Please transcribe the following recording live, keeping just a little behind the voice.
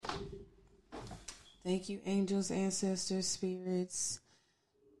Thank you, angels, ancestors, spirits,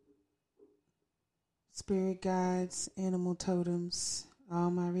 spirit guides, animal totems, all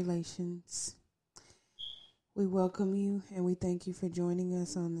my relations. We welcome you and we thank you for joining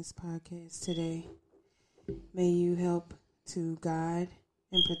us on this podcast today. May you help to guide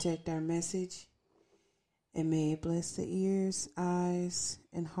and protect our message, and may it bless the ears, eyes,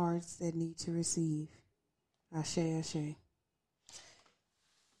 and hearts that need to receive. Ashe, ashe.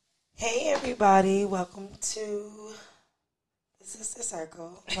 Hey everybody, welcome to the Sister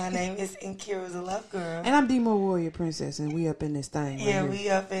Circle. My name is Nkiru the Love Guru. And I'm Deemoe Warrior Princess, and we up in this thing right here. We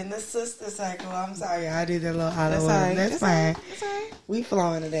up in the Sister Circle. I'm sorry, I did a little out of That's order. all right. That's fine. That's all right. We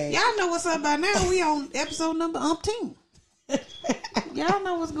flowing today. Y'all know what's up by now. We on episode number umpteen. Y'all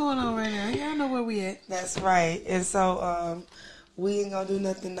know what's going on right now. Y'all know where we at. That's right. And so we ain't gonna do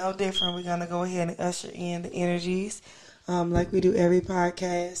nothing no different. We're gonna go ahead and usher in the energies like we do every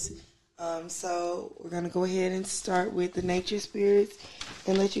podcast. So we're going to go ahead and start with the nature spirits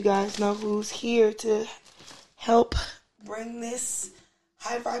and let you guys know who's here to help bring this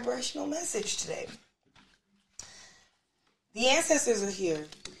high vibrational message today. The ancestors are here.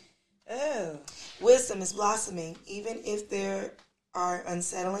 Oh. Wisdom is blossoming. Even if there are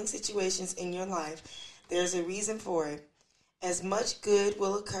unsettling situations in your life, there's a reason for it. As much good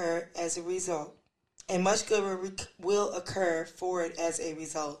will occur as a result. And much good will occur for it as a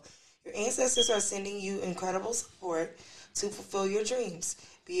result. Your ancestors are sending you incredible support to fulfill your dreams.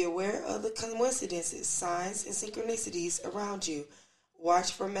 Be aware of the coincidences, signs, and synchronicities around you.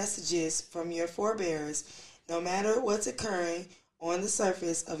 Watch for messages from your forebears. No matter what's occurring on the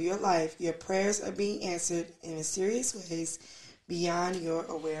surface of your life, your prayers are being answered in mysterious ways beyond your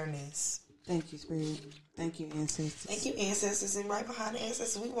awareness. Thank you, Spirit. Thank you, ancestors. Thank you, ancestors. And right behind the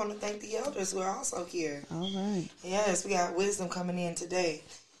ancestors, we want to thank the elders who are also here. All right. Yes, we got wisdom coming in today.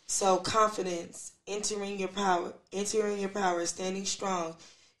 So confidence, entering your power, standing strong.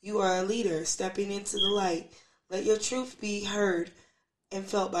 You are a leader, stepping into the light. Let your truth be heard and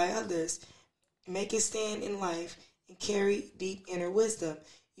felt by others. Make a stand in life and carry deep inner wisdom.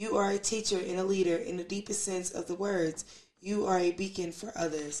 You are a teacher and a leader in the deepest sense of the words. You are a beacon for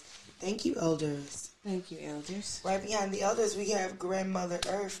others. Thank you, elders. Thank you, elders. Right behind the elders, we have Grandmother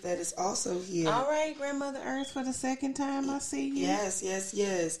Earth that is also here. All right, Grandmother Earth, for the second time I see you. Yes.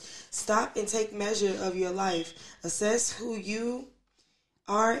 Stop and take measure of your life. Assess who you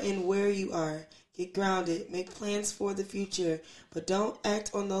are and where you are. Get grounded. Make plans for the future. But don't act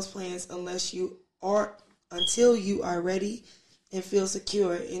on those plans until you are ready and feel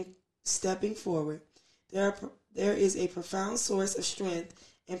secure in stepping forward. There is a profound source of strength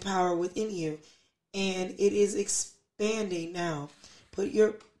and power within you, and it is expanding now. Put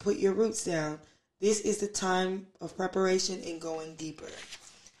your roots down. This is the time of preparation and going deeper.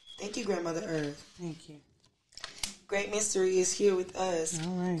 Thank you, Grandmother Earth. Thank you. Great Mystery is here with us.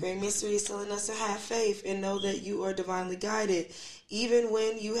 All right. Great Mystery is telling us to have faith and know that you are divinely guided, even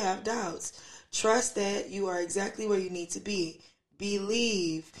when you have doubts. Trust that you are exactly where you need to be.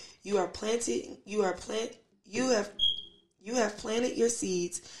 Believe you have planted your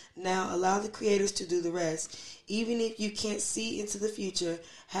seeds. Now allow the creators to do the rest. Even if you can't see into the future,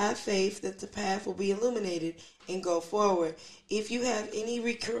 have faith that the path will be illuminated and go forward. If you have any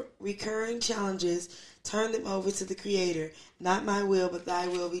recurring challenges, turn them over to the creator. Not my will, but thy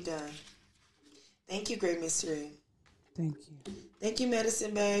will be done. Thank you, Great Mystery. Thank you. Thank you,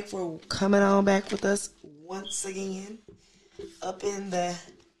 Medicine Bag, for coming on back with us once again up in the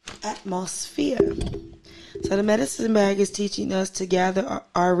atmosphere. So the medicine bag is teaching us to gather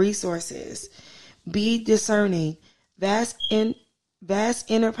our resources. Be discerning. Vast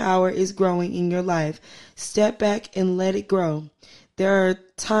inner power is growing in your life. Step back and let it grow. There are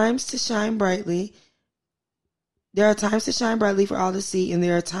times to shine brightly. There are times to shine brightly for all to see, and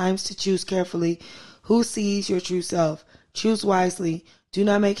there are times to choose carefully who sees your true self. Choose wisely. Do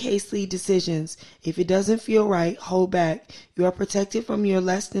not make hasty decisions. If it doesn't feel right, hold back. You are protected from your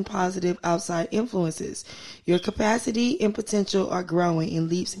less than positive outside influences. Your capacity and potential are growing in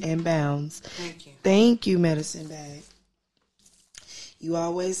leaps and bounds. Thank you. Thank you, Medicine Bag. You're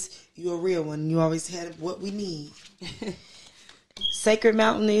a real one. You always had what we need. Sacred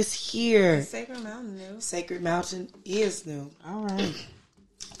Mountain is here. Sacred Mountain new. Sacred Mountain is new. All right.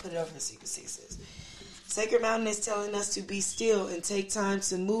 Put it over so you can see this. Sacred Mountain is telling us to be still and take time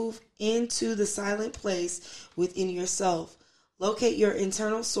to move into the silent place within yourself. Locate your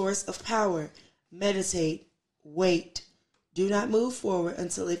internal source of power. Meditate. Wait. Do not move forward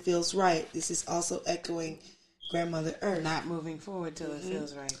until it feels right. This is also echoing Grandmother Earth. Not moving forward till it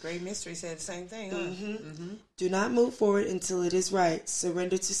feels right. Great Mystery said the same thing, huh? Do not move forward until it is right.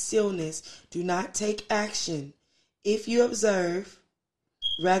 Surrender to stillness. Do not take action. If you observe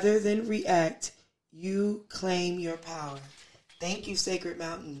rather than react, you claim your power. Thank you, Sacred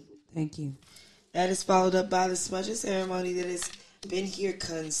Mountain. Thank you. That is followed up by the smudging ceremony that has been here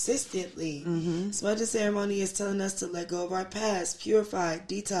consistently. Smudging ceremony is telling us to let go of our past, purify,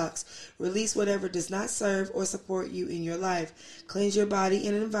 detox, release whatever does not serve or support you in your life. Cleanse your body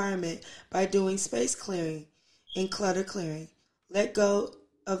and environment by doing space clearing and clutter clearing. Let go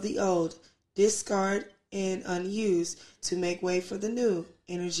of the old, discard and unused to make way for the new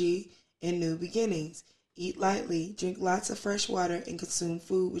energy and new beginnings. Eat lightly, drink lots of fresh water, and consume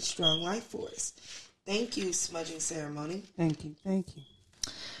food with strong life force. Thank you, Smudging Ceremony. Thank you. Thank you.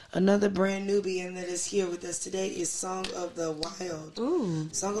 Another brand Nubian that is here with us today is Song of the Wild. Ooh.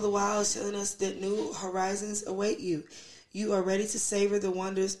 Song of the Wild is telling us that new horizons await you. You are ready to savor the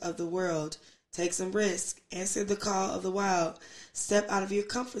wonders of the world. Take some risk. Answer the call of the wild. Step out of your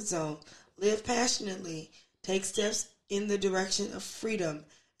comfort zone. Live passionately. Take steps in the direction of freedom.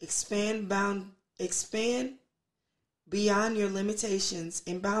 Expand beyond your limitations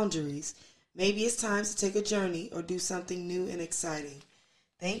and boundaries. Maybe it's time to take a journey or do something new and exciting.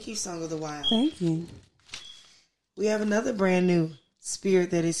 Thank you, Song of the Wild. Thank you. We have another brand new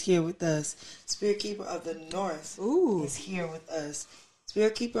spirit that is here with us. Spirit Keeper of the North is here with us.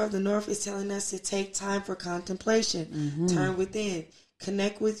 Spirit Keeper of the North is telling us to take time for contemplation. Turn within.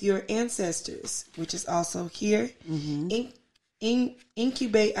 Connect with your ancestors, which is also here.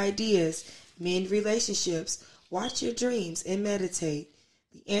 Incubate ideas. Mend relationships. Watch your dreams and meditate.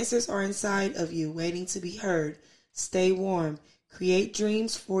 The answers are inside of you, waiting to be heard. Stay warm. Create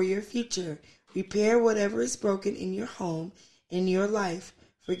dreams for your future. Repair whatever is broken in your home, in your life.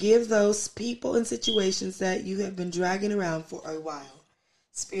 Forgive those people and situations that you have been dragging around for a while.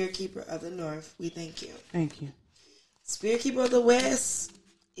 Spirit Keeper of the North, we thank you. Thank you. Spirit Keeper of the West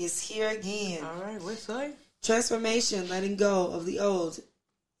is here again. All right, what's that? Transformation, letting go of the old.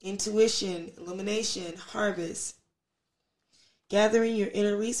 Intuition, illumination, harvest. Gathering your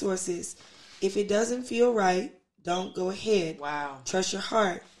inner resources. If it doesn't feel right, don't go ahead. Wow. Trust your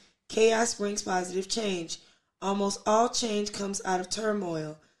heart. Chaos brings positive change. Almost all change comes out of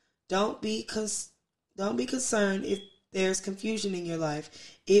turmoil. Don't be concerned if there's confusion in your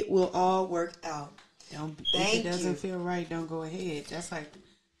life. It will all work out. If it doesn't feel right, don't go ahead. That's like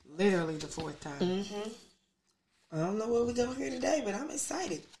literally the fourth time. I don't know what we're going to hear today, but I'm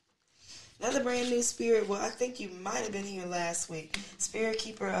excited. Another brand new spirit. Well, I think you might have been here last week. Spirit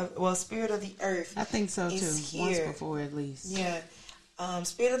of the Earth. I think so too. Here. Once before at least. Yeah.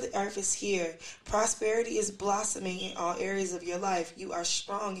 Spirit of the Earth is here. Prosperity is blossoming in all areas of your life. You are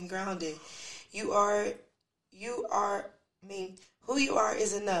strong and grounded. Who you are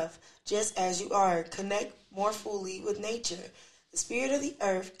is enough, just as you are. Connect more fully with nature. The Spirit of the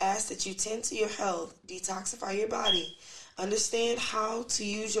Earth asks that you tend to your health, detoxify your body, understand how to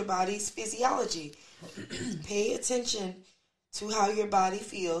use your body's physiology. Pay attention to how your body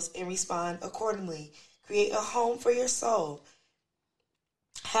feels and respond accordingly. Create a home for your soul.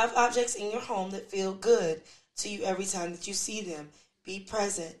 Have objects in your home that feel good to you every time that you see them. Be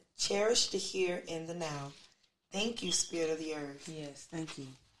present. Cherish the here and the now. Thank you, Spirit of the Earth. Yes, thank you.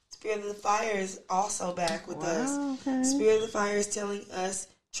 Spirit of the Fire is also back with us. Okay. Spirit of the Fire is telling us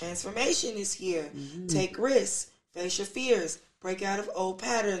transformation is here. Take risks. Face your fears. Break out of old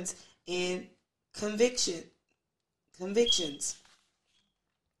patterns and convictions.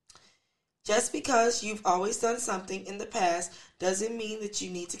 Just because you've always done something in the past doesn't mean that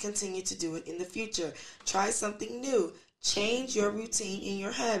you need to continue to do it in the future. Try something new. Change your routine and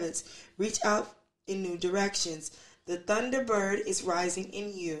your habits. Reach out in new directions. The Thunderbird is rising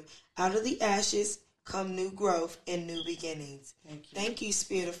in you. Out of the ashes come new growth and new beginnings. Thank you,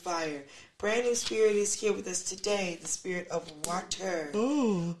 Spirit of Fire. Brand new spirit is here with us today, the Spirit of Water.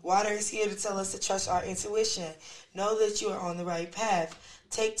 Water is here to tell us to trust our intuition. Know that you are on the right path.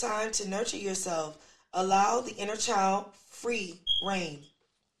 Take time to nurture yourself. Allow the inner child free reign.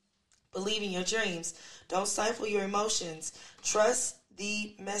 Believe in your dreams. Don't stifle your emotions. Trust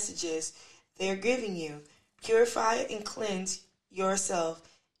the messages they're giving you. Purify and cleanse yourself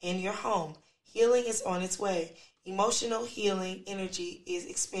and your home. Healing is on its way. Emotional healing energy is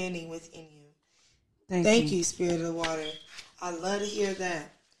expanding within you. Thank you, Spirit of the Water. I love to hear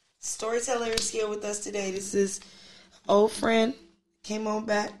that. Storyteller is here with us today. This is old friend. Came on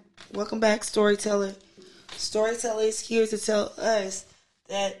back. Welcome back, Storyteller. Storyteller is here to tell us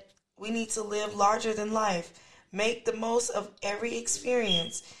that we need to live larger than life. Make the most of every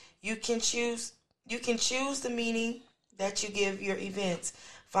experience. You can choose You can choose the meaning that you give your events.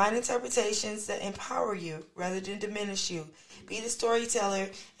 Find interpretations that empower you rather than diminish you. Be the storyteller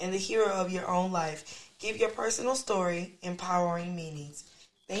and the hero of your own life. Give your personal story empowering meanings.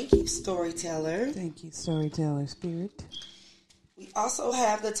 Thank you, storyteller. Thank you, storyteller spirit. We also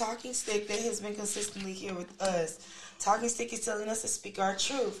have the talking stick that has been consistently here with us. Talking stick is telling us to speak our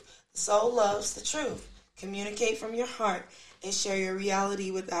truth. The soul loves the truth. Communicate from your heart and share your reality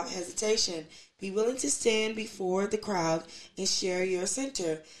without hesitation. Be willing to stand before the crowd and share your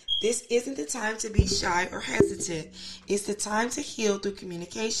center. This isn't the time to be shy or hesitant. It's the time to heal through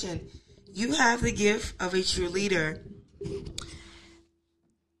communication. You have the gift of a true leader.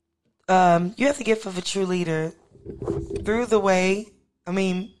 You have the gift of a true leader through the way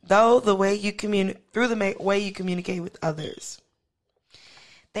you communicate with others.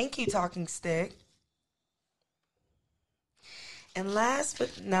 Thank you, talking stick. And last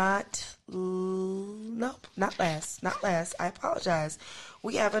but not last. I apologize.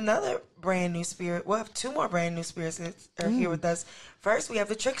 We have another brand new spirit. We'll have two more brand new spirits that are here with us. First, we have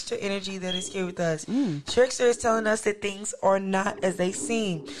the trickster energy that is here with us. Trickster is telling us that things are not as they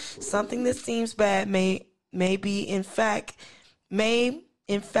seem. Something that seems bad may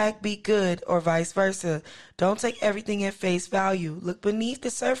in fact be good, or vice versa. Don't take everything at face value. Look beneath the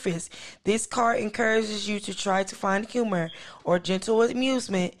surface. This card encourages you to try to find humor or gentle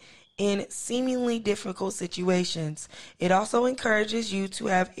amusement in seemingly difficult situations. It also encourages you to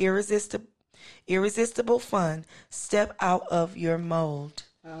have irresistible fun. Step out of your mold.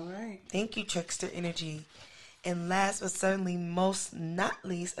 All right. Thank you, trickster energy. And last but certainly most not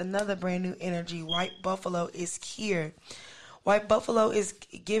least, another brand new energy, white buffalo, is here. White buffalo is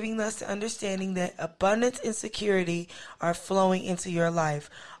giving us the understanding that abundance and security are flowing into your life.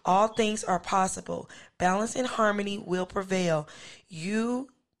 All things are possible. Balance and harmony will prevail.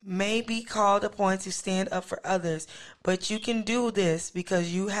 You may be called upon to stand up for others, but you can do this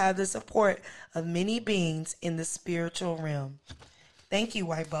because you have the support of many beings in the spiritual realm. Thank you,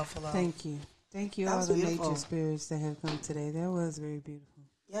 white buffalo. Thank you. Thank you, all the nature spirits that have come today. That was very beautiful.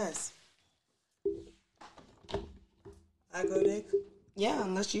 Yes. I go next? Yeah,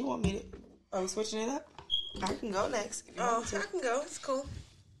 unless you want me to. Are we switching it up? I can go next. I can go. It's cool.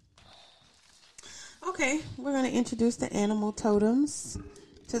 Okay, we're going to introduce the animal totems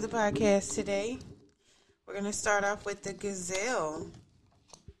to the podcast today. We're going to start off with the gazelle.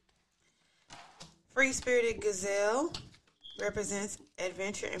 Free-spirited gazelle represents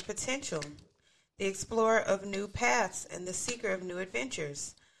adventure and potential, the explorer of new paths and the seeker of new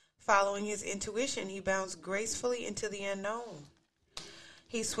adventures. Following his intuition, he bounds gracefully into the unknown.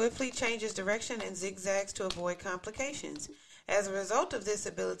 He swiftly changes direction and zigzags to avoid complications. As a result of this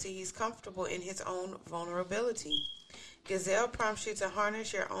ability, he's comfortable in his own vulnerability. Gazelle prompts you to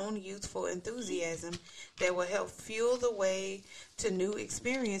harness your own youthful enthusiasm that will help fuel the way to new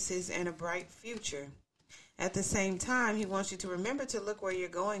experiences and a bright future. At the same time, he wants you to remember to look where you're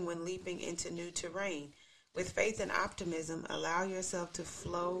going when leaping into new terrain. With faith and optimism, allow yourself to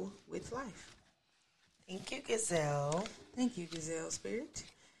flow with life. Thank you, gazelle. Thank you, gazelle spirit.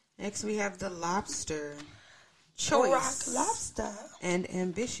 Next, we have the lobster. Choice, lobster, and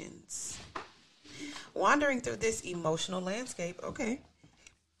ambitions. Wandering through this emotional landscape,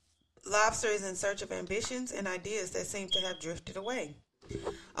 Lobster is in search of ambitions and ideas that seem to have drifted away.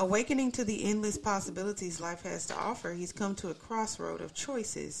 Awakening to the endless possibilities life has to offer, he's come to a crossroad of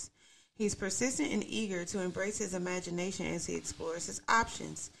choices. He's persistent and eager to embrace his imagination as he explores his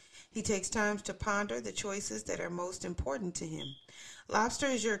options. He takes time to ponder the choices that are most important to him. Lobster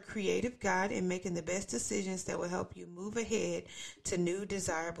is your creative guide in making the best decisions that will help you move ahead to new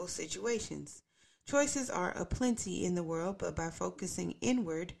desirable situations. Choices are aplenty in the world, but by focusing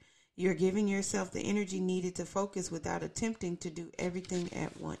inward, you're giving yourself the energy needed to focus without attempting to do everything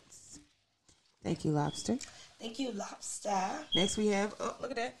at once. Thank you, Lobster. Thank you, Lobster. Next we have,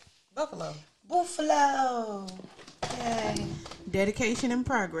 look at that, Buffalo. Buffalo. Yay. Dedication and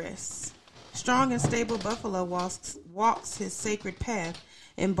progress. Strong and stable Buffalo walks his sacred path,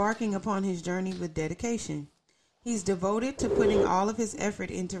 embarking upon his journey with dedication. He's devoted to putting all of his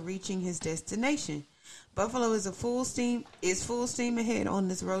effort into reaching his destination. Buffalo is full steam ahead on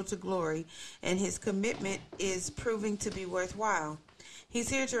this road to glory, and his commitment is proving to be worthwhile. He's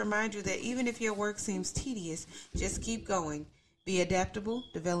here to remind you that even if your work seems tedious, just keep going. Be adaptable,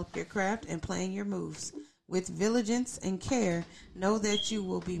 develop your craft, and plan your moves. With diligence and care, know that you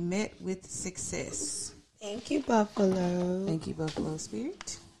will be met with success. Thank you, Buffalo. Thank you, Buffalo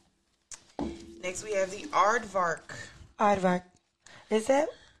Spirit. Next, we have the Aardvark. Aardvark. Is that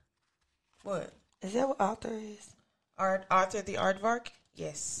what? Is that what Arthur is? Arthur the Aardvark?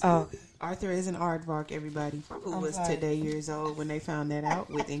 Yes. Oh, okay. Arthur is an aardvark, everybody, who was sorry. today years old when they found that out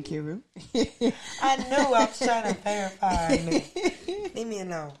with Nkiru. I knew. I was trying to verify. Leave me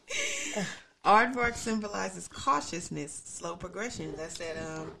alone. Aardvark symbolizes cautiousness, slow progression. That's that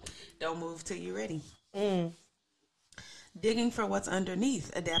don't move till you're ready. Digging for what's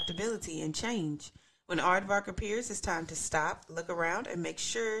underneath, adaptability and change. When aardvark appears, it's time to stop, look around, and make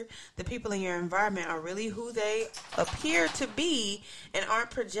sure the people in your environment are really who they appear to be and aren't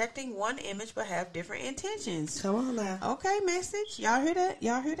projecting one image but have different intentions. Come on now. Okay, message. Y'all hear that?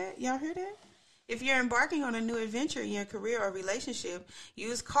 Y'all hear that? Y'all hear that? If you're embarking on a new adventure in your career or relationship,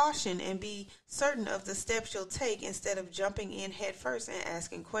 use caution and be certain of the steps you'll take instead of jumping in head first and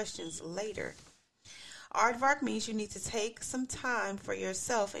asking questions later. Aardvark means you need to take some time for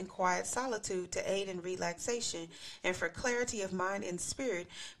yourself in quiet solitude to aid in relaxation and for clarity of mind and spirit,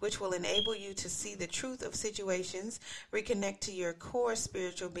 which will enable you to see the truth of situations, reconnect to your core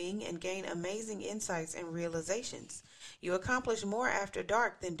spiritual being, and gain amazing insights and realizations. You accomplish more after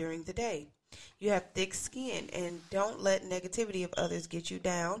dark than during the day. You have thick skin and don't let negativity of others get you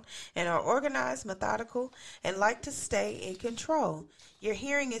down, and are organized, methodical, and like to stay in control. Your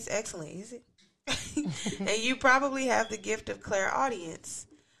hearing is excellent, is it? And you probably have the gift of clairaudience.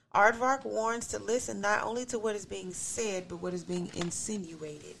 Aardvark warns to listen not only to what is being said, but what is being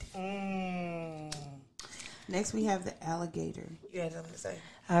insinuated. Next, we have the alligator. You had something to say?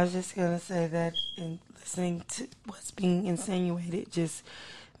 I was just going to say that in listening to what's being insinuated just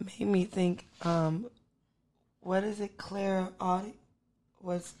made me think, what is it, clairaudience?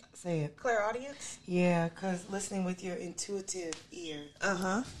 Say it. Clairaudience? Yeah, because listening with your intuitive ear.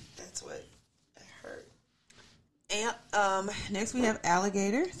 Uh-huh. That's what I heard. And next we have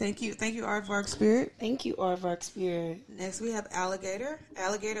alligator. Thank you, Aardvark Spirit. Thank you, Aardvark Spirit. Next we have alligator.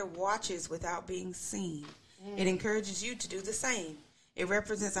 Alligator watches without being seen. It encourages you to do the same. It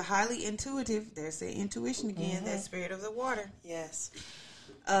represents a highly intuitive, there's the intuition again, that spirit of the water. Yes.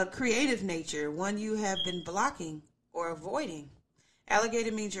 A creative nature, one you have been blocking or avoiding.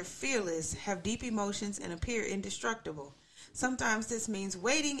 Alligator means you're fearless, have deep emotions, and appear indestructible. Sometimes this means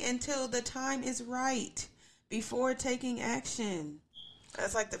waiting until the time is right before taking action.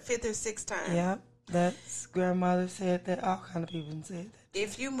 That's like the 5th or 6th time. Yeah, that's grandmother said that. All kind of people said that.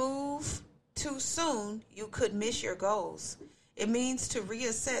 If you move too soon, you could miss your goals. It means to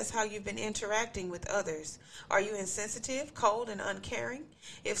reassess how you've been interacting with others. Are you insensitive, cold, and uncaring?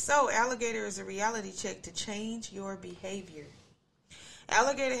 If so, alligator is a reality check to change your behavior.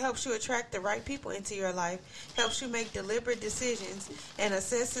 Alligator helps you attract the right people into your life, helps you make deliberate decisions, and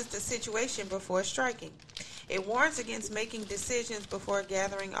assesses the situation before striking. It warns against making decisions before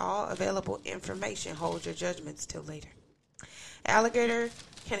gathering all available information. Hold your judgments till later. Alligator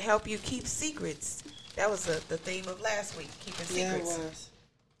can help you keep secrets. That was the theme of last week, keeping secrets.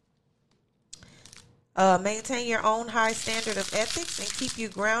 Yeah, it was. Maintain your own high standard of ethics and keep you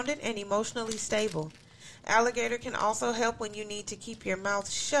grounded and emotionally stable. Alligator can also help when you need to keep your mouth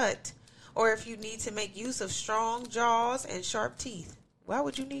shut or if you need to make use of strong jaws and sharp teeth. Why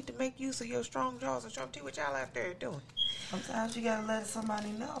would you need to make use of your strong jaws and sharp teeth? What y'all out there doing? Sometimes you gotta let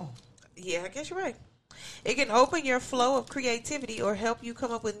somebody know. Yeah, I guess you're right. It can open your flow of creativity or help you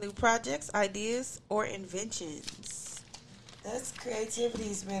come up with new projects, ideas, or inventions.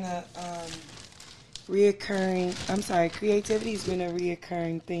 Creativity's been a reoccurring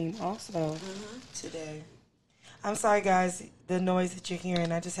theme also today. I'm sorry, guys, the noise that you're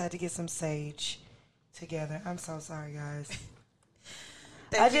hearing. I just had to get some sage together. I'm so sorry, guys.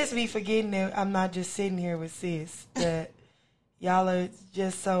 I just be forgetting that I'm not just sitting here with sis. That y'all are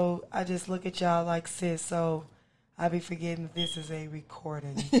just so, I just look at y'all like sis, so I be forgetting that this is a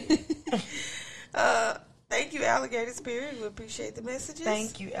recording. Thank you, Alligator Spirit. We appreciate the messages.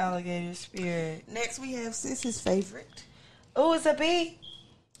 Thank you, Alligator Spirit. Next, we have Sis's favorite. Oh, it's a B?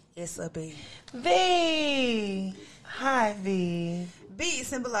 It's a B. V. Hi, V. B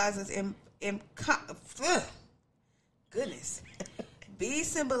symbolizes goodness. B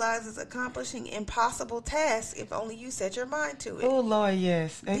symbolizes accomplishing impossible tasks if only you set your mind to it. Oh, Lord,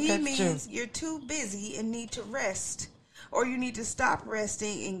 yes. Ain't B that means true? you're too busy and need to rest. Or you need to stop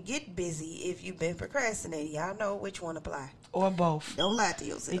resting and get busy if you've been procrastinating. Y'all know which one apply. Or both. Don't lie to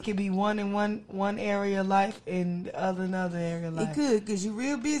yourself. It could be one in one area of life and the other in another area of life. It could, because you're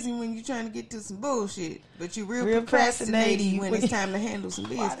real busy when you're trying to get to some bullshit. But you're real procrastinating when it's time to handle some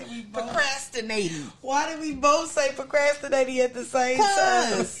business. Procrastinating. Why did we both say procrastinating at the same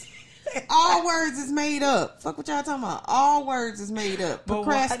time? All words is made up. Fuck what y'all talking about. All words is made up.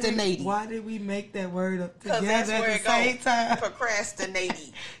 Procrastinating. Why did we make that word up Because together that's where at it the same goes. time?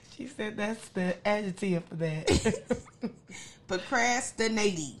 Procrastinating. She said that's the adjective for that.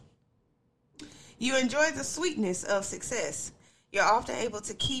 Procrastinating. You enjoy the sweetness of success. You're often able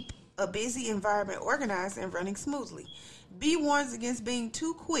to keep a busy environment organized and running smoothly. B warns against being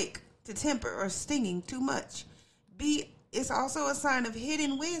too quick to temper or stinging too much. B is also a sign of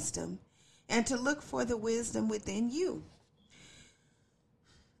hidden wisdom and to look for the wisdom within you.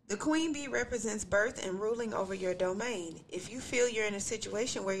 The queen bee represents birth and ruling over your domain. If you feel you're in a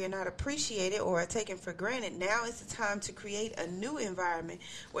situation where you're not appreciated or are taken for granted, now is the time to create a new environment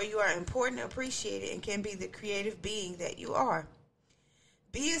where you are important, appreciated, and can be the creative being that you are.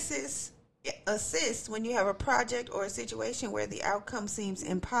 B assists when you have a project or a situation where the outcome seems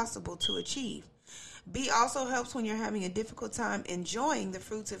impossible to achieve. B also helps when you're having a difficult time enjoying the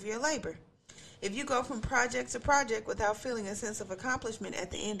fruits of your labor. If you go from project to project without feeling a sense of accomplishment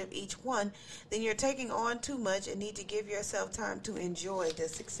at the end of each one, then you're taking on too much and need to give yourself time to enjoy the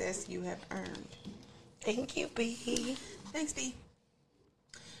success you have earned. Thank you, B. Thanks, B.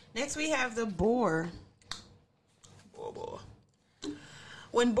 Next we have the boar. Boar.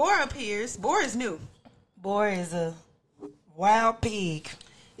 When boar appears, boar is new. Boar is a wild pig.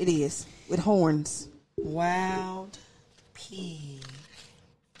 It is, with horns. Wild pig.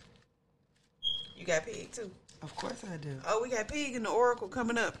 You got pig too. Of course I do. Oh, we got pig in the oracle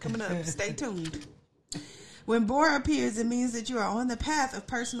coming up. Stay tuned. When boar appears, it means that you are on the path of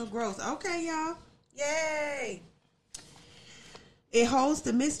personal growth. Okay, y'all. Yay. It holds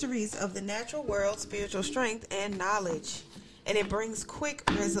the mysteries of the natural world, spiritual strength, and knowledge. And it brings quick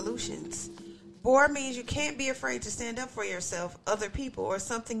resolutions. Boar means you can't be afraid to stand up for yourself, other people, or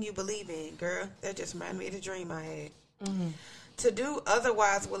something you believe in. Girl, that just reminded me of the dream I had. Mm-hmm. To do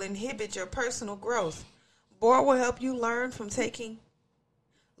otherwise will inhibit your personal growth. Boar will help you learn from taking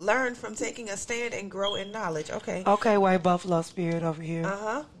a stand and grow in knowledge. Okay. Okay, white buffalo spirit over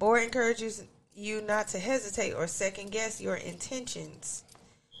here. Boar encourages you not to hesitate or second guess your intentions.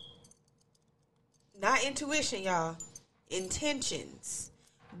 Not intuition, y'all. Intentions.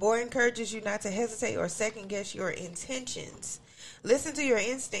 Boar encourages you not to hesitate or second guess your intentions. Listen to your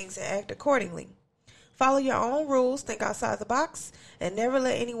instincts and act accordingly. Follow your own rules, think outside the box, and never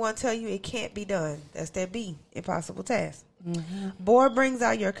let anyone tell you it can't be done. That's that B, impossible task. Mm-hmm. Boar brings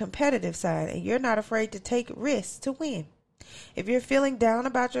out your competitive side, and you're not afraid to take risks to win. If you're feeling down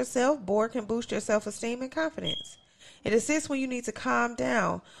about yourself, boar can boost your self-esteem and confidence. It assists when you need to calm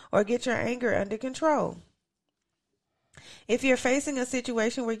down or get your anger under control. If you're facing a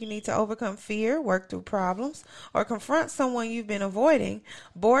situation where you need to overcome fear, work through problems, or confront someone you've been avoiding,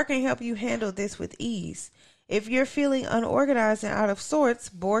 boar can help you handle this with ease. If you're feeling unorganized and out of sorts,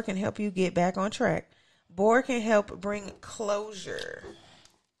 boar can help you get back on track. Boar can help bring closure.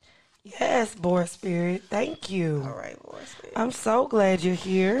 Yes, boar spirit. Thank you. All right, boar spirit. I'm so glad you're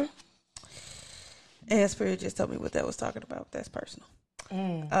here. And spirit just told me what that was talking about. That's personal.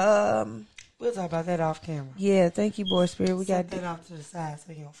 We'll talk about that off camera. Yeah, thank you, boy spirit. We got that off to the side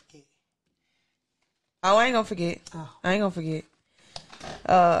so you don't forget. Oh, I ain't gonna forget. I ain't gonna forget.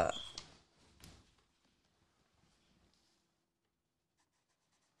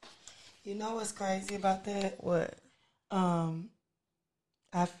 You know what's crazy about that? What?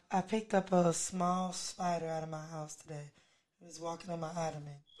 I picked up a small spider out of my house today. It was walking on my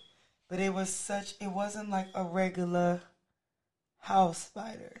ottoman, but it wasn't like a regular house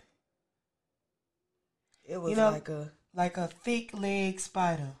spider. It was like a thick leg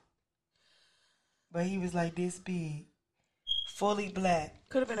spider. But he was like this big, fully black.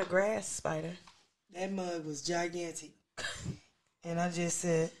 Could have been a grass spider. That mug was gigantic. And I just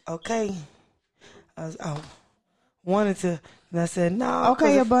said, okay. I wanted to, and I said, no.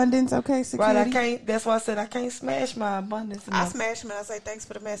 Okay, abundance. Okay, security. Right, I can't. That's why I said I can't smash my abundance. I smashed him and I say thanks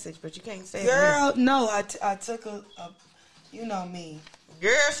for the message, but you can't stay. Girl, no, I took a you know me.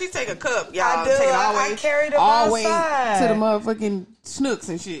 Girl, she take a cup, y'all. I do. I carried it always outside to the motherfucking snooks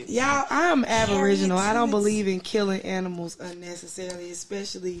and shit. Y'all, I'm aboriginal. I don't believe in killing animals unnecessarily,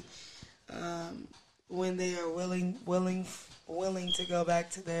 especially when they are willing to go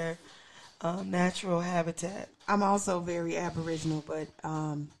back to their natural habitat. I'm also very aboriginal, but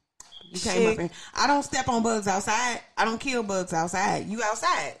you came up in. I don't step on bugs outside. I don't kill bugs outside. You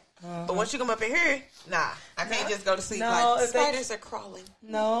outside. But once you come up in here, nah, I can't just go to sleep like spiders are crawling.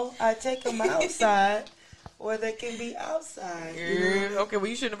 No, I take them outside or they can be outside. Okay, well,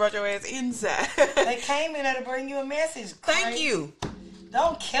 you shouldn't have brought your ass inside. They came in there to bring you a message. Thank you.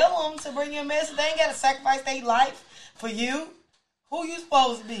 Don't kill them to bring you a message. They ain't got to sacrifice their life for you. Who you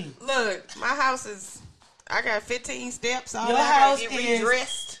supposed to be? Look, my house is. I got 15 steps. All Your I house gotta get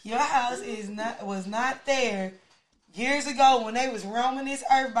redressed. Your house was not there years ago when they was roaming this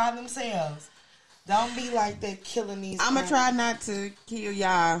earth by themselves. Don't be like that, killing these. I'm gonna try not to kill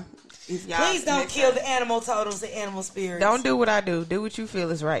y'all. If y'all please don't kill the animal totems, the animal spirits. Don't do what I do. Do what you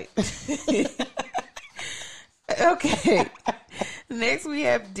feel is right. Okay. Next we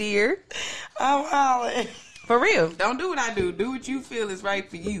have deer. I'm hollering. For real. Don't do what I do. Do what you feel is right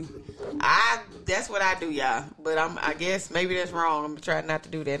for you. That's what I do, y'all. But I guess maybe that's wrong. I'm gonna try not to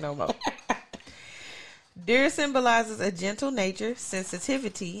do that no more. Deer symbolizes a gentle nature,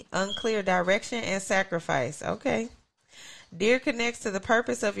 sensitivity, unclear direction, and sacrifice. Okay. Deer connects to the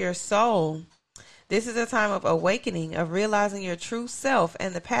purpose of your soul. This is a time of awakening, of realizing your true self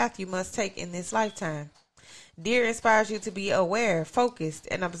and the path you must take in this lifetime. Deer inspires you to be aware, focused,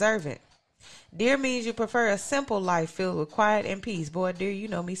 and observant. Deer means you prefer a simple life filled with quiet and peace. Boy, deer, you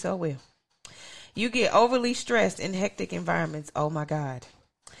know me so well. You get overly stressed in hectic environments. Oh, my God.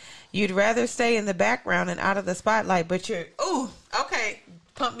 You'd rather stay in the background and out of the spotlight, but you're, ooh, okay,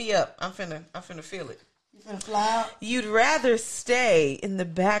 pump me up. I'm finna feel it. You finna fly out? You'd rather stay in the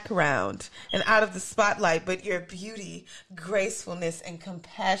background and out of the spotlight, but your beauty, gracefulness, and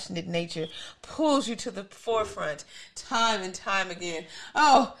compassionate nature pulls you to the forefront time and time again.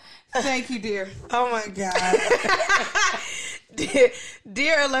 Oh, thank you, dear. Oh, my God.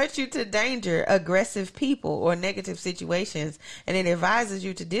 Deer alerts you to danger, aggressive people, or negative situations, and it advises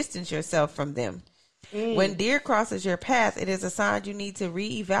you to distance yourself from them. When deer crosses your path, it is a sign you need to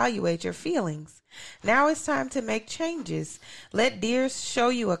reevaluate your feelings. Now it's time to make changes. Let deer show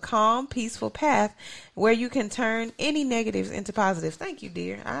you a calm, peaceful path where you can turn any negatives into positives. Thank you,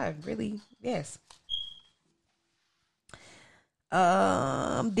 deer. Yes.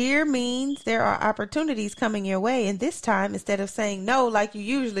 Deer means there are opportunities coming your way, and this time, instead of saying no like you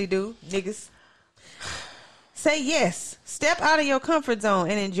usually do, niggas, say yes. Step out of your comfort zone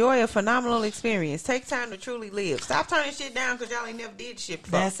and enjoy a phenomenal experience. Take time to truly live. Stop turning shit down because y'all ain't never did shit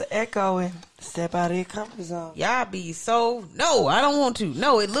before. That's the echoing. Step out of your comfort zone. Y'all be so, no, I don't want to.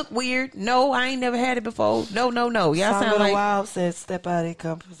 No, it look weird. No, I ain't never had it before. No. Y'all sound like Wild said step out of your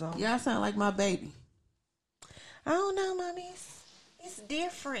comfort zone. Y'all sound like my baby. I don't know, mommy. It's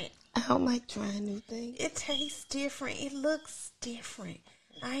different. I don't like trying new things. It tastes different. It looks different.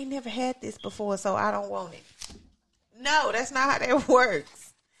 I ain't never had this before, so I don't want it. No, that's not how that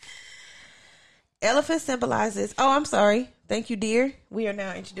works. Elephant symbolizes... Oh, I'm sorry. Thank you, dear. We are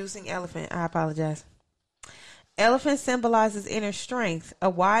now introducing elephant. I apologize. Elephant symbolizes inner strength, a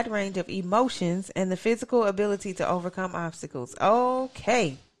wide range of emotions, and the physical ability to overcome obstacles.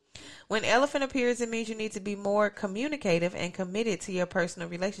 Okay. When elephant appears, it means you need to be more communicative and committed to your personal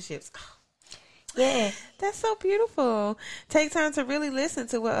relationships. Yeah. That's so beautiful. Take time to really listen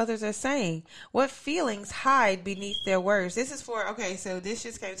to what others are saying. What feelings hide beneath their words? This is for, okay, so this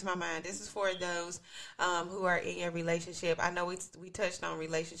just came to my mind. This is for those who are in your relationship. I know we touched on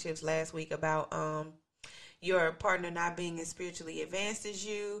relationships last week about your partner not being as spiritually advanced as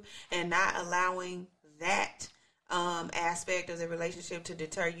you and not allowing that aspect of the relationship to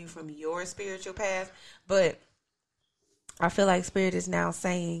deter you from your spiritual path. But I feel like Spirit is now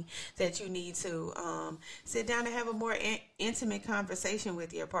saying that you need to sit down and have a more intimate conversation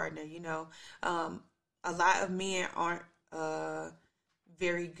with your partner. You know, a lot of men aren't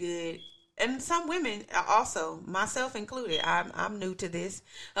very good, and some women also, myself included. I'm new to this,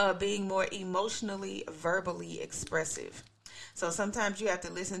 being more emotionally, verbally expressive. So sometimes you have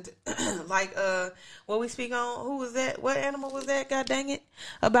to listen to, like, what we speak on. Who was that? What animal was that? God dang it!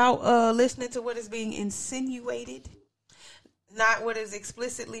 About listening to what is being insinuated, not what is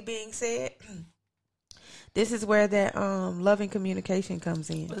explicitly being said. This is where that loving communication comes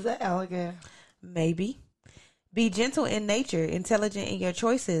in. Was that alligator? Maybe. Be gentle in nature, intelligent in your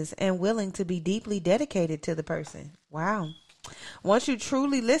choices, and willing to be deeply dedicated to the person. Wow. Once you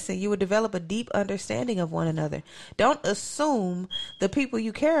truly listen, you will develop a deep understanding of one another. Don't assume the people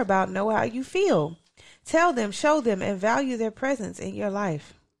you care about know how you feel. Tell them, show them, and value their presence in your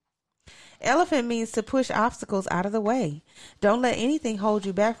life. Elephant means to push obstacles out of the way. Don't let anything hold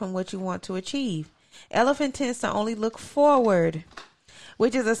you back from what you want to achieve. Elephant tends to only look forward,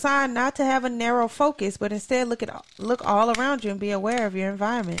 which is a sign not to have a narrow focus, but instead look all around you and be aware of your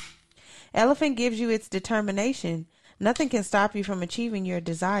environment. Elephant gives you its determination. Nothing can stop you from achieving your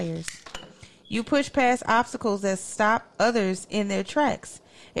desires. You push past obstacles that stop others in their tracks.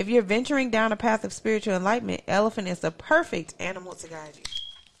 If you're venturing down a path of spiritual enlightenment, elephant is the perfect animal to guide you.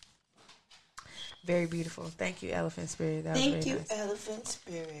 Very beautiful. Thank you, Elephant Spirit. That was Thank very you, nice. Elephant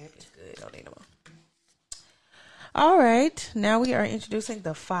Spirit. It's good. Don't need no All right. Now we are introducing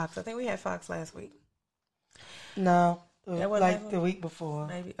the fox. I think we had fox last week. No, That wasn't like last the week? week before.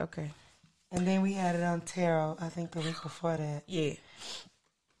 Maybe. Okay. And then we had it on tarot, I think the week before that. Yeah.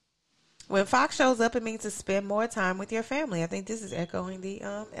 When fox shows up, it means to spend more time with your family. I think this is echoing the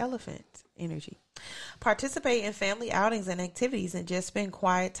elephant energy. Participate in family outings and activities and just spend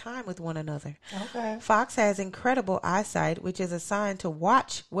quiet time with one another. Okay. Fox has incredible eyesight, which is a sign to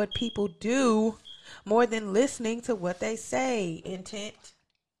watch what people do more than listening to what they say. Intent.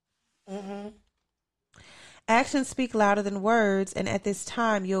 Mm-hmm. Actions speak louder than words, and at this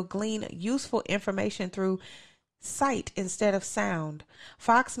time, you'll glean useful information through sight instead of sound.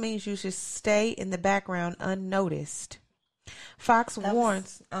 Fox means you should stay in the background unnoticed. Fox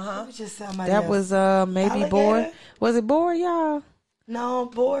warns. That was just somebody That else. was maybe Alligator? boar. Was it boar, y'all? No,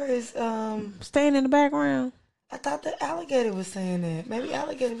 boar is Staying in the background. I thought the alligator was saying that. Maybe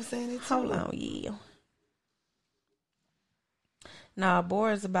alligator was saying it too. Hold on, yeah. Nah,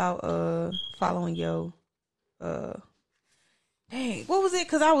 boar is about following your dang, what was it?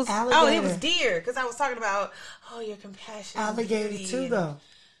 Because I was it was deer. Because I was talking about your compassion. Alligator too, though.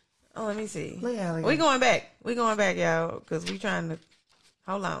 Oh, let me see. Look at alligator. We going back, y'all, because we trying to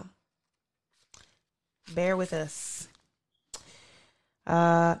hold on. Bear with us.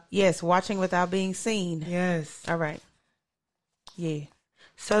 Yes, watching without being seen. Yes. All right. Yeah.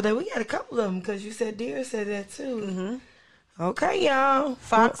 So then we got a couple of them because you said deer said that too. Mm-hmm. Okay, y'all.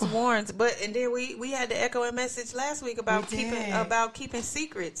 Fox warns, and then we had the echoing message last week about keeping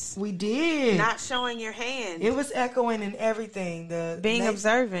secrets. We did. Not showing your hand. It was echoing and everything. Being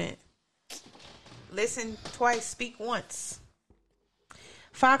observant. Listen twice, speak once.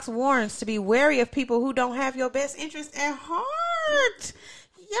 Fox warns to be wary of people who don't have your best interest at heart.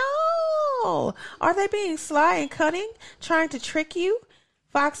 Yo, are they being sly and cunning, trying to trick you?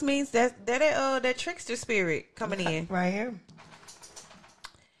 Fox means that trickster spirit coming in. Right here.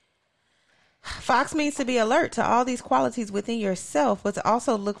 Fox means to be alert to all these qualities within yourself, but to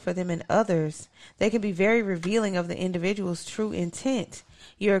also look for them in others. They can be very revealing of the individual's true intent.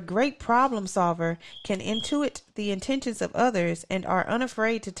 You're a great problem solver, can intuit the intentions of others, and are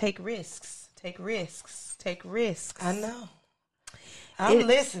unafraid to take risks. Take risks. Take risks. I know. I'm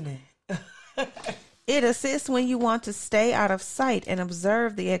listening. It assists when you want to stay out of sight and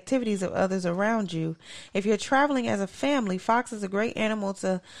observe the activities of others around you. If you're traveling as a family, Fox is a great animal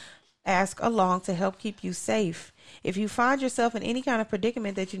to ask along to help keep you safe. If you find yourself in any kind of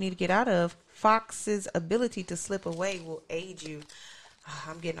predicament that you need to get out of, Fox's ability to slip away will aid you.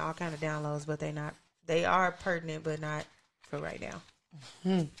 I'm getting all kind of downloads, but they are pertinent, but not for right now.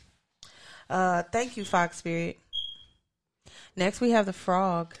 Mm-hmm. Thank you, Fox Spirit. Next, we have the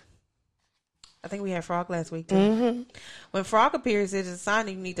frog. I think we had frog last week, too. Mm-hmm. When frog appears, it is a sign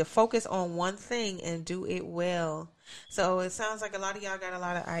that you need to focus on one thing and do it well. So it sounds like a lot of y'all got a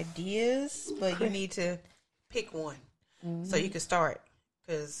lot of ideas, but you need to pick one so you can start,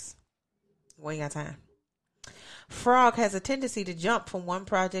 because we ain't got time. Frog has a tendency to jump from one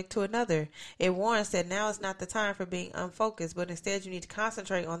project to another. It warns that now is not the time for being unfocused, but instead you need to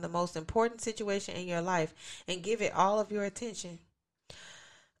concentrate on the most important situation in your life and give it all of your attention.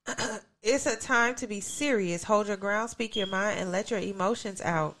 It's a time to be serious. Hold your ground, speak your mind, and let your emotions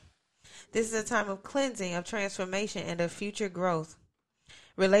out. This is a time of cleansing, of transformation, and of future growth.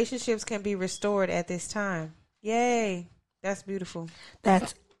 Relationships can be restored at this time. Yay. That's beautiful.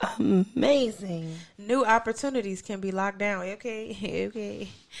 That's amazing. New opportunities can be locked down. Okay.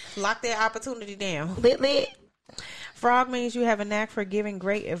 Lock that opportunity down. Lit. Frog means you have a knack for giving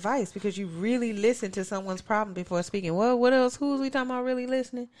great advice because you really listen to someone's problem before speaking. Well, what else? Who was we talking about really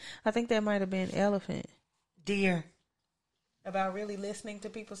listening? I think that might have been elephant. Deer. About really listening to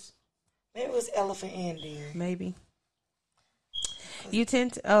people's... Maybe it was elephant and deer. Maybe. You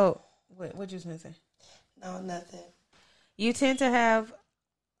tend to... what you was going to say? No, nothing. You tend to have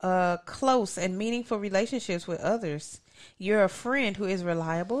close and meaningful relationships with others. You're a friend who is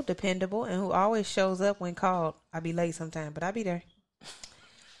reliable, dependable, and who always shows up when called. I'll be late sometime, but I'll be there.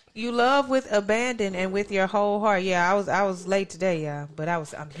 You love with abandon and with your whole heart. Yeah, I was late today, y'all, but I'm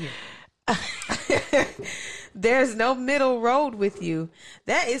here. There's no middle road with you.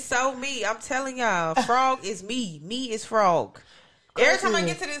 That is so me. I'm telling y'all, frog is me. Me is frog. Every time I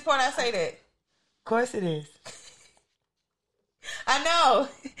get to this point, I say that. Of course it is. I know.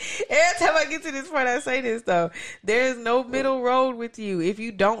 Every time I get to this point, I say this, though. There's no middle road with you. If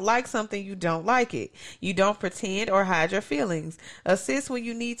you don't like something, you don't like it. You don't pretend or hide your feelings. Assist when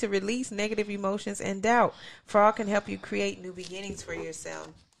you need to release negative emotions and doubt. Frog can help you create new beginnings for yourself.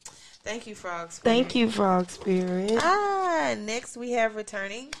 Thank you, Frog Spirit. Thank you, Frog Spirit. Next we have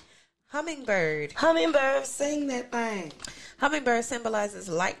returning Hummingbird. Hummingbird, sing that thing. Hummingbird symbolizes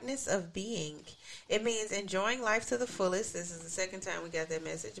lightness of being. It means enjoying life to the fullest. This is the second time we got that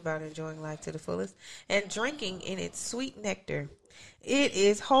message about enjoying life to the fullest. And drinking in its sweet nectar. It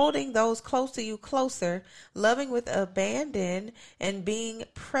is holding those close to you closer, loving with abandon, and being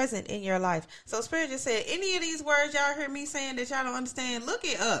present in your life. So Spirit just said, any of these words y'all hear me saying that y'all don't understand, look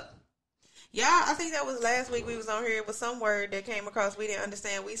it up. Y'all, I think that was last week we was on here. It was some word that came across we didn't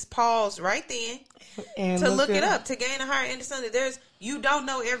understand. We paused right then and to look it up, to gain a higher understanding. You don't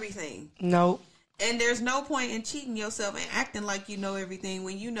know everything. Nope. And there's no point in cheating yourself and acting like you know everything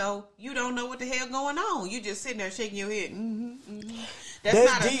when you know you don't know what the hell going on. You just sitting there shaking your head.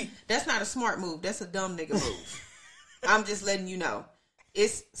 That's deep. That's not a smart move. That's a dumb nigga move. I'm just letting you know.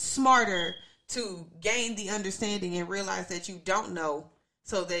 It's smarter to gain the understanding and realize that you don't know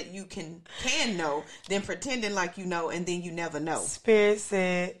so that you can know than pretending like you know and then you never know. Spirit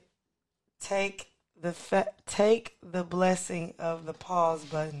said, take the blessing of the pause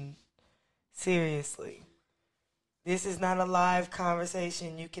button seriously. This is not a live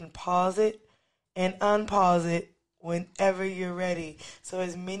conversation. You can pause it and unpause it whenever you're ready. So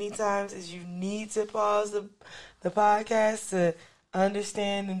as many times as you need to pause the podcast to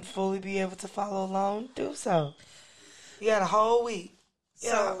understand and fully be able to follow along, do so. You got a whole week.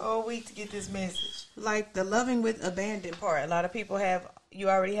 A whole week to get this message. Like the loving with abandon part. A lot of people you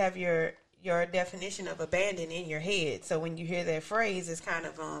already have your definition of abandon in your head. So when you hear that phrase, it's kind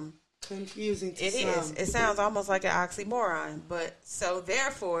of confusing to some. It is. It sounds almost like an oxymoron. But so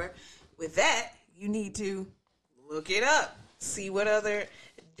therefore, with that, you need to look it up. See what other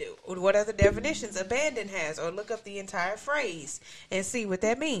definitions abandon has, or look up the entire phrase and see what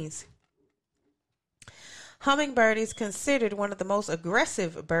that means. Hummingbird is considered one of the most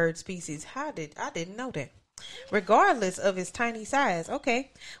aggressive bird species. I didn't know that. Regardless of its tiny size.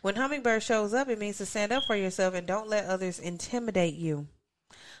 Okay. When hummingbird shows up, it means to stand up for yourself and don't let others intimidate you.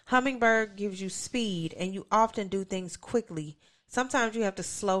 Hummingbird gives you speed, and you often do things quickly. Sometimes you have to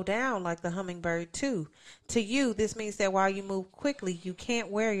slow down like the hummingbird too. To you, this means that while you move quickly, you can't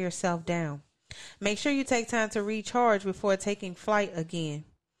wear yourself down. Make sure you take time to recharge before taking flight again.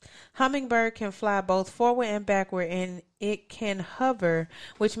 Hummingbird can fly both forward and backward, and it can hover,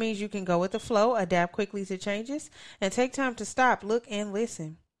 which means you can go with the flow, adapt quickly to changes, and take time to stop, look, and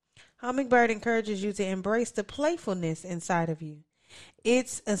listen. Hummingbird encourages you to embrace the playfulness inside of you.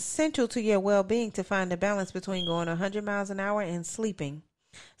 It's essential to your well-being to find a balance between going 100 miles an hour and sleeping.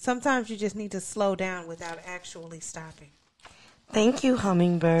 Sometimes you just need to slow down without actually stopping. Thank you,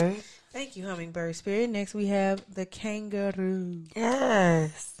 Hummingbird. Thank you, Hummingbird Spirit. Next we have the kangaroo.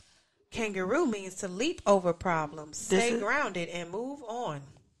 Yes. Kangaroo means to leap over problems, stay grounded, and move on.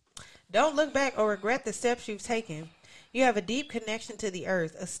 Don't look back or regret the steps you've taken. You have a deep connection to the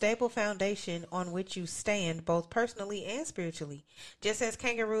earth, a stable foundation on which you stand both personally and spiritually, just as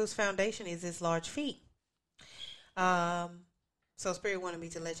kangaroo's foundation is its large feet. So Spirit wanted me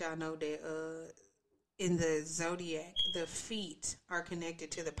to let y'all know that in the zodiac, the feet are connected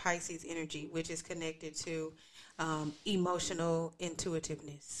to the Pisces energy, which is connected to emotional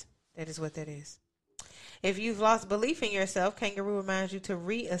intuitiveness. That is what that is. If you've lost belief in yourself, kangaroo reminds you to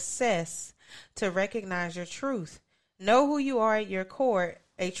reassess, to recognize your truth. Know who you are at your core,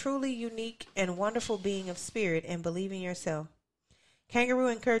 a truly unique and wonderful being of spirit, and believe in yourself. Kangaroo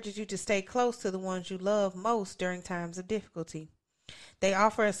encourages you to stay close to the ones you love most during times of difficulty. They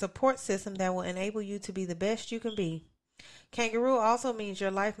offer a support system that will enable you to be the best you can be. Kangaroo also means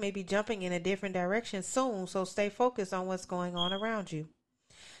your life may be jumping in a different direction soon, so stay focused on what's going on around you.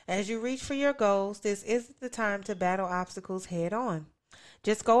 As you reach for your goals, this isn't the time to battle obstacles head on.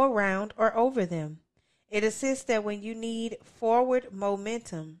 Just go around or over them. It assists when you need forward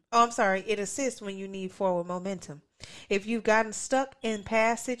momentum. If you've gotten stuck in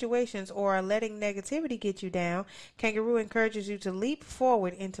past situations or are letting negativity get you down, Kangaroo encourages you to leap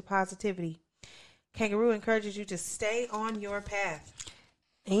forward into positivity. Kangaroo encourages you to stay on your path.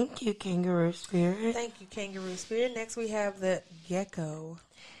 Thank you, Kangaroo Spirit. Thank you, Kangaroo Spirit. Next we have the gecko.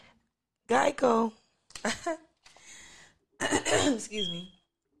 Geico. Excuse me.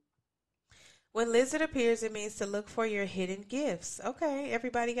 When lizard appears, it means to look for your hidden gifts. Okay,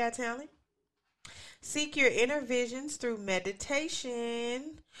 everybody got talent? Seek your inner visions through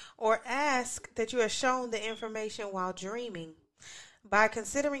meditation, or ask that you are shown the information while dreaming. By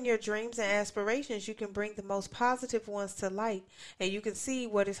considering your dreams and aspirations, you can bring the most positive ones to light, and you can see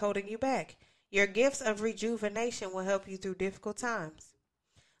what is holding you back. Your gifts of rejuvenation will help you through difficult times.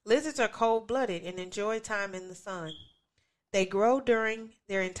 Lizards are cold-blooded and enjoy time in the sun. They grow during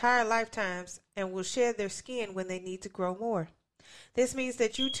their entire lifetimes and will shed their skin when they need to grow more. This means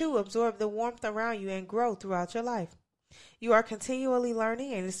that you too absorb the warmth around you and grow throughout your life. You are continually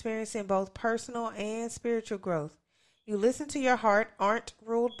learning and experiencing both personal and spiritual growth. You listen to your heart, aren't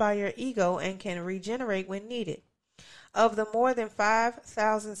ruled by your ego, and can regenerate when needed. Of the more than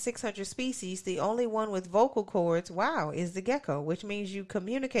 5,600 species, the only one with vocal cords, is the gecko, which means you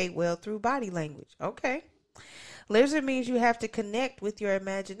communicate well through body language. Okay. Lizard means you have to connect with your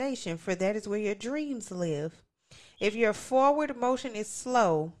imagination, for that is where your dreams live. If your forward motion is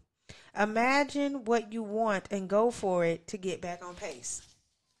slow, imagine what you want and go for it to get back on pace.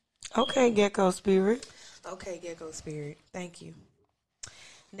 Okay, gecko spirit. Okay, gecko spirit. Thank you.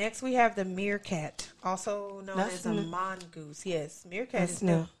 Next, we have the meerkat, also known as a mongoose. Yes, meerkat is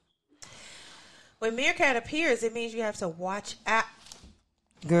new. When meerkat appears, it means you have to watch out.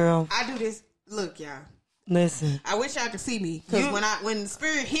 Girl. I do this. Look, y'all. Listen. I wish y'all could see me. Because when the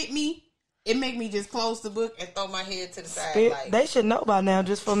spirit hit me, it make me just close the book and throw my head to the side. They should know by now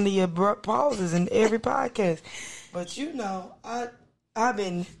just from the abrupt pauses in every podcast. But you know, I've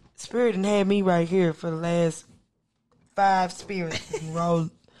been, spirit and had me right here for the last 5 spirits roll.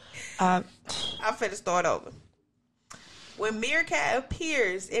 I'm finna start over. When meerkat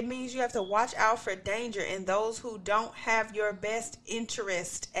appears, it means you have to watch out for danger and those who don't have your best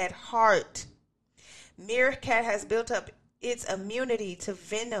interest at heart. Meerkat has built up its immunity to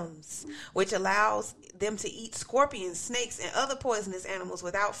venoms, which allows them to eat scorpions, snakes, and other poisonous animals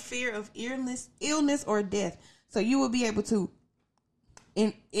without fear of illness or death. So you will be able to,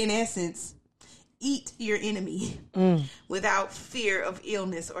 in essence, eat your enemy without fear of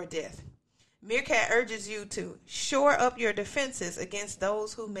illness or death. Meerkat urges you to shore up your defenses against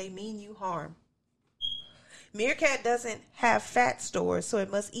those who may mean you harm. Meerkat doesn't have fat stores, so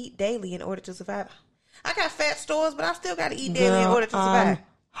it must eat daily in order to survive. I got fat stores, but I still got to eat daily in order to survive.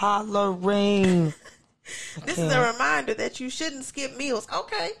 Hollering. This is a reminder that you shouldn't skip meals.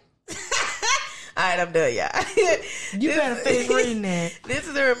 Okay. All right, I'm done, y'all. You better finish reading that. This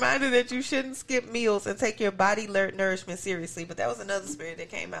is a reminder that you shouldn't skip meals and take your body nourishment seriously. But that was another spirit that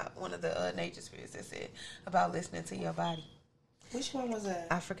came out, one of the nature spirits that said about listening to your body. Which one was that?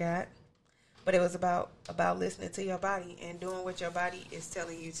 I forgot. But it was about listening to your body and doing what your body is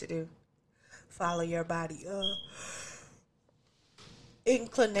telling you to do. Follow your body.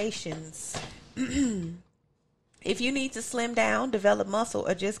 Inclinations. If you need to slim down, develop muscle,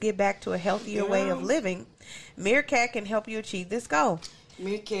 or just get back to a healthier way of living, Meerkat can help you achieve this goal.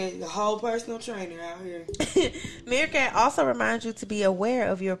 Meerkat, the whole personal trainer out here. Meerkat also reminds you to be aware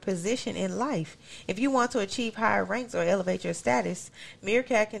of your position in life. If you want to achieve higher ranks or elevate your status,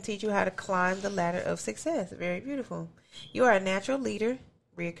 Meerkat can teach you how to climb the ladder of success. Very beautiful. You are a natural leader,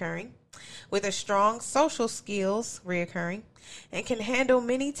 reoccurring, with a strong social skills, reoccurring, and can handle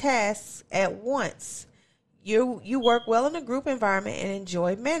many tasks at once. You work well in a group environment and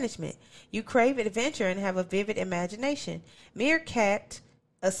enjoy management. You crave adventure and have a vivid imagination. Meerkat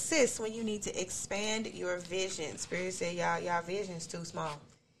assists when you need to expand your vision. Spirit said y'all vision's too small.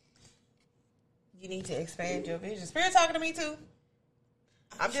 You need to expand your vision. Spirit talking to me too.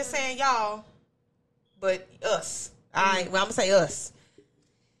 I'm just saying y'all, but us. I'm going to say us.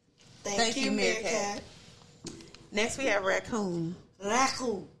 Thank you, Meerkat. Next we have raccoon.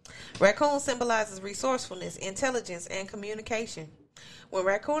 Raccoon symbolizes resourcefulness, intelligence, and communication. When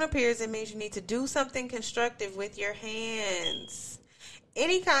raccoon appears, it means you need to do something constructive with your hands.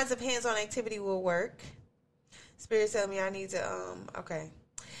 Any kinds of hands-on activity will work. Spirit tell me I need to, okay.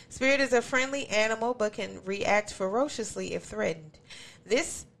 Spirit is a friendly animal but can react ferociously if threatened.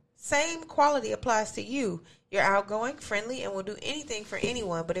 This same quality applies to you. You're outgoing, friendly, and will do anything for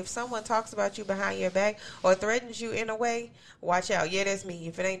anyone. But if someone talks about you behind your back or threatens you in a way, watch out. Yeah, that's me.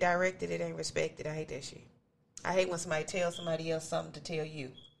 If it ain't directed, it ain't respected. I hate that shit. I hate when somebody tells somebody else something to tell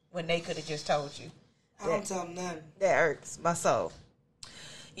you when they could have just told you. I don't tell them nothing. That hurts my soul.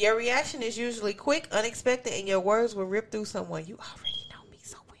 Your reaction is usually quick, unexpected, and your words will rip through someone. You already know me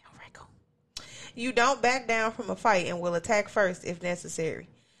so well, Raccoon. You don't back down from a fight and will attack first if necessary.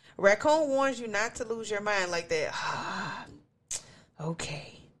 Raccoon warns you not to lose your mind like that.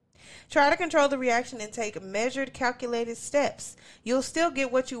 Okay. Try to control the reaction and take measured, calculated steps. You'll still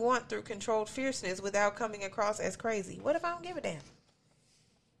get what you want through controlled fierceness without coming across as crazy. What if I don't give a damn?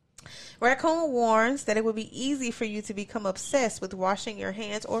 Raccoon warns that it will be easy for you to become obsessed with washing your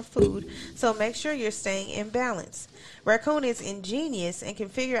hands or food, so make sure you're staying in balance. Raccoon is ingenious and can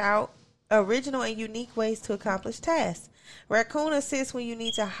figure out original and unique ways to accomplish tasks. Raccoon assists when you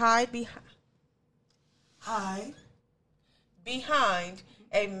need to hide behind. behind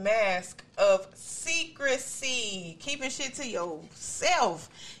a mask of secrecy, keeping shit to yourself.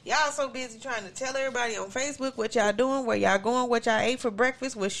 Y'all so busy trying to tell everybody on Facebook what y'all doing, where y'all going, what y'all ate for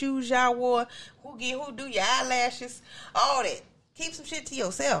breakfast, what shoes y'all wore, who do your eyelashes, all that. Keep some shit to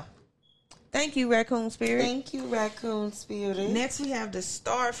yourself. Thank you, Raccoon Spirit. Thank you, Raccoon Spirit. Next, we have the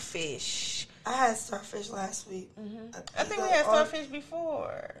starfish. I had starfish last week. Mm-hmm. I think we had starfish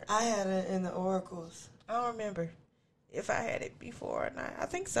before. I had it in the oracles. I don't remember if I had it before or not. I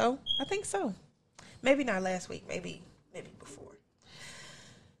think so. Maybe not last week. Maybe before.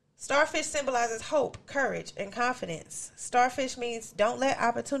 Starfish symbolizes hope, courage, and confidence. Starfish means don't let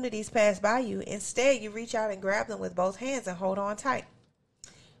opportunities pass by you. Instead, you reach out and grab them with both hands and hold on tight.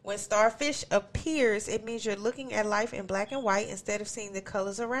 When starfish appears, it means you're looking at life in black and white instead of seeing the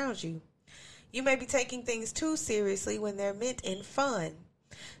colors around you. You may be taking things too seriously when they're meant in fun.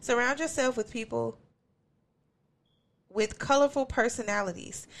 Surround yourself with people with colorful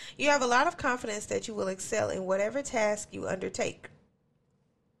personalities. You have a lot of confidence that you will excel in whatever task you undertake.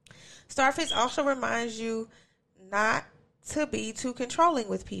 Starfish also reminds you not to be too controlling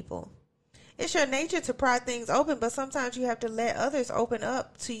with people. It's your nature to pry things open, but sometimes you have to let others open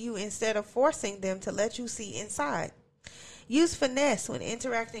up to you instead of forcing them to let you see inside. Use finesse when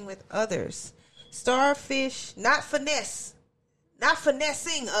interacting with others. Starfish, not finessing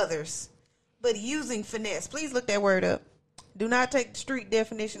others, but using finesse. Please look that word up. Do not take the street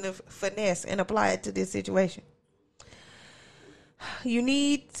definition of finesse and apply it to this situation. When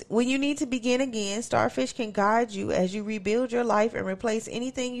you need to begin again, starfish can guide you as you rebuild your life and replace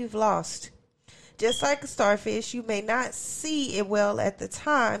anything you've lost. Just like a starfish, you may not see it well at the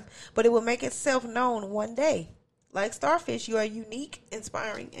time, but it will make itself known one day. Like starfish, you are unique,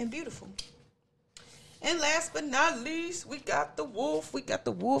 inspiring, and beautiful. And last but not least, we got the wolf. We got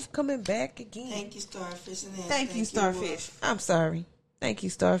the wolf coming back again. Thank you, starfish. And thank you, starfish. I'm sorry. Thank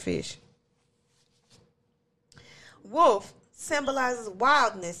you, starfish. Wolf symbolizes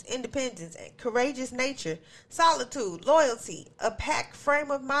wildness, independence, and courageous nature, solitude, loyalty, a pack frame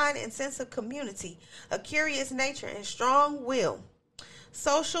of mind and sense of community, a curious nature and strong will.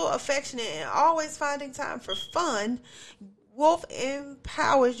 Social, affectionate, and always finding time for fun, wolf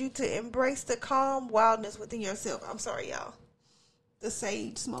empowers you to embrace the calm wildness within yourself. I'm sorry, y'all. The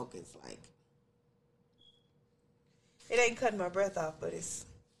sage smoke is like, it ain't cutting my breath off, but it's...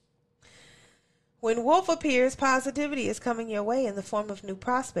 When wolf appears, positivity is coming your way in the form of new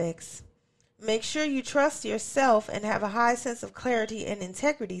prospects. Make sure you trust yourself and have a high sense of clarity and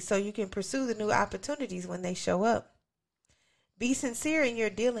integrity so you can pursue the new opportunities when they show up. Be sincere in your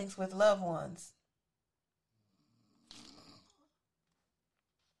dealings with loved ones.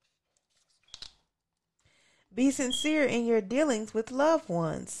 Be sincere in your dealings with loved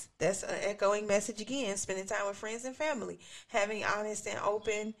ones. That's an echoing message again. Spending time with friends and family. Having honest and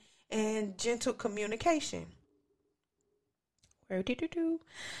open and gentle communication.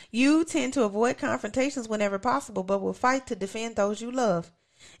 You tend to avoid confrontations whenever possible, but will fight to defend those you love.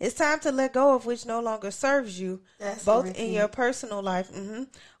 It's time to let go of which no longer serves you, both in your personal life,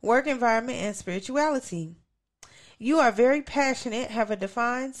 work environment, and spirituality. You are very passionate, have a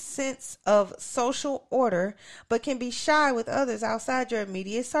defined sense of social order, but can be shy with others outside your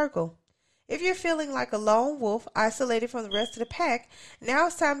immediate circle. If you're feeling like a lone wolf, isolated from the rest of the pack, now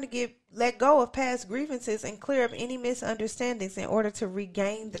it's time to let go of past grievances and clear up any misunderstandings in order to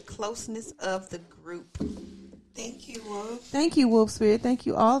regain the closeness of the group. Thank you, Wolf. Thank you, Wolf Spirit. Thank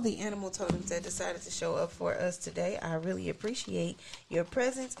you, all the animal totems that decided to show up for us today. I really appreciate your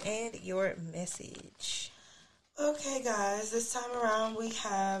presence and your message. Okay, guys, this time around we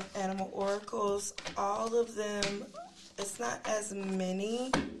have animal oracles. All of them, it's not as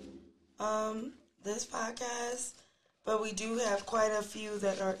many this podcast, but we do have quite a few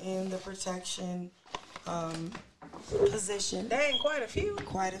that are in the protection position. Dang, quite a few.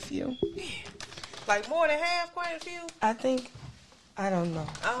 Quite a few. Yeah. Like more than half, quite a few? I don't know.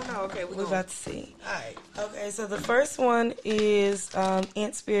 I don't know. Okay, we're about to see. All right. Okay, so the first one is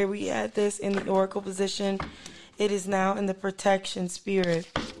Ant Spirit. We had this in the oracle position. It is now in the protection spirit.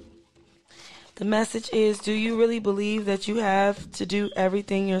 The message is, do you really believe that you have to do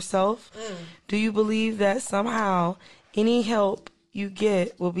everything yourself? Do you believe that somehow any help you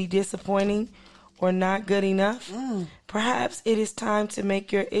get will be disappointing or not good enough? Perhaps it is time to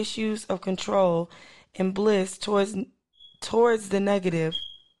make your issues of control and bliss towards the negative.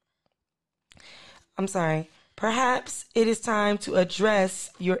 Perhaps it is time to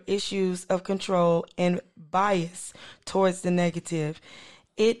address your issues of control and bias towards the negative.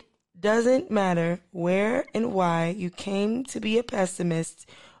 It doesn't matter where and why you came to be a pessimist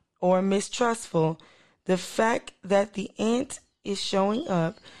or mistrustful. The fact that the ant is showing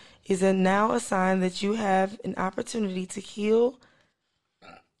up is now a sign that you have an opportunity to heal,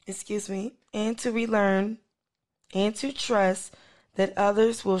 and to relearn and to trust that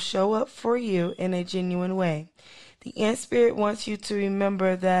others will show up for you in a genuine way. The ant spirit wants you to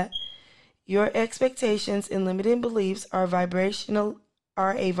remember that your expectations and limiting beliefs are a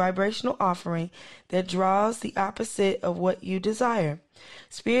vibrational offering that draws the opposite of what you desire.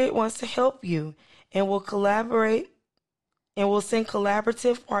 Spirit wants to help you and will send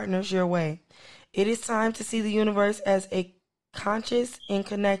collaborative partners your way. It is time to see the universe as a conscious and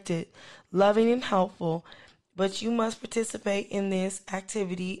connected, loving and helpful, but you must participate in this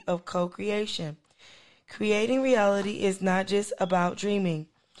activity of co-creation. Creating reality is not just about dreaming.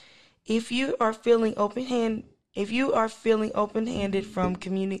 If you are feeling open-handed from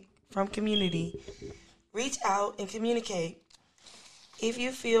community, reach out and communicate. If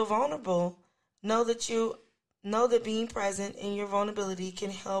you feel vulnerable, know that being present in your vulnerability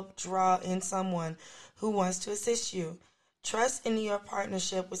can help draw in someone who wants to assist you. Trust in your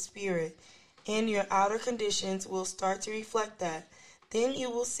partnership with Spirit, and your outer conditions will start to reflect that. Then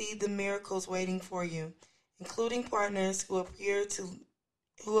you will see the miracles waiting for you, including partners who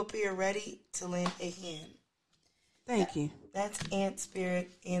appear ready to lend a hand. Thank you. That's Ant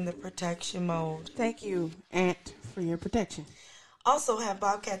Spirit in the protection mode. Thank you, Ant, for your protection. Also have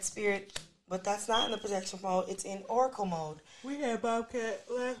Bobcat Spirit, but that's not in the protection mode. It's in Oracle mode. We had Bobcat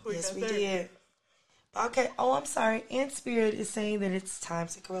last week. Yes, we did. Bobcat, I'm sorry. Ant Spirit is saying that it's time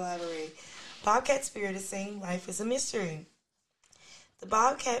to collaborate. Bobcat Spirit is saying life is a mystery. The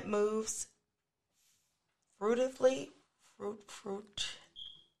Bobcat moves furtively,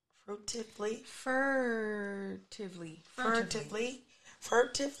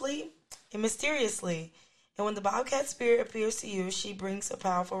 and mysteriously. And when the Bobcat Spirit appears to you, she brings a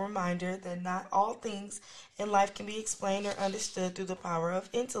powerful reminder that not all things in life can be explained or understood through the power of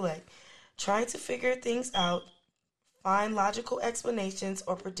intellect. Trying to figure things out, find logical explanations,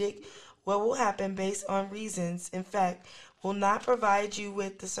 or predict what will happen based on reasons, in fact, will not provide you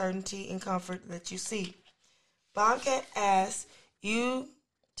with the certainty and comfort that you seek. Bobcat asks you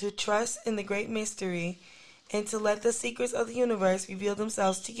to trust in the great mystery and to let the secrets of the universe reveal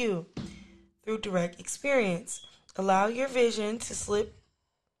themselves to you through direct experience. Allow your vision to slip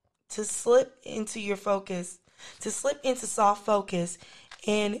into soft focus,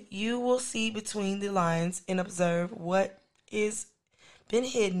 and you will see between the lines and observe what is been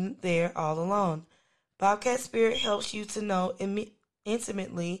hidden there all along. Bobcat Spirit helps you to know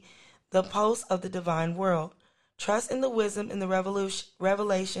intimately the pulse of the divine world. Trust in the wisdom and the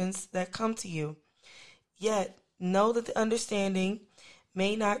revelations that come to you. Yet, know that the understanding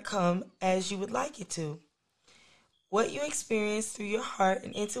may not come as you would like it to. What you experience through your heart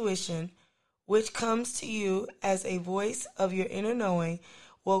and intuition, which comes to you as a voice of your inner knowing,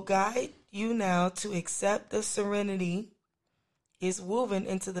 will guide you now to accept the serenity is woven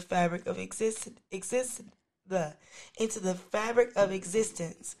into the fabric of existence.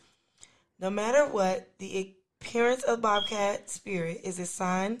 No matter what, the appearance of Bobcat Spirit is a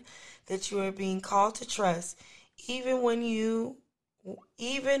sign that you are being called to trust, even when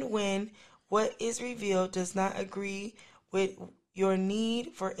what is revealed does not agree with your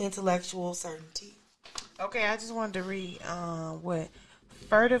need for intellectual certainty. Okay, I just wanted to read what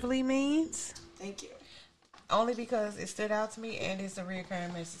furtively means. Thank you. Only because it stood out to me and it's a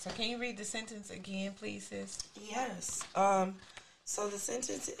recurring message. So can you read the sentence again, please, sis? Yes. So the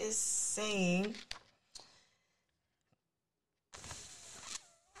sentence is saying,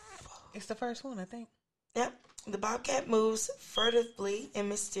 it's the first one, I think. Yep. The Bobcat moves furtively and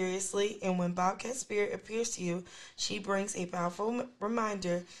mysteriously, and when Bobcat Spirit appears to you, she brings a powerful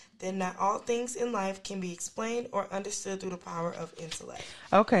reminder that not all things in life can be explained or understood through the power of intellect.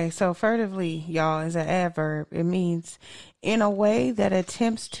 Okay, so furtively, y'all, is an adverb. It means in a way that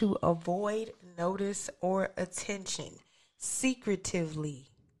attempts to avoid notice or attention, secretively.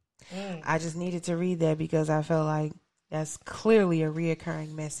 I just needed to read that because I felt like that's clearly a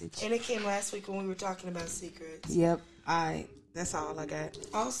reoccurring message. And it came last week when we were talking about secrets. Yep. That's all I got.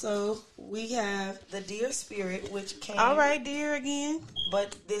 Also, we have the Deer Spirit, which came. All right, Deer again.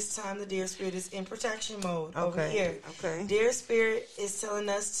 But this time the Deer Spirit is in protection mode over here. Okay. Deer Spirit is telling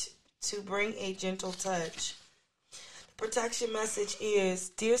us to bring a gentle touch. The protection message is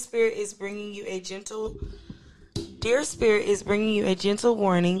Deer Spirit is bringing you a gentle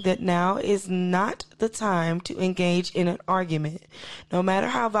warning that now is not the time to engage in an argument. No matter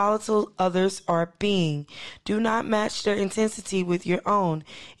how volatile others are being, do not match their intensity with your own.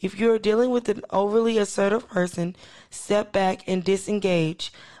 If you are dealing with an overly assertive person, step back and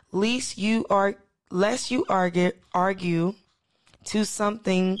disengage, lest you lest you argue to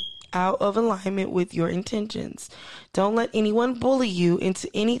something out of alignment with your intentions. Don't let anyone bully you into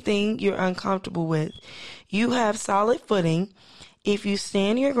anything you're uncomfortable with. You have solid footing if you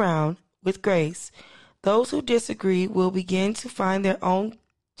stand your ground with grace. Those who disagree will begin to find their own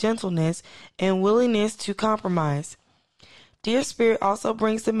gentleness and willingness to compromise. Dear Spirit also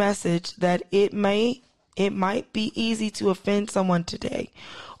brings the message that it might be easy to offend someone today,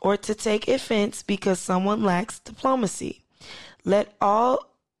 or to take offense because someone lacks diplomacy. Let all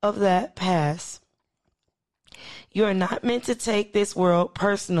of that pass. You are not meant to take this world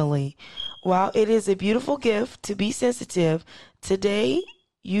personally. While it is a beautiful gift to be sensitive, today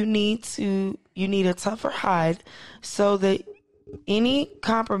you need a tougher hide so that any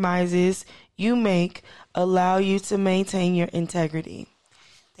compromises you make allow you to maintain your integrity.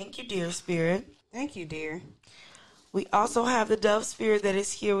 Thank you, dear Spirit. Thank you, dear. We also have the dove spirit that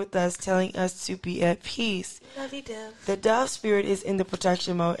is here with us, telling us to be at peace. Love you, dove. The dove spirit is in the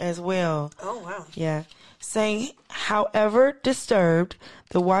protection mode as well. Oh, wow. Yeah. Saying, however disturbed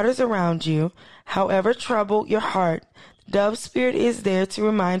the waters around you, however troubled your heart, the dove spirit is there to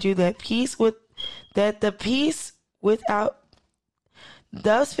remind you that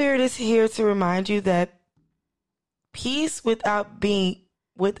dove spirit is here to remind you that peace without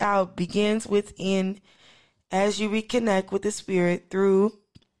begins within, as you reconnect with the Spirit through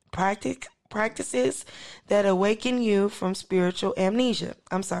practices that awaken you from spiritual amnesia.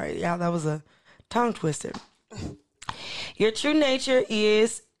 I'm sorry, y'all, that was a tongue twister. Your true nature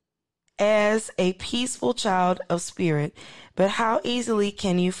is as a peaceful child of spirit, but how easily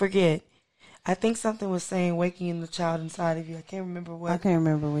can you forget? I think something was saying waking the child inside of you. I can't remember what. I can't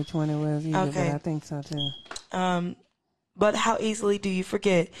remember which one it was either, Okay. but I think so too. But how easily do you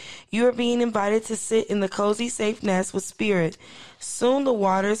forget? You are being invited to sit in the cozy, safe nest with Spirit. Soon the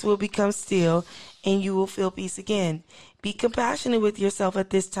waters will become still and you will feel peace again. Be compassionate with yourself at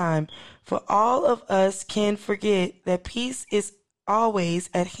this time, for all of us can forget that peace is always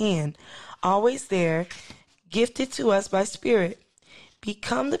at hand, always there, gifted to us by Spirit.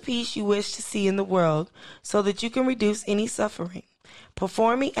 Become the peace you wish to see in the world so that you can reduce any suffering,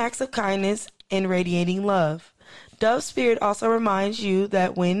 performing acts of kindness and radiating love. Dove Spirit also reminds you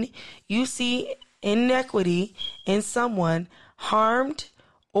that when you see inequity in someone harmed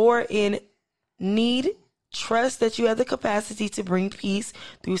or in need, trust that you have the capacity to bring peace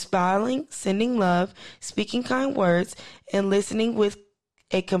through smiling, sending love, speaking kind words, and listening with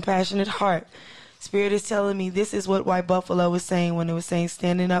a compassionate heart. Spirit is telling me this is what White Buffalo was saying when it was saying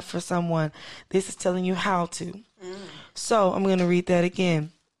standing up for someone. This is telling you how to. So I'm going to read that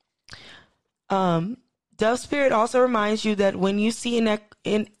again. Dove Spirit also reminds you that when you see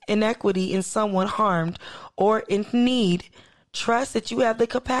inequity in someone harmed or in need, trust that you have the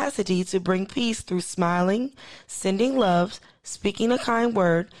capacity to bring peace through smiling, sending love, speaking a kind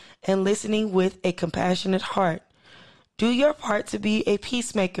word, and listening with a compassionate heart. Do your part to be a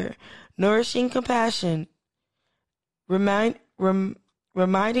peacemaker, nourishing compassion, reminding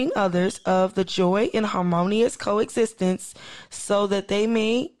others of the joy in harmonious coexistence so that they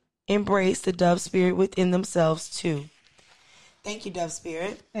may embrace the Dove Spirit within themselves too. Thank you, Dove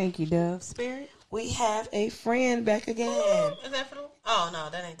Spirit. Thank you, Dove Spirit. We have a friend back again. Is that for the... Oh, no,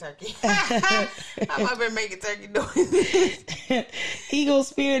 that ain't turkey. I've been making turkey noises. Eagle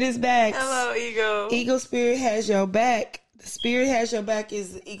Spirit is back. Hello, Eagle. Eagle Spirit has your back. The Spirit has your back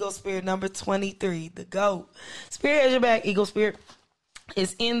is the Eagle Spirit number 23, the GOAT. Spirit has your back. Eagle Spirit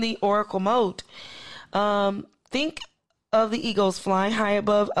is in the Oracle mode. Think of the eagles flying high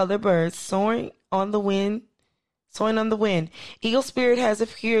above other birds, soaring on the wind. Eagle Spirit has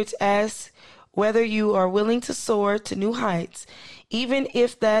appeared to ask whether you are willing to soar to new heights, even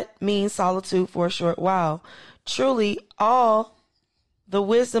if that means solitude for a short while. Truly, all the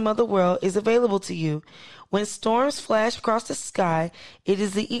wisdom of the world is available to you. When storms flash across the sky, it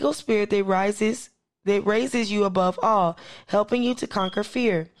is the Eagle Spirit that raises you above all, helping you to conquer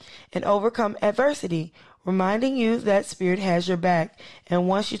fear and overcome adversity, reminding you that Spirit has your back and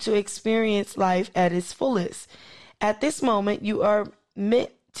wants you to experience life at its fullest. At this moment, you are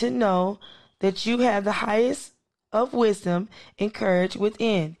meant to know that you have the highest of wisdom and courage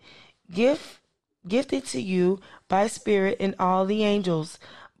within, gifted to you by Spirit and all the angels.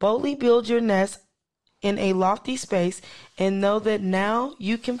 Boldly build your nest in a lofty space and know that now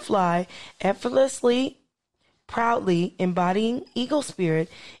you can fly effortlessly, proudly embodying Eagle Spirit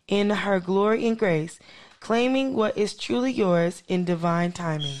in her glory and grace, claiming what is truly yours in divine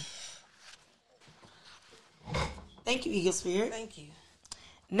timing. Thank you, Eagle Spirit. Thank you.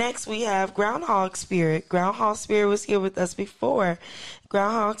 Next, we have Groundhog Spirit. Groundhog Spirit was here with us before.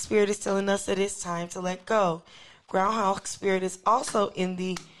 Groundhog Spirit is telling us that it's time to let go. Groundhog Spirit is also in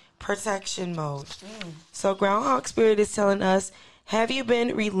the protection mode. So Groundhog Spirit is telling us, have you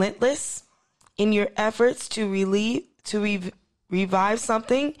been relentless in your efforts to revive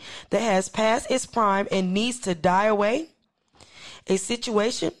something that has passed its prime and needs to die away? A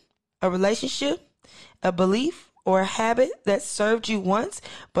situation, a relationship, a belief, or a habit that served you once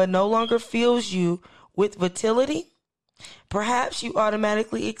but no longer fills you with vitality? Perhaps you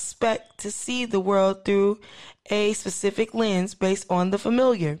automatically expect to see the world through a specific lens based on the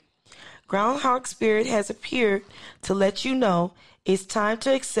familiar. Groundhog Spirit has appeared to let you know it's time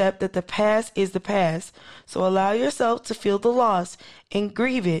to accept that the past is the past. So allow yourself to feel the loss and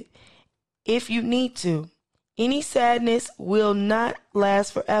grieve it if you need to. Any sadness will not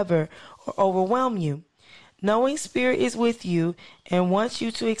last forever or overwhelm you. Knowing Spirit is with you and wants you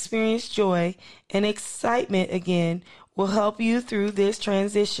to experience joy and excitement again will help you through this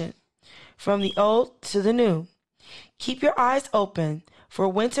transition from the old to the new. Keep your eyes open, for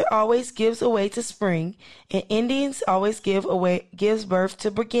winter always gives way to spring, and endings always gives birth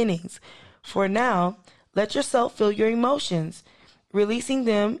to beginnings. For now, let yourself feel your emotions, releasing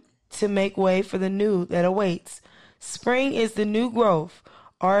them to make way for the new that awaits. Spring is the new growth,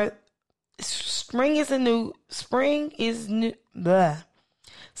 or spring and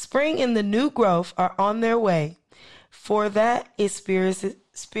the new growth are on their way. For that is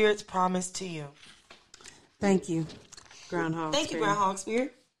Spirit's promise to you. Thank you, Groundhog Thank Spirit. you, Groundhog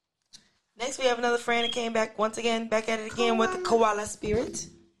Spirit. Next, we have another friend that came back once again, back at it again with the Koala Spirit.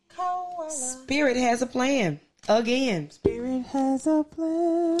 Spirit has a plan. Again. Spirit has a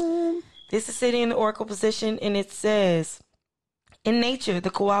plan. This is sitting in the oracle position, and it says, in nature,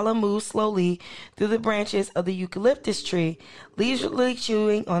 the koala moves slowly through the branches of the eucalyptus tree, leisurely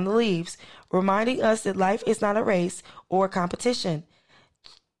chewing on the leaves, reminding us that life is not a race or a competition.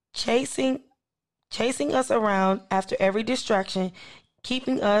 Chasing us around after every distraction,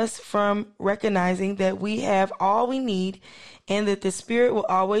 keeping us from recognizing that we have all we need and that the Spirit will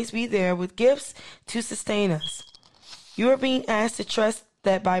always be there with gifts to sustain us. You are being asked to trust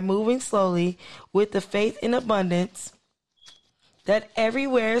that by moving slowly with the faith in abundance that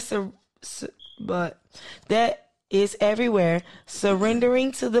is everywhere,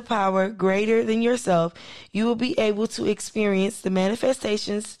 surrendering to the power greater than yourself, you will be able to experience the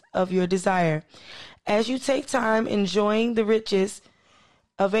manifestations of your desire. As you take time enjoying the riches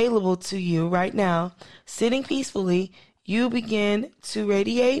available to you right now, sitting peacefully, you begin to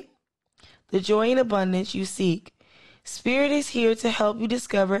radiate the joy and abundance you seek. Spirit is here to help you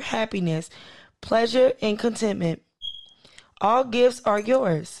discover happiness, pleasure, and contentment. All gifts are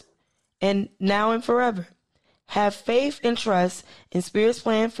yours, and now and forever. Have faith and trust in Spirit's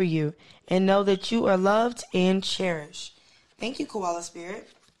plan for you, and know that you are loved and cherished. Thank you, Koala Spirit.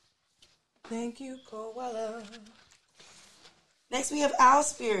 Thank you, Koala. Next, we have Owl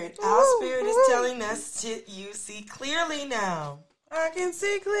Spirit. Owl Spirit is telling us you see clearly now. I can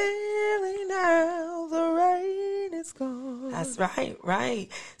see clearly now. The rain is gone. That's right.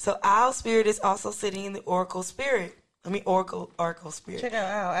 So Owl Spirit is also sitting in the Oracle Spirit. Oracle Spirit. Check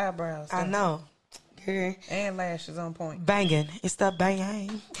out our eyebrows. I know. And lashes on point. Banging. It's the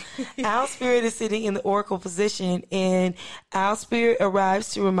banging. Owl Spirit is sitting in the Oracle position, and Owl Spirit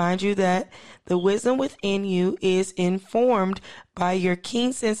arrives to remind you that the wisdom within you is informed by your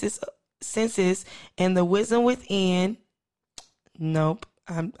keen senses, and the wisdom within. Nope,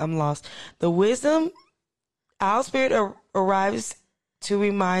 I'm lost. Owl Spirit arrives to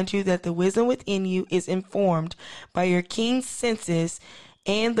remind you that the wisdom within you is informed by your keen senses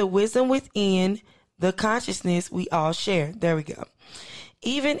and the wisdom within the consciousness we all share. There we go.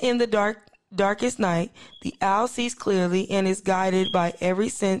 Even in the darkest night, the owl sees clearly and is guided by every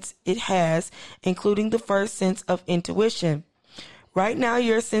sense it has, including the first sense of intuition. Right now,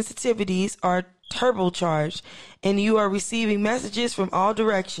 your sensitivities are turbocharged, and you are receiving messages from all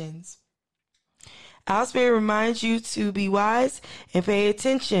directions. Owl Spirit reminds you to be wise and pay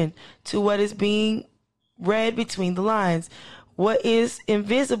attention to what is being read between the lines, what is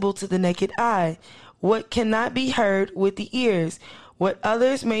invisible to the naked eye, what cannot be heard with the ears, what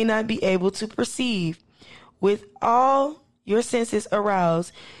others may not be able to perceive. With all your senses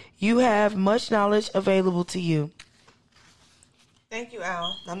aroused, you have much knowledge available to you. Thank you,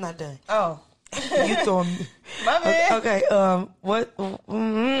 Owl. I'm not done. Oh. You throw me. My bad. Okay, what?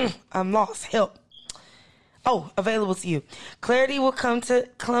 I'm lost. Help. Oh, available to you. Clarity will come to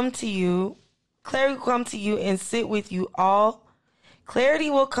you. Clarity will come to you and sit with you all. Clarity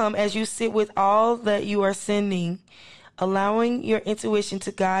will come as you sit with all that you are sending allowing your intuition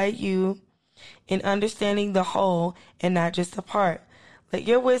to guide you in understanding the whole and not just the part. Let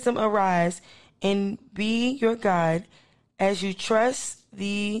your wisdom arise and be your guide as you trust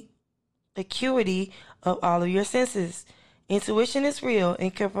the acuity of all of your senses. Intuition is real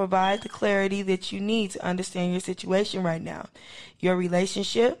and can provide the clarity that you need to understand your situation right now. Your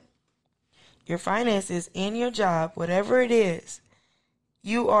relationship, your finances, and your job, whatever it is,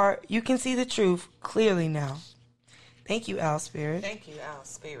 you can see the truth clearly now. Thank you, Owl Spirit. Thank you, Owl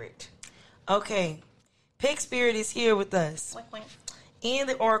Spirit. Okay, Pig Spirit is here with us in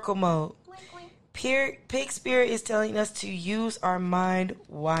the Oracle mode. Pig Spirit is telling us to use our mind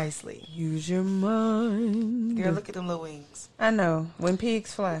wisely. Use your mind. Girl, look at them little wings. I know. When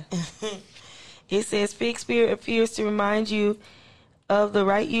pigs fly. It says Pig Spirit appears to remind you of the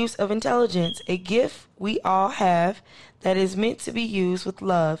right use of intelligence, a gift we all have that is meant to be used with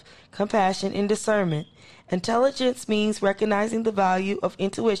love, compassion, and discernment. Intelligence means recognizing the value of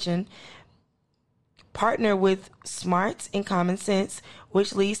intuition, partner with smarts and common sense,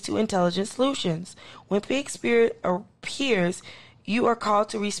 which leads to intelligent solutions. When Pig Spirit appears, you are called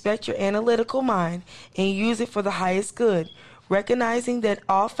to respect your analytical mind and use it for the highest good, recognizing that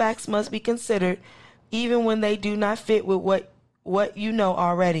all facts must be considered, even when they do not fit with what you know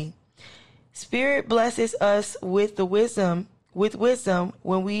already. Spirit blesses us with wisdom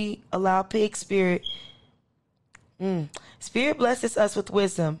when we allow Pig Spirit. Spirit blesses us with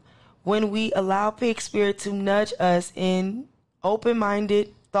wisdom when we allow Pig Spirit to nudge us in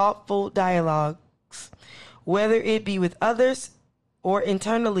open-minded, thoughtful dialogues, whether it be with others or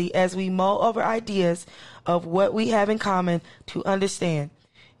internally as we mull over ideas of what we have in common to understand.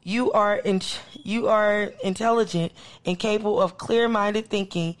 You are intelligent and capable of clear-minded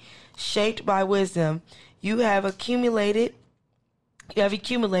thinking, shaped by wisdom. You have accumulated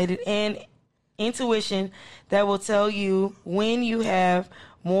an intuition that will tell you when you have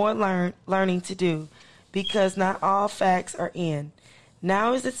more learning to do, because not all facts are in.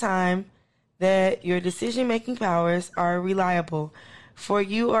 Now is the time that your decision-making powers are reliable, for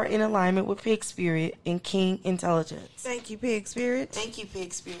you are in alignment with Pig Spirit and King Intelligence. Thank you, Pig Spirit. Thank you,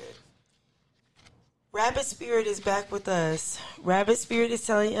 Pig Spirit. Rabbit Spirit is back with us. Rabbit Spirit is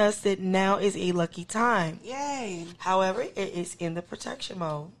telling us that now is a lucky time. Yay. However, it is in the protection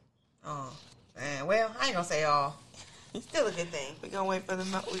mode. Oh, man. Well, I ain't gonna say all. It's still a good thing. We're gonna wait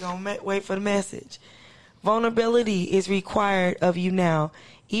for the message. Vulnerability is required of you now.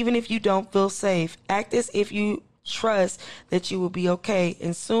 Even if you don't feel safe, act as if you trust that you will be okay,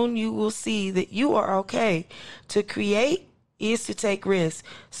 and soon you will see that you are okay. To create is to take risks.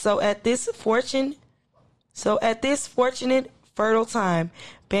 So at this fortunate, fertile time,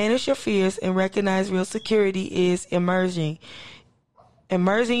 banish your fears and recognize real security is immersing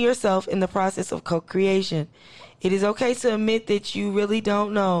yourself in the process of co-creation. It is okay to admit that you really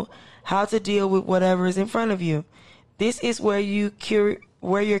don't know how to deal with whatever is in front of you. This is where your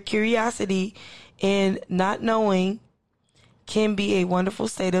curiosity and not knowing can be a wonderful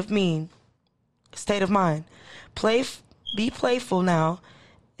state of mind. Be playful now,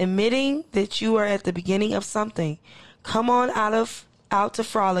 admitting that you are at the beginning of something. Come on out to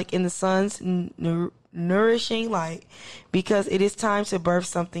frolic in the sun's nourishing light, because it is time to birth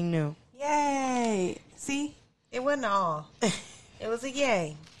something new. Yay. See? It wasn't all. It was a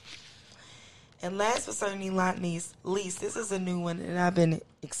yay. And last but certainly not least, this is a new one, and I've been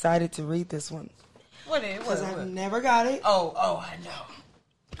excited to read this one. What is it? Because I've never got it. Oh, I know.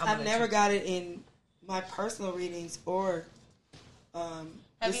 I've never got it in my personal readings or.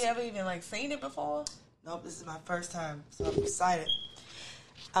 Have you ever even seen it before? Nope, this is my first time, so I'm excited.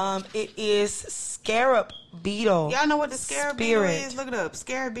 It is Scarab Beetle. Y'all know what the Scarab Beetle is? Look it up.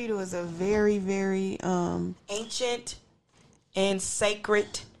 Scarab Beetle is a very, very ancient and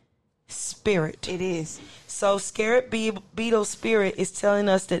sacred spirit. It is. So Scarab Beetle spirit is telling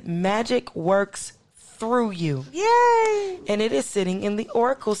us that magic works through you. Yay! And it is sitting in the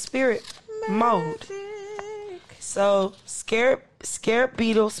Oracle spirit mode. So Scarab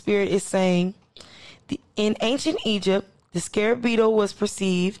Beetle spirit is saying, in ancient Egypt, the scarab beetle was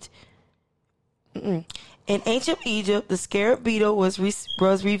perceived. In ancient Egypt, the scarab beetle was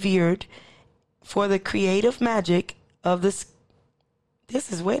revered for the creative magic of the.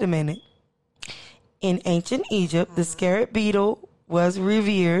 Wait a minute. In ancient Egypt, the scarab beetle was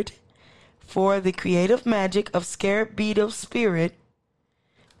revered for the creative magic of scarab beetle spirit.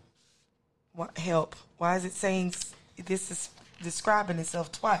 What help? Why is it saying this is describing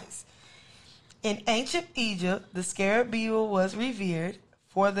itself twice? In ancient Egypt, the scarab beetle was revered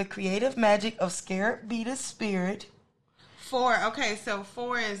for the creative magic of scarab beetle spirit. 4. Okay, so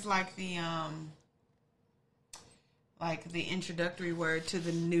 4 is like the like the introductory word to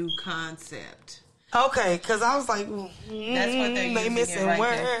the new concept. Okay, because I was like, That's what they're they using missing it right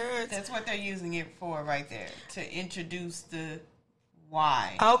words. there. That's what they're using it for right there, to introduce the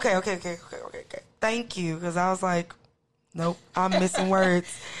why. Okay. Thank you, because I was like, nope, I'm missing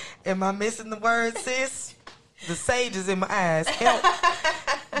words. Am I missing the words, sis? The sage is in my eyes. Help.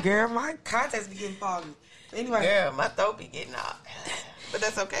 Girl, my contacts be getting foggy. Anyway. Girl, my throat be getting off. But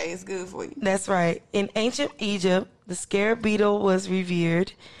that's okay. It's good for you. That's right. In ancient Egypt, the scarab beetle was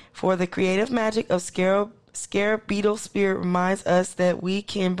revered. For the creative magic of scarab beetle spirit reminds us that we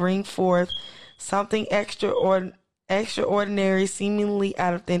can bring forth something extraordinary seemingly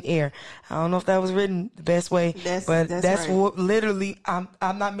out of thin air. I don't know if that was written the best way, but that's right. What literally, I'm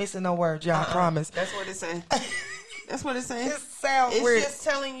not missing no words, y'all, I promise. That's what it's saying. That's what it's saying. It sounds weird. It's just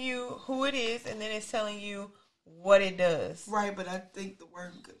telling you who it is, and then it's telling you what it does. Right, but I think the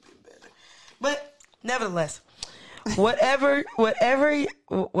word could be better. But nevertheless, whenever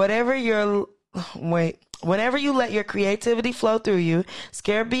you let your creativity flow through you,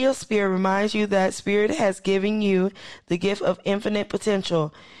 Scarab Beetle Spirit reminds you that Spirit has given you the gift of infinite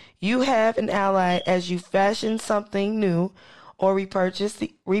potential. You have an ally as you fashion something new or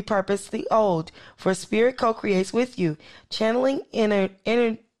repurpose the old. For Spirit co-creates with you, channeling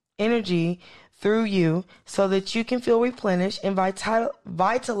energy through you so that you can feel replenished and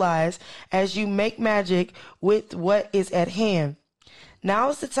vitalized as you make magic with what is at hand. Now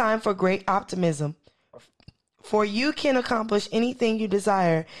is the time for great optimism, for you can accomplish anything you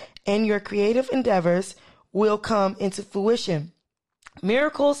desire and your creative endeavors will come into fruition.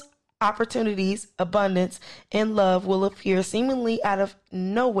 Miracles, opportunities, abundance, and love will appear seemingly out of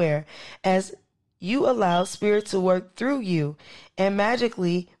nowhere as you allow Spirit to work through you and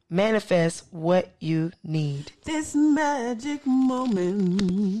magically manifest what you need. This magic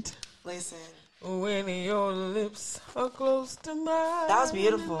moment. Listen. When your lips are close to mine. That was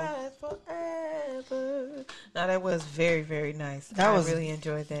beautiful. Forever. Now that was very, very nice. I really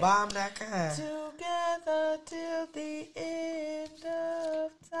enjoyed that. Bomb.com. Together till the end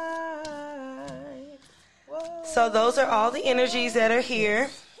of time. Whoa. So those are all the energies that are here.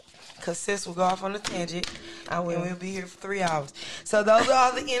 Because sis will go off on a tangent. And we'll be here for 3 hours. So those are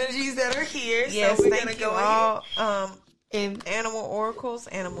all the energies that are here. Yes, so we're thank gonna you go all. in Animal oracles,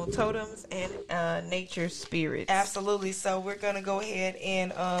 animal totems, and nature spirits. Absolutely. So we're going to go ahead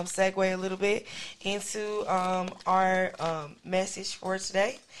and segue a little bit into our message for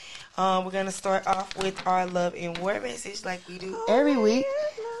today. We're going to start off with our love and war message like we do every week.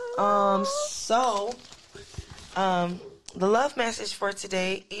 The love message for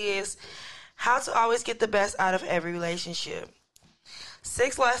today is how to always get the best out of every relationship.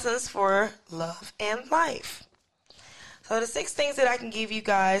 6 lessons for love and life. So the 6 things that I can give you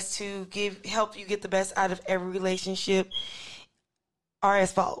guys to help you get the best out of every relationship are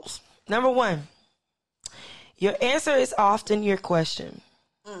as follows. Number 1, your answer is often your question.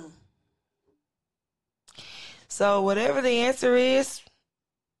 So whatever the answer is,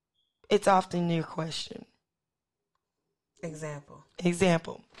 it's often your question. Example.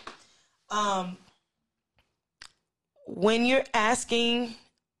 When you're asking,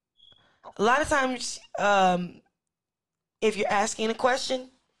 a lot of times, if you're asking a question,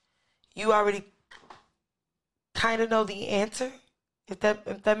 you already kind of know the answer. If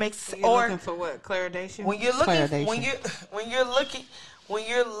that makes sense. You're looking for what? Clarification? When you're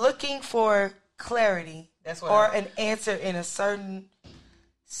looking for clarity, that's what or an answer in a certain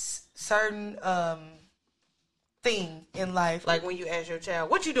thing in life. Like when you ask your child,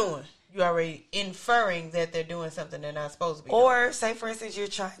 "What you doing?" You already inferring that they're doing something they're not supposed to be doing. Or say, for instance, you're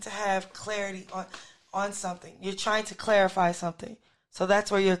trying to have clarity on something. You're trying to clarify something. So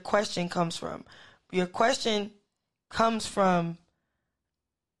that's where your question comes from. Your question comes from,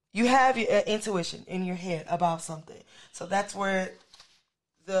 you have your intuition in your head about something. So that's where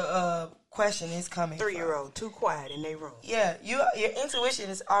the question is coming 3-year-old, too quiet in their room. Yeah, your intuition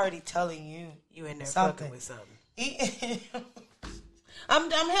is already telling you in there something. Fucking with something.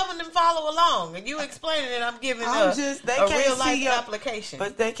 I'm helping them follow along, and you explaining it. I'm giving a real life application,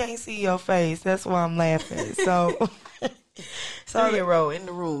 but they can't see your face. That's why I'm laughing. So, 3-year-old in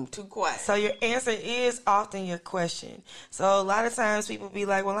the room, too quiet. So your answer is often your question. So a lot of times people be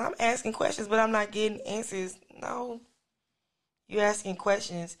like, "Well, I'm asking questions, but I'm not getting answers." No, you're asking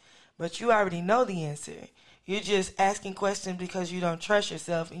questions, but you already know the answer. You're just asking questions because you don't trust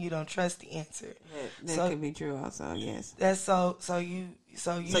yourself and you don't trust the answer. That could be true also, yes. That's so you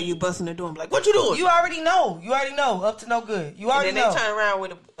busting the door and be like, "What you doing?" You already know. Up to no good. You already know. And then they turn around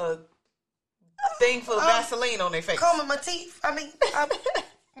with a thing full of Vaseline on their face. Combing my teeth. I'm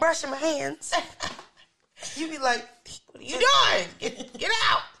brushing my hands. You be like, What are you doing? Get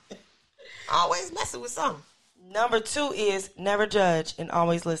out. Always messing with something. Number 2 is never judge and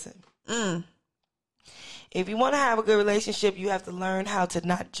always listen. If you want to have a good relationship, you have to learn how to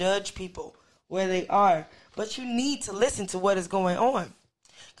not judge people where they are. But you need to listen to what is going on,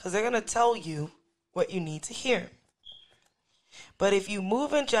 because they're going to tell you what you need to hear. But if you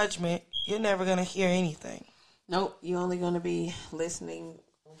move in judgment, you're never going to hear anything. Nope, you're only going to be listening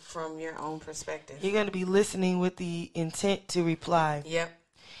from your own perspective. You're going to be listening with the intent to reply. Yep.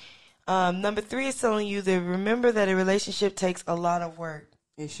 Number 3 is telling you to remember that a relationship takes a lot of work.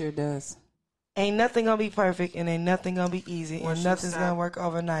 It sure does. Ain't nothing going to be perfect, and ain't nothing going to be easy, and nothing's going to work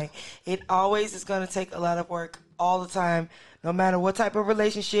overnight. It always is going to take a lot of work all the time. No matter what type of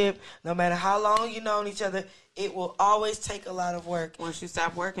relationship, no matter how long you've known each other, it will always take a lot of work. Once you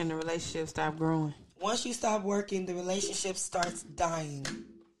stop working, the relationship stop growing. Once you stop working, the relationship starts dying.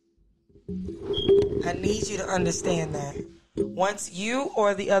 I need you to understand that. Once you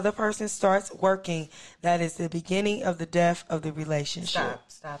or the other person starts working, that is the beginning of the death of the relationship.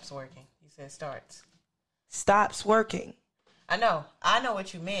 Stops working. You said starts. Stops working. I know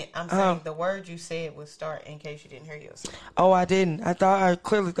what you meant. I'm saying the word you said was start, in case you didn't hear yourself. Oh, I didn't. I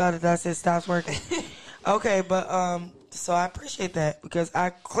clearly thought that I said stops working. Okay, but so I appreciate that, because I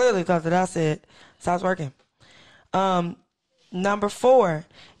clearly thought that I said stops working. Number 4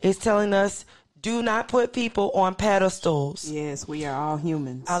 is telling us, do not put people on pedestals. Yes, we are all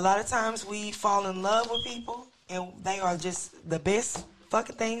humans. A lot of times we fall in love with people, and they are just the best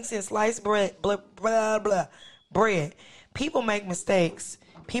fucking thing since sliced bread. Blah, blah, blah, bread. People make mistakes.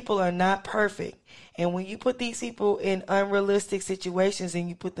 People are not perfect. And when you put these people in unrealistic situations and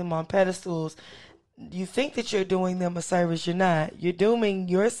you put them on pedestals, you think that you're doing them a service. You're not. You're dooming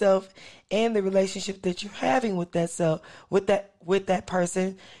yourself and the relationship that you're having with that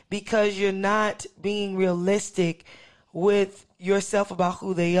person, because you're not being realistic with yourself about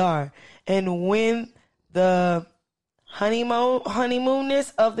who they are. And when the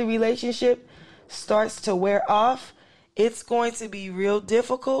honeymoonness of the relationship starts to wear off, it's going to be real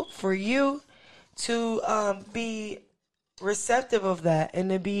difficult for you to be receptive of that and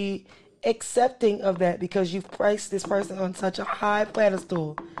to be accepting of that, because you've priced this person on such a high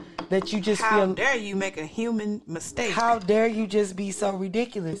pedestal that you just How dare you make a human mistake? How dare you just be so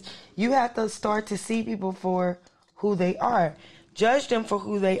ridiculous? You have to start to see people for who they are. Judge them for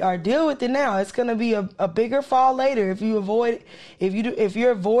who they are. Deal with it now. It's going to be a bigger fall later if you're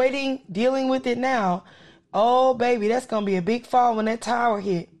avoiding dealing with it now. Oh baby, that's going to be a big fall when that tower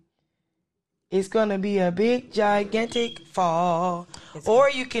hit. It's going to be a big, gigantic fall. Or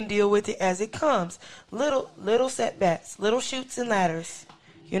you can deal with it as it comes. Little setbacks, little chutes and ladders,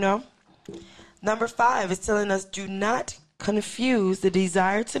 you know. Number 5 is telling us, do not confuse the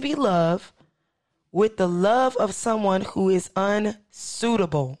desire to be loved with the love of someone who is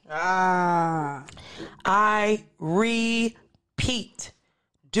unsuitable. I repeat,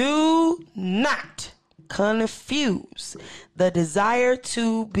 do not confuse the desire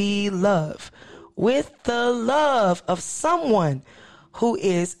to be loved with the love of someone who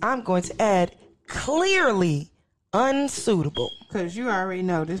is, I'm going to add, clearly unsuitable. Because you already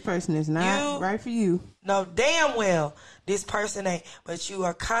know this person is not right for you. No, damn well this person ain't. But you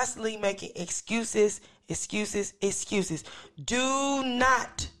are constantly making excuses. Do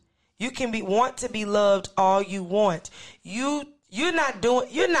not. You can want to be loved all you want. You're not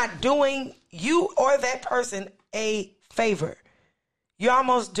doing you or that person a favor. You're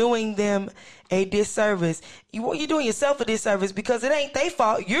almost doing them a disservice. You're doing yourself a disservice, because it ain't their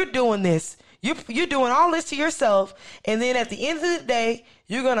fault. You're doing this. You're doing all this to yourself, and then at the end of the day,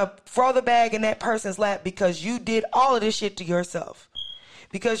 you're going to throw the bag in that person's lap because you did all of this shit to yourself.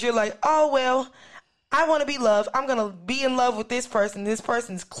 Because you're like, oh, well, I want to be loved. I'm going to be in love with this person. This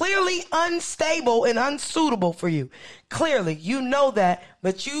person's clearly unstable and unsuitable for you. Clearly, you know that,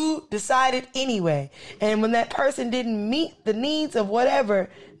 but you decided anyway. And when that person didn't meet the needs of whatever,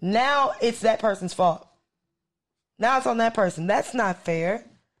 now it's that person's fault. Now it's on that person. That's not fair.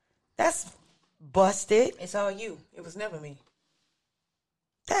 That's busted. It's all you. It was never me.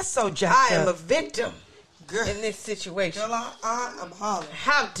 That's so jacked I am up. a victim Girl, in this situation. girl, I am hollering.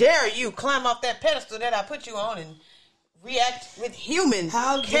 How dare you climb off that pedestal that I put you on and react with human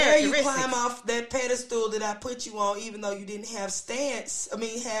How dare you characteristics? climb off that pedestal that I put you on, even though you didn't have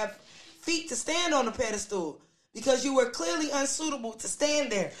have feet to stand on the pedestal, because you were clearly unsuitable to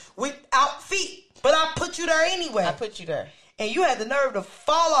stand there without feet. But I put you there anyway. I put you there. And you had the nerve to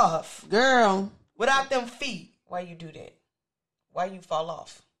fall off, Girl. without them feet. Why you do that? Why you fall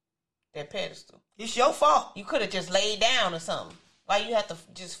off that pedestal? It's your fault. You could have just laid down or something. Why you have to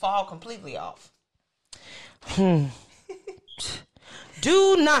just fall completely off?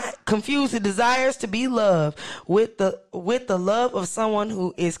 Do not confuse the desires to be loved with the love of someone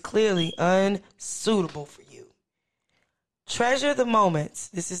who is clearly unsuitable for you. Treasure the moments.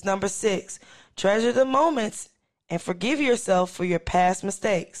 This is number 6. Treasure the moments and forgive yourself for your past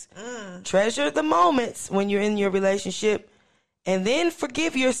mistakes. Treasure the moments when you're in your relationship and then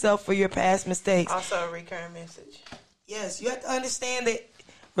forgive yourself for your past mistakes. Also a recurring message. Yes, you have to understand that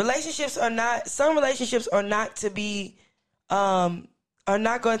some relationships are not to be, are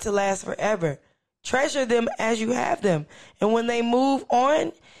not going to last forever. Treasure them as you have them. And when they move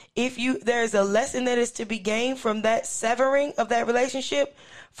on, there's a lesson that is to be gained from that severing of that relationship,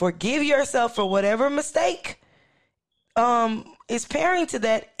 forgive yourself for whatever mistake is pairing to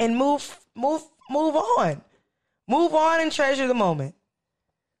that and move on. Move on and treasure the moment.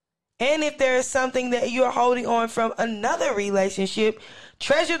 And if there is something that you're holding on from another relationship,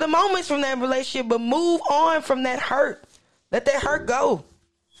 treasure the moments from that relationship, but move on from that hurt. Let that hurt go.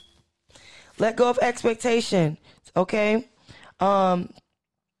 Let go of expectation. Okay?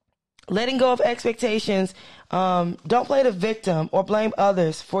 Letting go of expectations. Don't play the victim or blame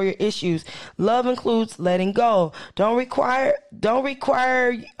others for your issues. Love includes letting go. Don't require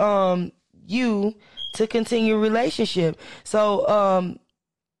you to continue a relationship. So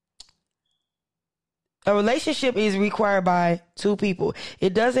a relationship is required by 2 people.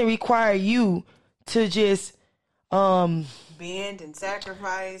 It doesn't require you to just bend and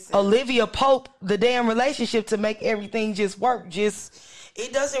sacrifice. Olivia Pope the damn relationship to make everything just work.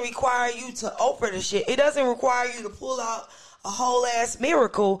 It doesn't require you to Oprah the shit. It doesn't require you to pull out a whole ass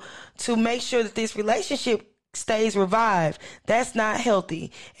miracle to make sure that this relationship stays revived. That's not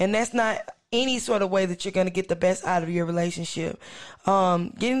healthy. And that's not any sort of way that you're going to get the best out of your relationship.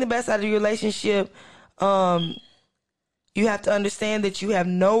 Getting the best out of your relationship, you have to understand that you have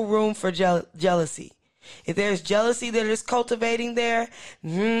no room for jealousy. If there's jealousy that is cultivating there,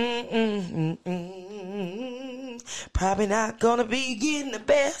 probably not gonna be getting the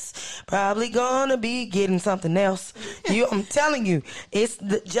best. Probably gonna be getting something else. I'm telling you,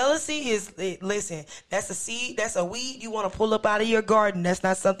 jealousy is. Listen, that's a seed. That's a weed you want to pull up out of your garden. That's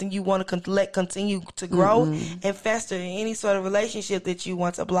not something you want to let continue to grow and fester in any sort of relationship that you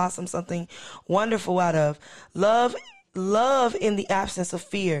want to blossom something wonderful out of. Love in the absence of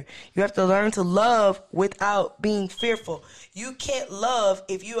fear. You have to learn to love without being fearful. You can't love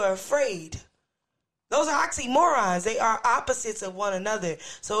if you are afraid. Those are oxymorons. They are opposites of one another.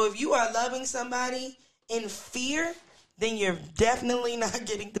 So if you are loving somebody in fear, then you're definitely not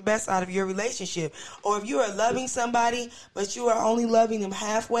getting the best out of your relationship. Or if you are loving somebody, but you are only loving them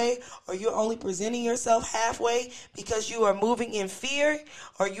halfway, or you're only presenting yourself halfway because you are moving in fear,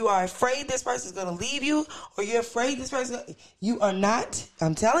 or you are afraid this person's going to leave you, or you're afraid this person, you are not,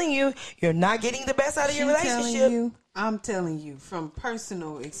 I'm telling you, you're not getting the best out of your relationship. I'm telling you from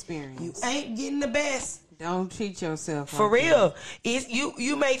personal experience. You ain't getting the best. Don't treat yourself for real.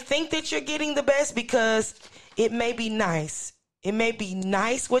 You may think that you're getting the best because it may be nice. It may be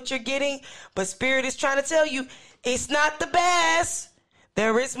nice what you're getting, but Spirit is trying to tell you it's not the best.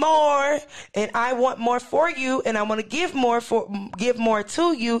 There is more, and I want more for you, and I want to give more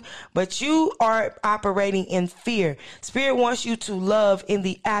to you, but you are operating in fear. Spirit wants you to love in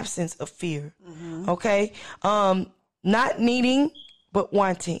the absence of fear. Okay? Not needing, but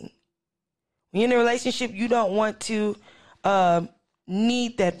wanting. When you're in a relationship, you don't want to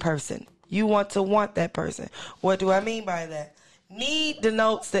need that person. You want to want that person. What do I mean by that? Need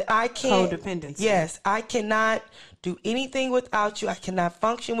denotes that I can't. Codependency. Yes, I cannot do anything without you. I cannot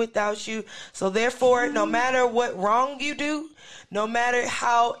function without you. So therefore, no matter what wrong you do, no matter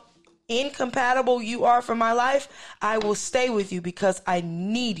how incompatible you are for my life, I will stay with you because I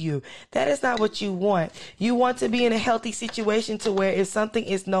need you. That is not what you want. You want to be in a healthy situation to where if something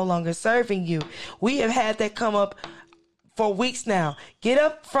is no longer serving you, we have had that come up for weeks now. Get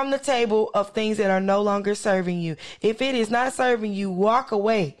up from the table of things that are no longer serving you. If it is not serving you, walk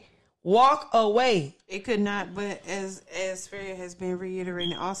away. Walk away. It could not, but as Spirit has been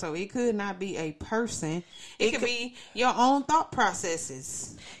reiterating also, it could not be a person. It could be your own thought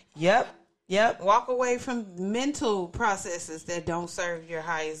processes. Yep. Walk away from mental processes that don't serve your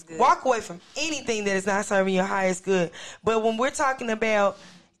highest good. Walk away from anything that is not serving your highest good. But when we're talking about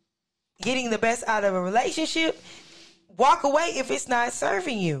getting the best out of a relationship, walk away if it's not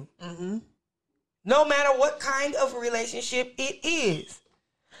serving you. No matter what kind of relationship it is.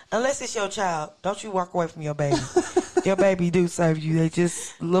 Unless it's your child, don't you walk away from your baby. Your baby do serve you. They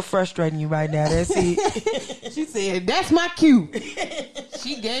just a little frustrating you right now. That's it. She said, that's my cue.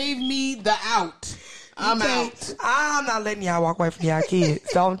 She gave me the out. I'm out. I'm not letting y'all walk away from y'all kids.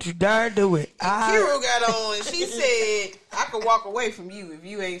 Don't you dare do it. Nkiru got on and she said, I could walk away from you if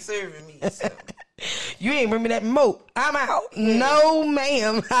you ain't serving me. So. You ain't bring me that remote. I'm out. Yeah. No,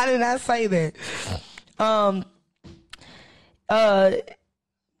 ma'am. I did not say that.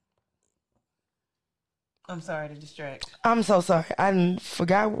 I'm sorry to distract. I'm so sorry. I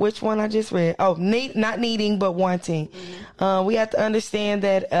forgot which one I just read. Oh, not needing, but wanting. Mm-hmm. We have to understand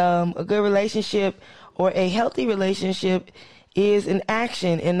that a good relationship or a healthy relationship is an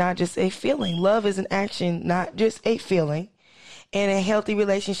action and not just a feeling. Love is an action, not just a feeling. And a healthy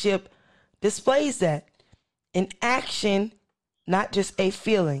relationship displays that. An action, not just a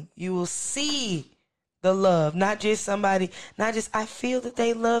feeling. You will see the love, not just somebody, not just, I feel that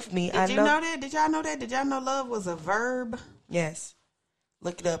they love me. Did you know that? Did y'all know that? Did y'all know love was a verb? Yes.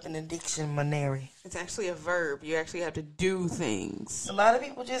 Look it up in the dictionary. It's actually a verb. You actually have to do things. A lot of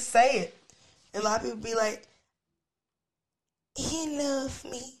people just say it. A lot of people be like, he loved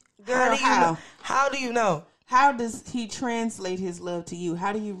me. Girl, how? How do you know? How does he translate his love to you?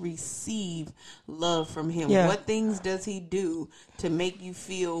 How do you receive love from him? Yeah. What things does he do to make you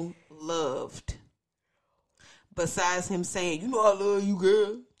feel loved? Besides him saying, you know I love you,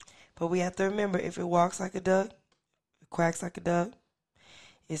 girl. But we have to remember, if it walks like a duck, it quacks like a duck,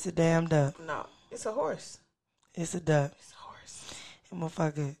 it's a damn duck. No, it's a horse. It's a duck. It's a horse. It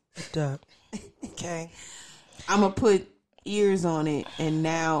motherfucker, a duck. Okay? I'm going to put ears on it, and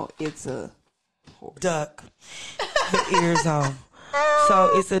now it's a horse. Duck. The ears on.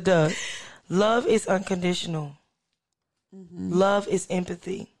 So it's a duck. Love is unconditional. Mm-hmm. Love is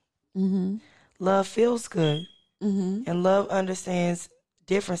empathy. Mm-hmm. Love feels good. Mm-hmm. And love understands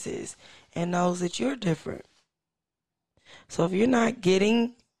differences and knows that you're different. So if you're not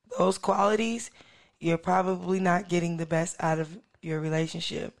getting those qualities, you're probably not getting the best out of your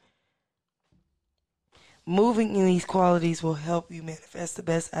relationship. Moving in these qualities will help you manifest the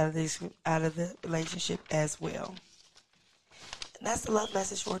best out of the relationship as well. And that's the love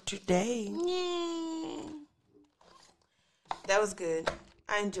message for today. Yeah. That was good.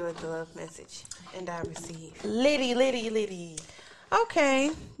 I enjoyed the love message, and I received. Liddy.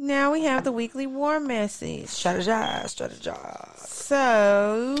 Okay, now we have the weekly war message. Strategize.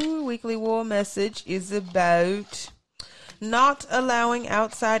 So, weekly war message is about not allowing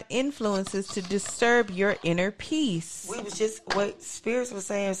outside influences to disturb your inner peace. We was just, Spirits was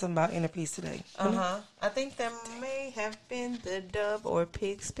saying something about inner peace today. I think that may have been the dove or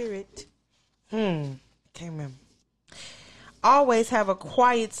pig spirit. Can't remember. Always have a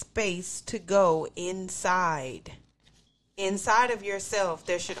quiet space to go inside. Inside of yourself,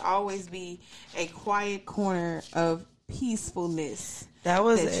 there should always be a quiet corner of peacefulness that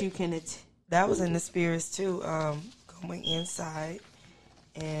was in the spirits too. Going inside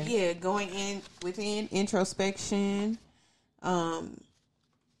and going in within introspection,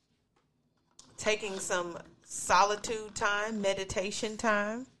 taking some solitude time, meditation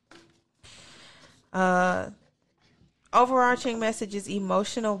time. Overarching message is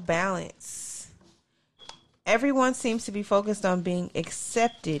emotional balance. Everyone seems to be focused on being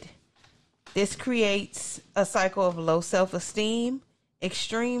accepted. This creates a cycle of low self-esteem,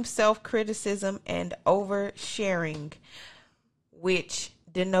 extreme self-criticism, and oversharing, which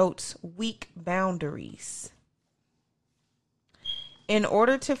denotes weak boundaries. In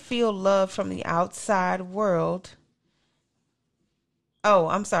order to feel love from the outside world,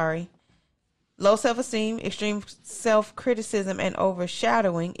 low self-esteem, extreme self-criticism, and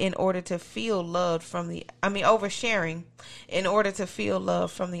overshadowing in order to feel loved from oversharing in order to feel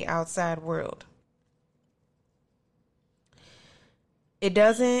love from the outside world. It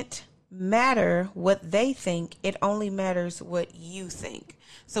doesn't matter what they think. It only matters what you think.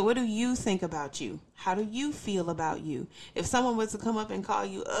 So what do you think about you? How do you feel about you? If someone was to come up and call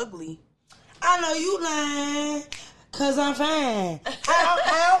you ugly, I know you lying, 'cause I'm fine.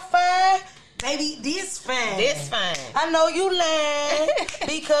 How fine? Baby, this fine. This fine. I know you lying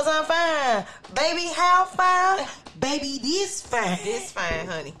because I'm fine. Baby, how fine? Baby, this fine. This fine,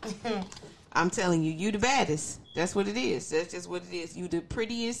 honey. I'm telling you, you the baddest. That's what it is. That's just what it is. You the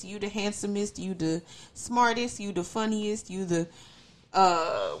prettiest, you the handsomest, you the smartest, you the funniest, you the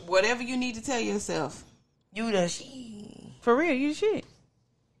whatever you need to tell yourself. You the shit. For real, you the shit.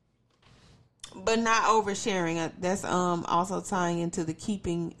 But not oversharing. That's also tying into the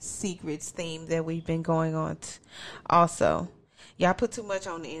keeping secrets theme that we've been going on. Also, y'all put too much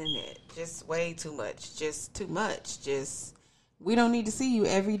on the internet. Just way too much. Just too much. Just we don't need to see you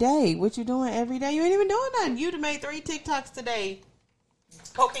every day. What you doing every day? You ain't even doing nothing. You'd have made 3 TikToks today,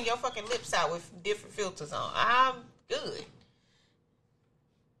 poking your fucking lips out with different filters on. I'm good.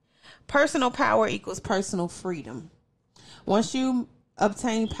 personal power equals personal freedom. Once you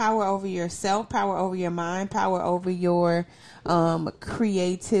obtain power over yourself, power over your mind, power over your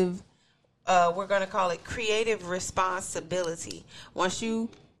creative, we're going to call it creative responsibility. Once you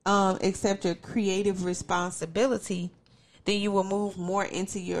accept your creative responsibility, then you will move more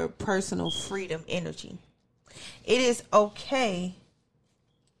into your personal freedom energy. It is okay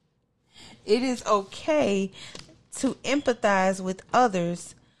to empathize with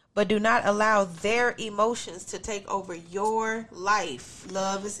others, but do not allow their emotions to take over your life.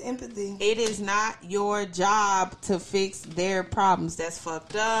 Love is empathy. It is not your job to fix their problems. That's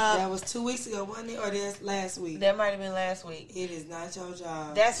fucked up. That was 2 weeks ago, wasn't it? Or that's last week? That might have been last week. It is not your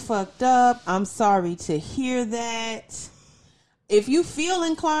job. That's fucked up. I'm sorry to hear that. If you feel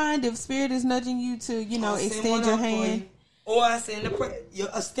inclined, if spirit is nudging you to, extend your hand. Or send a prayer.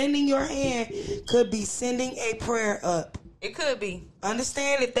 Extending your hand could be sending a prayer up. It could be.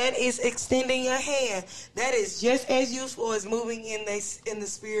 Understand that that is extending your hand. That is just as useful as moving in the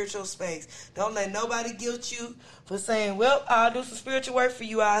spiritual space. Don't let nobody guilt you for saying, well, I'll do some spiritual work for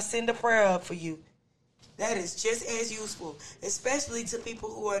you. I'll send a prayer up for you. That is just as useful, especially to people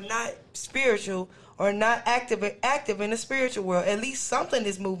who are not spiritual or not active in the spiritual world. At least something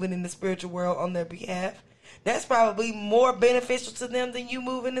is moving in the spiritual world on their behalf. That's probably more beneficial to them than you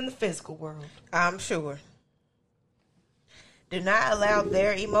moving in the physical world. I'm sure. Do not allow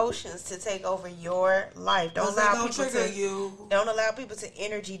their emotions to take over your life. Don't allow people to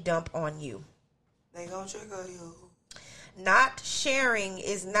energy dump on you. They gonna trigger you. Not sharing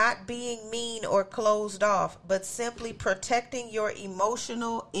is not being mean or closed off, but simply protecting your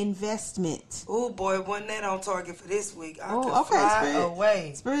emotional investment. Oh boy, wasn't that on target for this week?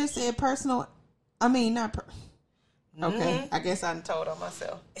 Spirit said personal. Okay, I guess I told on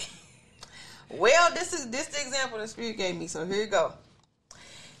myself. Well, this is the example the Spirit gave me, so here you go.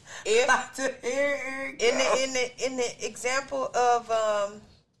 In the example of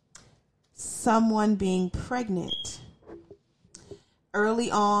someone being pregnant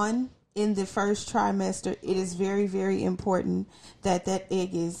early on in the first trimester, it is very, very important that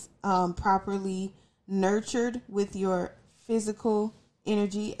egg is properly nurtured with your physical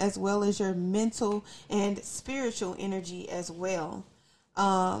energy as well as your mental and spiritual energy as well.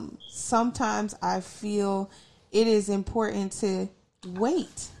 Sometimes I feel it is important to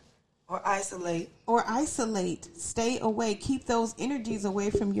wait or isolate. Stay away. Keep those energies away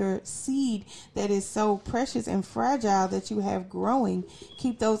from your seed that is so precious and fragile that you have growing.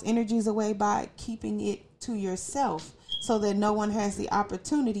 Keep those energies away by keeping it to yourself so that no one has the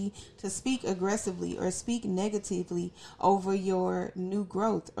opportunity to speak aggressively or speak negatively over your new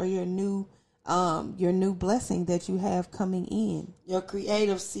growth or your new blessing that you have coming in. Your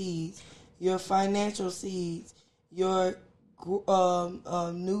creative seeds, your financial seeds, your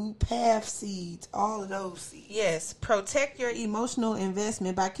new path seeds, all of those seeds. Yes, protect your emotional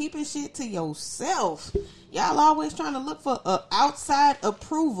investment by keeping shit to yourself. Y'all always trying to look for outside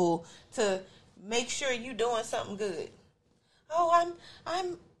approval to make sure you doing something good. Oh,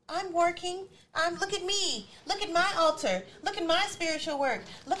 I'm working. Look at me. Look at my altar. Look at my spiritual work.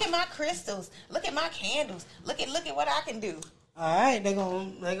 Look at my crystals. Look at my candles. Look at what I can do. All right, they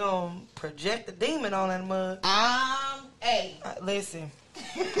gonna project the demon on that mug. Hey, listen.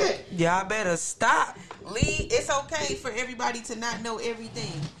 Y'all better stop. Lee, it's okay for everybody to not know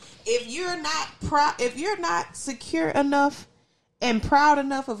everything. If you're not secure enough and proud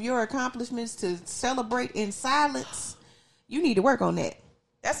enough of your accomplishments to celebrate in silence, you need to work on that.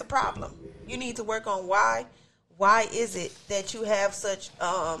 That's a problem. You need to work on why. Why is it that you have such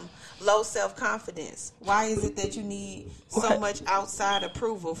low self-confidence? Why is it that you need so much outside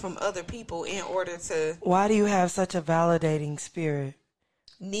approval from other people in order to... Why do you have such a validating spirit?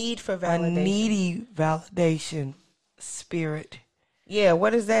 Need for validation. A needy validation spirit. Yeah,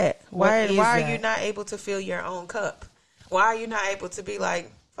 what is that? Why are you not able to fill your own cup? Why are you not able to be like,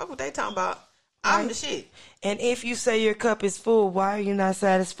 fuck what they talking about? I'm the shit. And if you say your cup is full, why are you not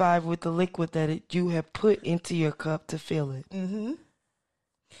satisfied with the liquid that you have put into your cup to fill it? Mm-hmm.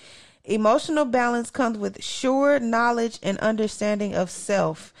 Emotional balance comes with sure knowledge and understanding of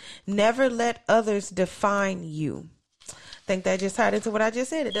self. Never let others define you. I think that just tied into what I just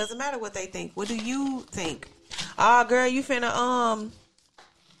said. It doesn't matter what they think. What do you think? Girl, you finna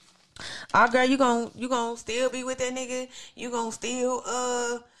girl, you gonna still be with that nigga? You gonna still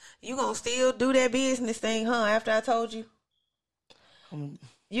do that business thing, huh? After I told you,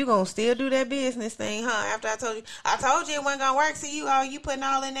 you gonna still do that business thing, huh? After I told you it wasn't gonna work. See, you putting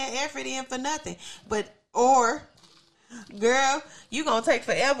all in that effort in for nothing. Or, girl, you gonna take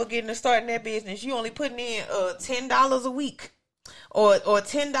forever getting to starting that business. You only putting in $10 a week. or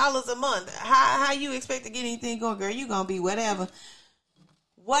 $10 a month. How you expect to get anything going, girl? You gonna be whatever.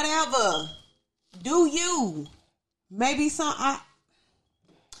 Do you? Maybe sometimes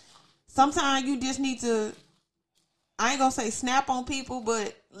you just need to, I ain't gonna say snap on people,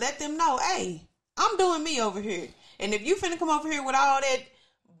 but let them know, hey, I'm doing me over here. And if you finna come over here with all that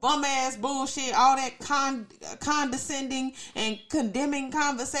bum ass bullshit, all that condescending and condemning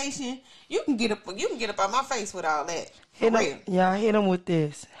conversation, you can get up on my face with all that. Hit them with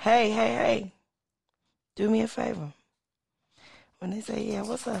this. Hey. Do me a favor. When they say, yeah,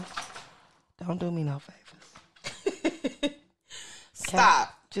 what's up? Don't do me no favors.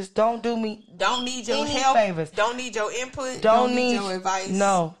 Stop. Just don't do me. Don't need your any help. Favors. Don't need your input. Don't need your advice.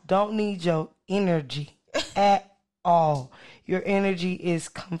 No, don't need your energy at all. Your energy is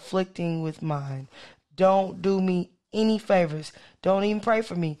conflicting with mine. Don't do me any favors. Don't even pray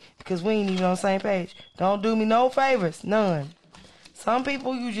for me because we ain't even on the same page. Don't do me no favors. None. Some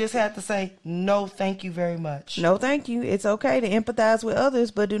people you just have to say, no, thank you very much. No, thank you. It's okay to empathize with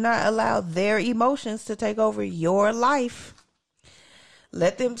others, but do not allow their emotions to take over your life.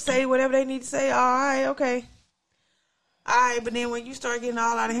 Let them say whatever they need to say. All right, okay. All right, but then when you start getting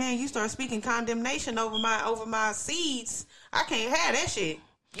all out of hand, you start speaking condemnation over my seeds. I can't have that shit.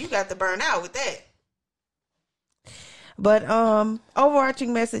 You got to burn out with that. But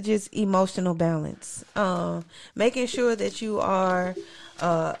overarching message is emotional balance. Making sure that you are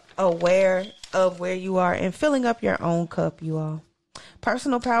aware of where you are and filling up your own cup, you all.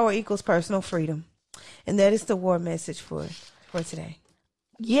 Personal power equals personal freedom. And that is the war message for today.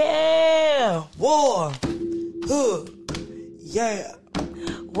 Yeah. War. Yeah.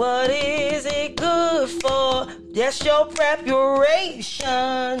 What is it good for? That's your preparation.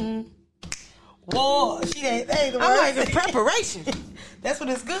 War. That ain't the word. I'm like the preparation. That's what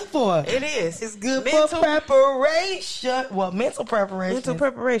it's good for. It is. It's good for preparation. Well, mental preparation. Mental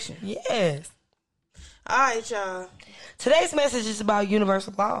preparation. Yes. All right, y'all. Today's message is about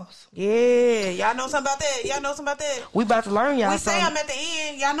universal laws. Yeah. Y'all know something about that? We about to learn, y'all. We say them at the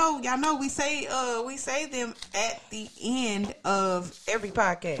end. Y'all know we say them at the end of every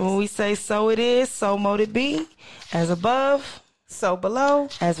podcast. When we say so it is, so mote it be, as above, so below,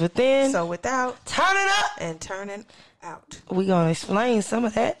 as within, so without, turn it up and turning out. We're going to explain some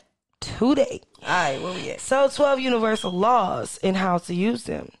of that today. All right, where we at? So 12 universal laws and how to use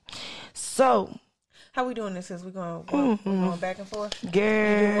them. So how we doing this? Is we going back and forth?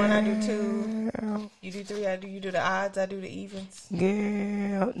 Girl. You do one, I do two. You do three, you do the odds, I do the evens.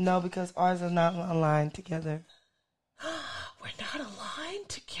 Girl. No, because ours are not aligned together. We're not aligned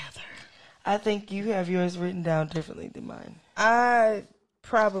together. I think you have yours written down differently than mine. I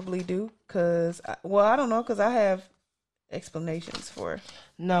probably do, because, I don't know, because I have explanations for.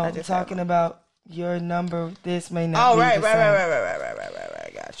 No, I'm talking about your number. This may not be right. the same.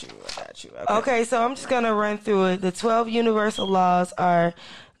 I got you. Okay, so I'm just going to run through it. The 12 universal laws are,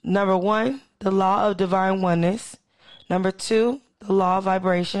 number 1, the law of divine oneness. Number 2, the law of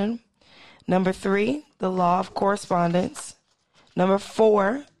vibration. Number 3, the law of correspondence. Number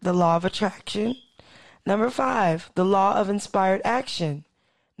 4, the law of attraction. Number 5, the law of inspired action.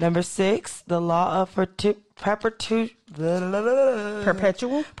 Number 6, the law of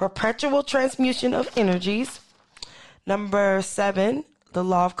perpetual transmutation of energies. Number 7, the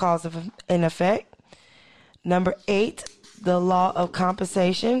law of cause and effect. Number 8, the law of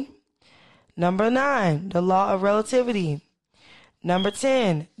compensation. Number 9, the law of relativity. Number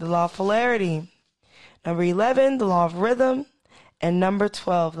 10, the law of polarity. Number 11, the law of rhythm. And number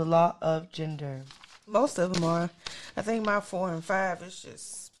 12, the law of gender. Most of them are. I think my 4 and 5 is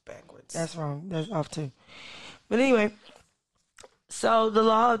just backwards. That's wrong. That's off too. But anyway, so the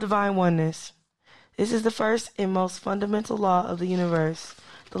law of divine oneness. This is the first and most fundamental law of the universe,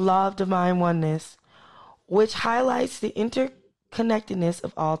 the law of divine oneness, which highlights the interconnectedness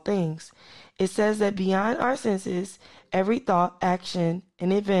of all things. It says that beyond our senses, every thought, action,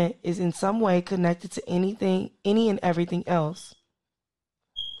 and event is in some way connected to any and everything else.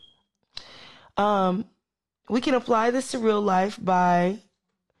 We can apply this to real life by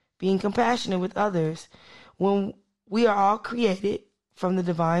being compassionate with others. When we are all created from the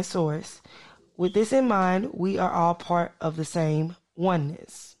divine source, with this in mind, we are all part of the same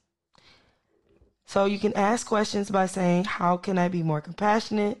oneness. So you can ask questions by saying, how can I be more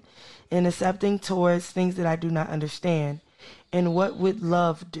compassionate and accepting towards things that I do not understand? And what would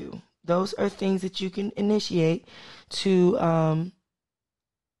love do? Those are things that you can initiate to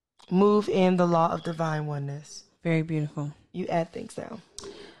move in the law of divine oneness. Very beautiful. You add things down.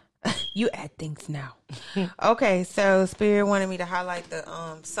 You add things now. Okay, so Spirit wanted me to highlight the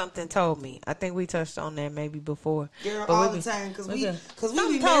something told me. I think we touched on that maybe before. Girl, but all the time because we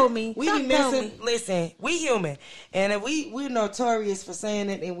something be told me. We be missing. Listen, we human, and if we're notorious for saying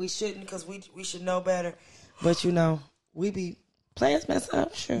it, and we shouldn't because we should know better. But you know, we be players mess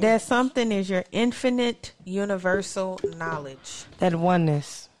up. Sure, that something is your infinite universal knowledge. That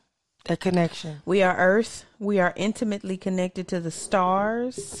oneness. That connection. We are Earth. We are intimately connected to the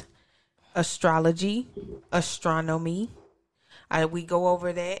stars, astrology, astronomy. We go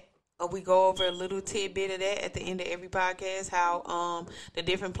over that. We go over a little tidbit of that at the end of every podcast, how the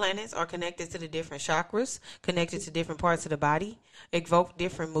different planets are connected to the different chakras, connected to different parts of the body, evoke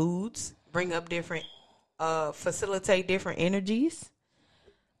different moods, bring up different, facilitate different energies.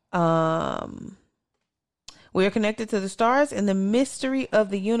 We are connected to the stars, and the mystery of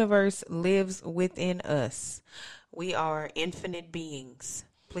the universe lives within us. We are infinite beings.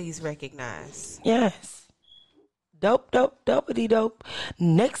 Please recognize. Yes. Dope, dopey dope.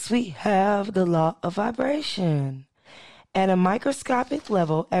 Next, we have the law of vibration. At a microscopic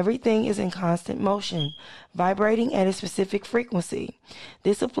level, everything is in constant motion, vibrating at a specific frequency.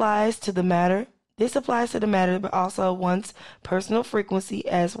 This applies to the matter, but also one's personal frequency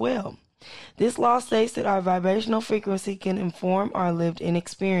as well. This law states that our vibrational frequency can inform our lived-in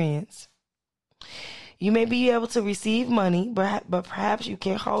experience. You may be able to receive money, but perhaps you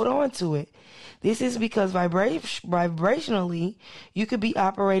can't hold on to it. This is because vibrationally, you could be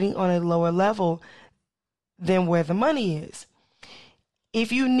operating on a lower level than where the money is.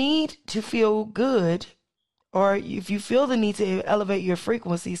 If you need to feel good, or if you feel the need to elevate your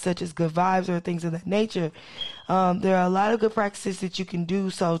frequency, such as good vibes or things of that nature, there are a lot of good practices that you can do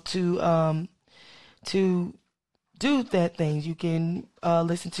so to do that things. You can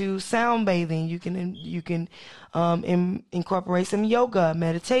listen to sound bathing. You can incorporate some yoga,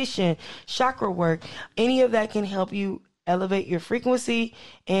 meditation, chakra work. Any of that can help you elevate your frequency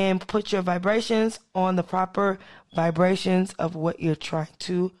and put your vibrations on the proper vibrations of what you're trying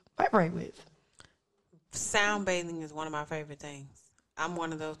to vibrate with. Sound bathing is one of my favorite things. I'm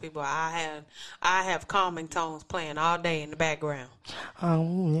one of those people. I have calming tones playing all day in the background.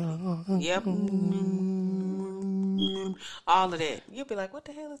 Yep. All of that. You'll be like, what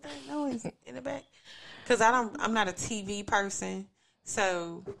the hell is that noise in the back? Because I'm not a TV person,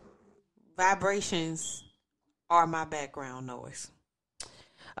 so vibrations are my background noise.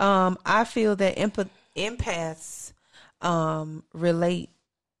 I feel that empaths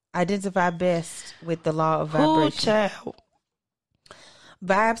identify best with the law of vibration. Child.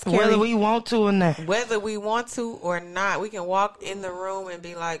 Vibes carry, whether we want to or not. Whether we want to or not, we can walk in the room and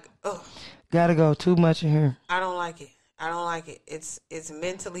be like, "Ugh, gotta go. Too much in here. I don't like it. It's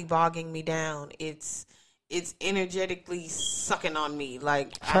mentally bogging me down. It's energetically sucking on me.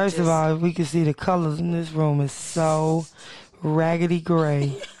 Like, first of all, we can see the colors in this room is so raggedy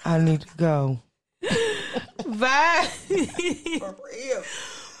gray. I need to go. For real.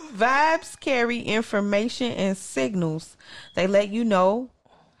 Vibes carry information and signals. They let you know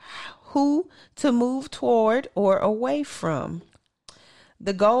who to move toward or away from.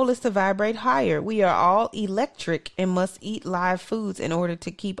 The goal is to vibrate higher. We are all electric and must eat live foods in order to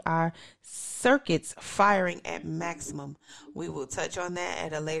keep our circuits firing at maximum. We will touch on that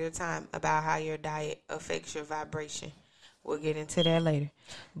at a later time about how your diet affects your vibration. We'll get into that later.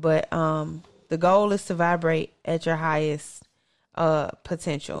 But the goal is to vibrate at your highest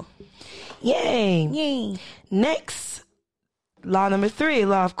potential. Yay. Next, law number 3,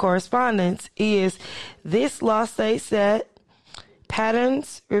 law of correspondence, is this law states that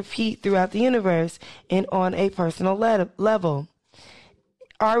patterns repeat throughout the universe and on a personal level.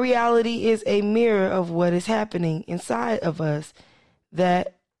 Our reality is a mirror of what is happening inside of us.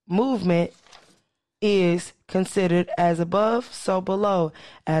 That movement is considered as above, so below,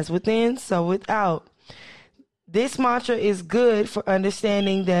 as within, so without. This mantra is good for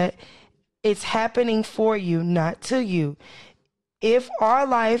understanding that it's happening for you, not to you. If our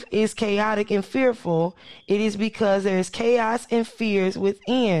life is chaotic and fearful, it is because there is chaos and fears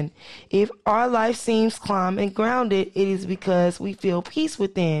within. If our life seems calm and grounded, it is because we feel peace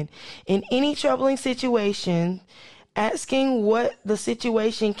within. In any troubling situation, asking what the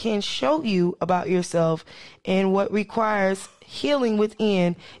situation can show you about yourself and what requires healing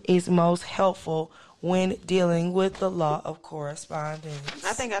within is most helpful when dealing with the law of correspondence.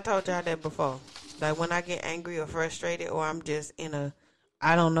 I think I told y'all that before. Like, when I get angry or frustrated, or I'm just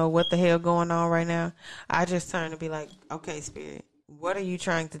I don't know what the hell going on right now, I just turn to be like, okay, Spirit, what are you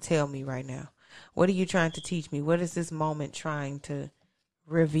trying to tell me right now? What are you trying to teach me? What is this moment trying to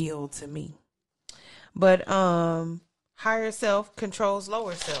reveal to me? But higher self controls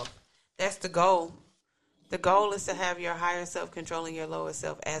lower self. That's the goal. The goal is to have your higher self controlling your lower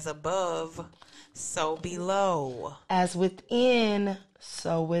self. As above, so below. As within,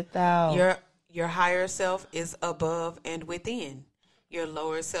 so without. Your higher self is above and within. Your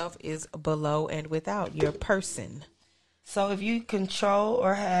lower self is below and without. Your person. So if you control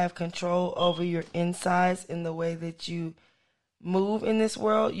or have control over your insides in the way that you move in this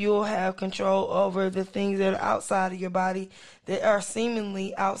world, you'll have control over the things that are outside of your body that are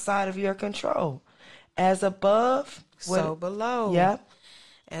seemingly outside of your control. As above, so below. Yep.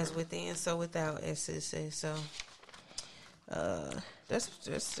 As within, so without, as it says. So that's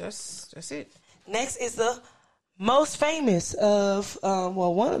it. Next is the most famous of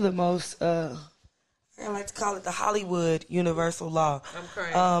one of the most I like to call it the Hollywood universal law. I'm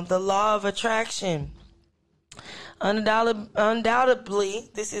correct. The law of attraction. Undoubtedly,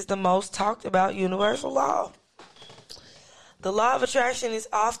 this is the most talked about universal law. The law of attraction is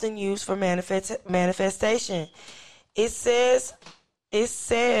often used for manifestation. It says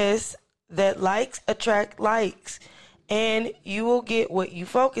that likes attract likes, and you will get what you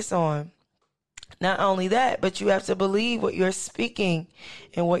focus on. Not only that, but you have to believe what you're speaking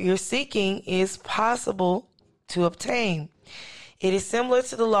and what you're seeking is possible to obtain. It is similar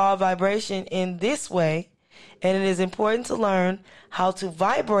to the law of vibration in this way, and it is important to learn how to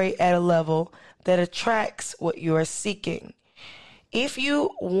vibrate at a level that attracts what you are seeking. If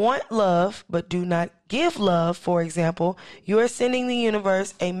you want love but do not give love, for example, you are sending the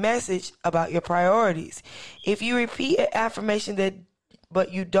universe a message about your priorities. If you repeat an affirmation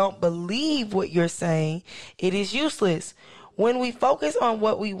but you don't believe what you're saying, it is useless. When we focus on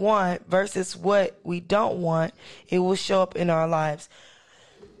what we want versus what we don't want, it will show up in our lives.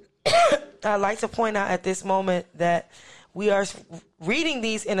 I'd like to point out at this moment that we are reading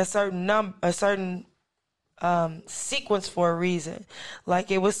these in a certain sequence for a reason. Like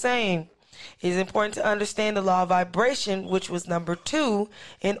it was saying, it is important to understand the law of vibration, which was number 2,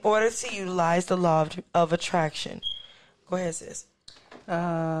 in order to utilize the law of attraction. Go ahead, sis.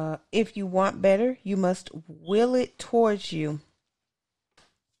 If you want better, you must will it towards you.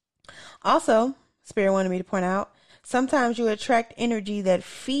 Also, Spirit wanted me to point out, sometimes you attract energy that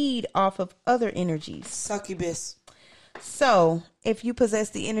feed off of other energies. Succubus. So, if you possess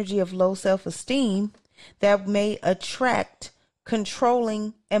the energy of low self-esteem, that may attract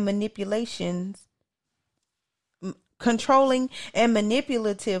controlling and manipulative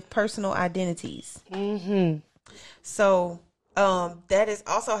personal identities. Mm-hmm. So, that is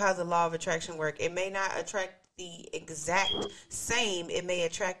also how the law of attraction works. It may not attract the exact same. It may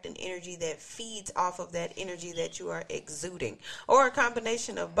attract an energy that feeds off of that energy that you are exuding, or a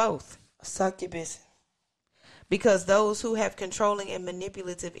combination of both. Succubus. Because those who have controlling and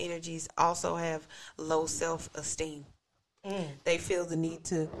manipulative energies also have low self-esteem. They feel the need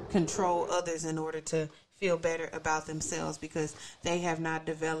to control others in order to feel better about themselves because they have not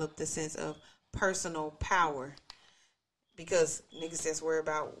developed the sense of personal power. Because niggas just worry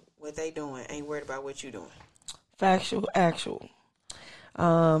about what they doing, ain't worried about what you doing. Factual, actual.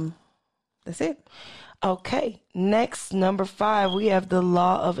 That's it. Okay, next, number 5, we have the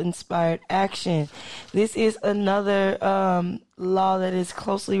law of inspired action. This is another law that is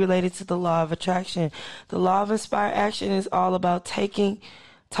closely related to the law of attraction. The law of inspired action is all about taking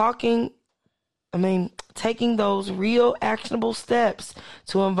those real actionable steps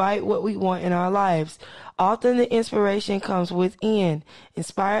to invite what we want in our lives. Often the inspiration comes within.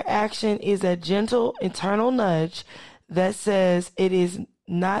 Inspired action is a gentle internal nudge that says it's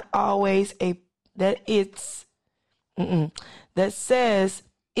not always a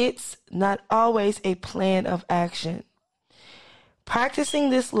plan of action. Practicing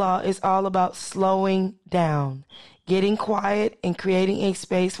this law is all about slowing down, getting quiet, and creating a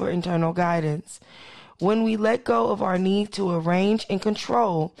space for internal guidance. When we let go of our need to arrange and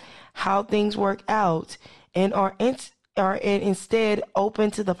control how things work out and are instead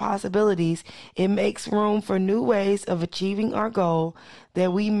open to the possibilities, it makes room for new ways of achieving our goal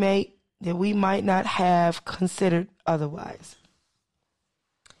that we might not have considered otherwise.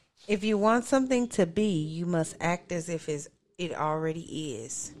 If you want something to be, you must act as if it already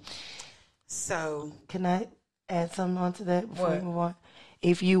is. So, can I add something onto that before we move on?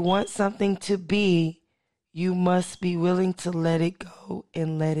 If you want something to be, you must be willing to let it go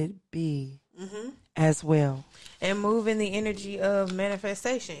and let it be as well. And move in the energy of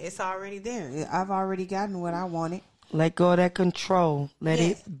manifestation. It's already there. I've already gotten what I wanted. Let go of that control. Let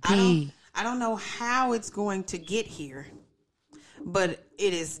it be. I don't know how it's going to get here, but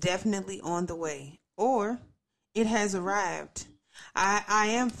it is definitely on the way, or it has arrived. I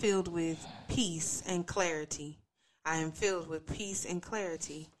am filled with peace and clarity. I am filled with peace and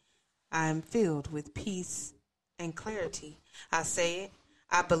clarity. I am filled with peace and clarity. I say it,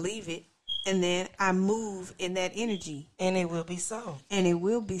 I believe it, and then I move in that energy. And it will be so. And it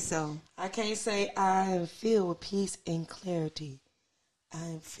will be so. I can't say I am filled with peace and clarity. I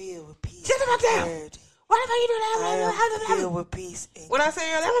am filled with peace and clarity. What the fuck you do that? I am filled with peace and What I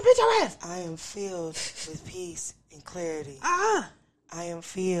say earlier, I'm gonna beat your ass. I am filled with peace and clarity. Uh-huh. I am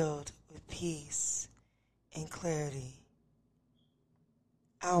filled with peace and clarity.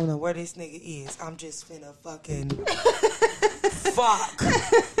 I don't know where this nigga is. I'm just finna fucking fuck.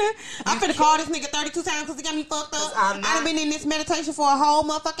 I'm finna call this nigga 32 times because he got me fucked up. I done been in this meditation for a whole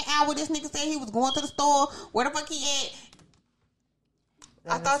motherfucking hour. This nigga said he was going to the store. Where the fuck he at?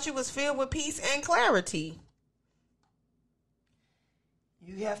 I thought you was filled with peace and clarity.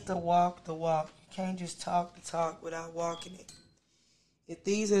 You have to walk the walk. You can't just talk the talk without walking it. If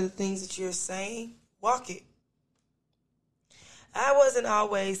these are the things that you're saying, walk it. I wasn't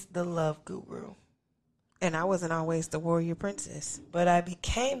always the love guru. And I wasn't always the warrior princess. But I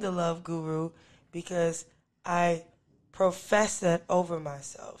became the love guru because I profess that over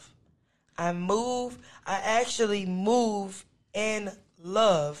myself. I actually move in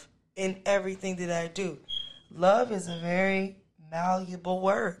love in everything that I do. Love is a very malleable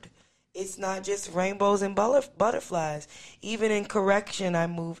word. It's not just rainbows and butterflies. Even in correction, I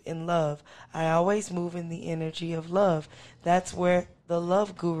move in love. I always move in the energy of love. That's where the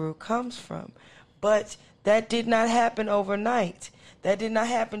love guru comes from. But that did not happen overnight. That did not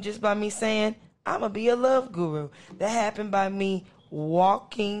happen just by me saying, I'm going to be a love guru. That happened by me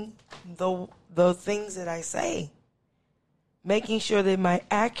walking the things that I say. Making sure that my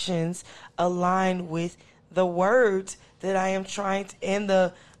actions align with the words that I am trying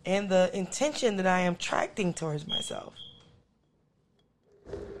to, and the intention that I am tracting towards myself.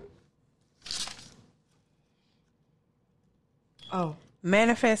 Oh.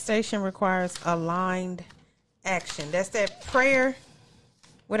 Manifestation requires aligned action. That's that prayer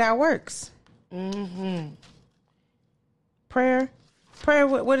without works. Mm-hmm. Prayer,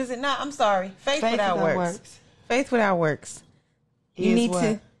 what is it not? I'm sorry. Faith without works. Faith without works. You need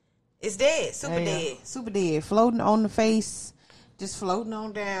to. It's dead. Super dead. Floating on the face. Just floating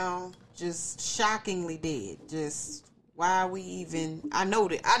on down. Just shockingly dead. Just why are we even? I know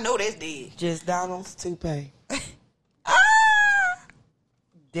that's dead. Just Donald's toupee.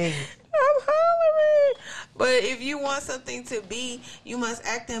 Dead. I'm hollering. But if you want something to be, you must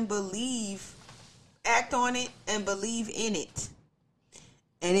act and believe. Act on it and believe in it.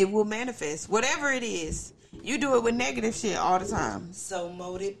 And it will manifest. Whatever it is. You do it with negative shit all the time. So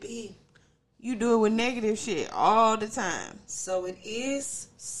mote it be. You do it with negative shit all the time. So it is.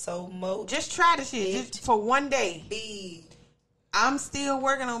 So mote. Just try the shit. Just for one day. Be. I'm still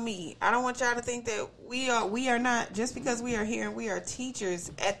working on me. I don't want y'all to think that we are not, just because we are here and we are teachers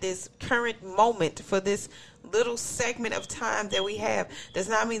at this current moment for this little segment of time that we have, does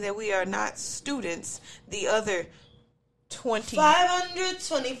not mean that we are not students. The other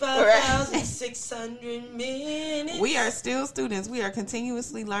 525,600 minutes. We are still students. We are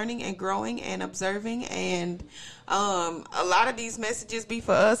continuously learning and growing and observing, and a lot of these messages be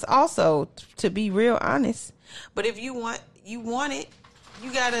for us also, to be real honest. But if you want it,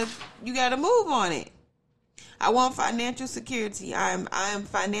 you gotta move on it. I want financial security. I am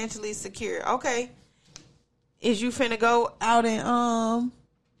financially secure. Okay. Is you finna go out and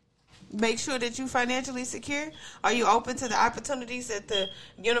make sure that you financially secure? Are you open to the opportunities that the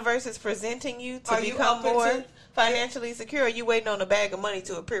universe is presenting you to become more financially secure? Or are you waiting on a bag of money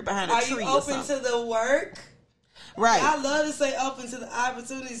to appear behind a tree? Are you open to the work? Right. I love to say open to the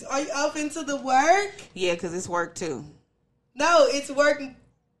opportunities. Are you open to the work? Yeah, because it's work too. No, it's working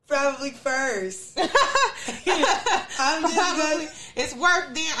probably first. I'm just gonna, it's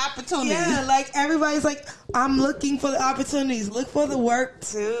work then opportunity. Yeah, like everybody's like, I'm looking for the opportunities. Look for the work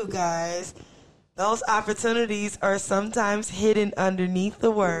too, guys. Those opportunities are sometimes hidden underneath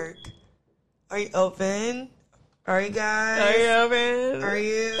the work. Are you open? Are you guys? Are you open? Are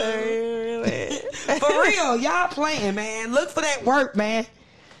you really? For real, y'all playing, man. Look for that work, man.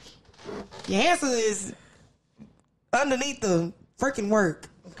 Your answer is underneath the freaking work,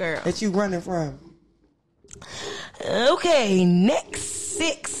 girl, that you running from. Okay, next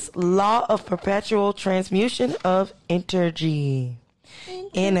 6, law of perpetual transmutation of energy.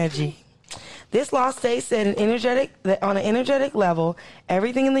 This law states that on an energetic level,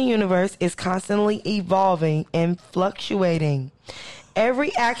 everything in the universe is constantly evolving and fluctuating.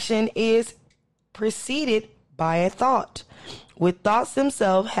 Every action is preceded by a thought, with thoughts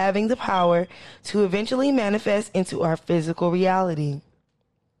themselves having the power to eventually manifest into our physical reality.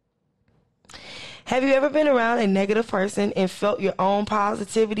 Have you ever been around a negative person and felt your own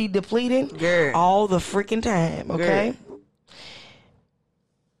positivity depleting? Girl. All the freaking time, okay? Girl.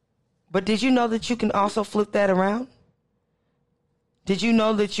 But did you know that you can also flip that around? Did you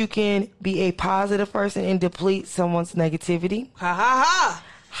know that you can be a positive person and deplete someone's negativity? Ha ha ha!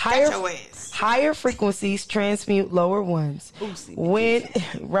 Higher frequencies transmute lower ones. Boosie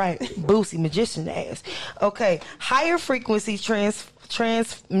Boosie magician ass. Okay, higher frequencies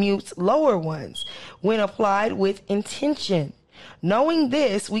transmutes lower ones when applied with intention. Knowing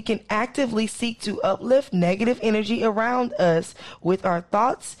this, we can actively seek to uplift negative energy around us with our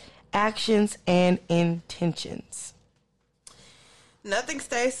thoughts, actions, and intentions. Nothing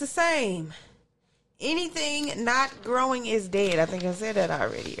stays the same. Anything not growing is dead. I think I said that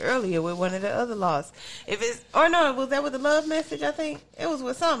already earlier with one of the other laws. Was that with the love message? I think it was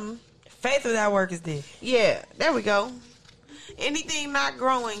with something. Faith without work is dead. Yeah, there we go. Anything not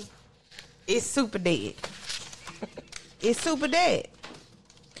growing is super dead. It's super dead.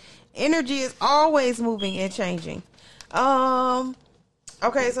 Energy is always moving and changing.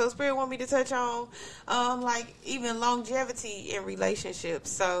 Okay, so Spirit want me to touch on, like, even longevity in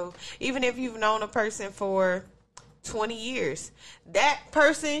relationships. So, even if you've known a person for 20 years, that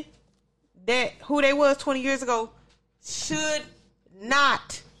person, who they was 20 years ago, should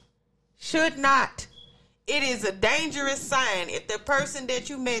not. It is a dangerous sign if the person that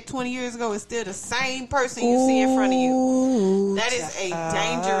you met 20 years ago is still the same person you see in front of you. That is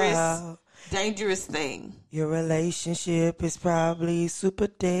a dangerous thing. Your relationship is probably super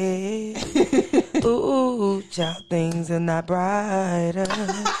dead. Ooh, child, things are not brighter.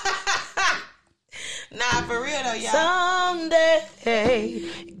 Nah, for real though, y'all. Someday,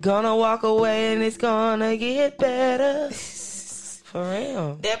 gonna walk away and it's gonna get better. For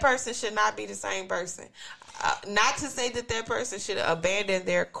real. That person should not be the same person. Not to say that person should abandon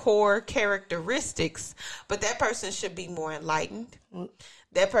their core characteristics, but that person should be more enlightened.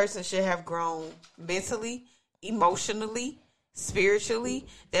 That person should have grown mentally, emotionally, spiritually.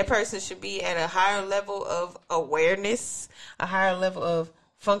 That person should be at a higher level of awareness, a higher level of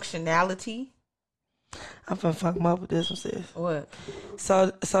functionality. I'm finna fuck him up with this one, sis. What?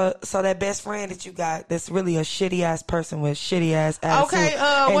 So that best friend that you got, that's really a shitty ass person with shitty ass attitude. Okay,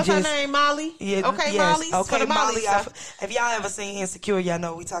 what's her name? Molly. Yeah. Okay, yes. Molly. Okay, Molly. If y'all ever seen Insecure, y'all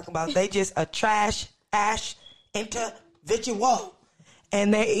know what we talking about. They just a trash ash individual,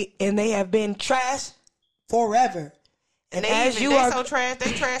 and they have been trash forever. And they so trash,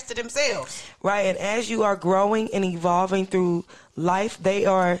 they trash to themselves. Right, and as you are growing and evolving through life,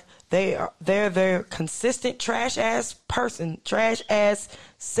 they're their consistent trash ass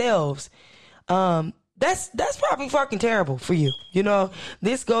selves. That's probably fucking terrible for you. You know,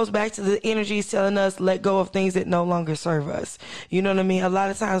 this goes back to the energies telling us let go of things that no longer serve us. You know what I mean? A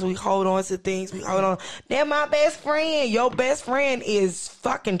lot of times we hold on to things. They're my best friend. Your best friend is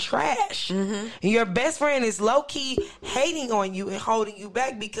fucking trash. Mm-hmm. And your best friend is low key hating on you and holding you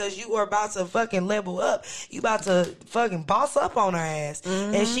back because you are about to fucking level up. You about to fucking boss up on her ass.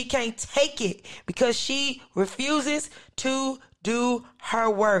 Mm-hmm. And she can't take it because she refuses to do her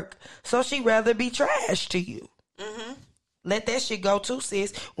work. So she rather be trash to you. Mm-hmm. Let that shit go too,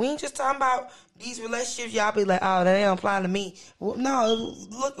 sis. We ain't just talking about these relationships. Y'all be like, oh, that ain't applying to me. Well, no,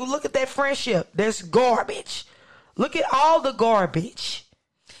 look at that friendship. That's garbage. Look at all the garbage.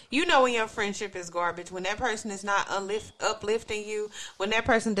 You know when your friendship is garbage, when that person is not uplifting you, when that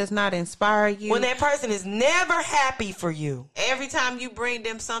person does not inspire you. When that person is never happy for you. Every time you bring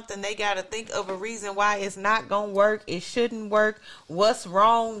them something, they got to think of a reason why it's not going to work. It shouldn't work. What's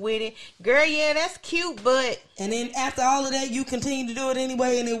wrong with it? Girl, yeah, that's cute, but... And then after all of that, you continue to do it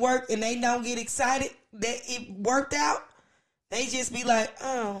anyway and it worked and they don't get excited that it worked out. They just be like,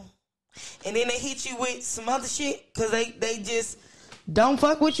 oh. And then they hit you with some other shit because they just... don't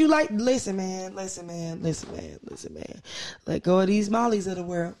fuck what you like. Listen, man. Let go of these Mollies of the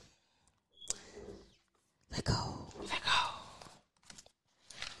world. Let go.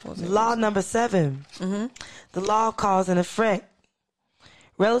 Law number 7. Mm-hmm. The law of cause and effect.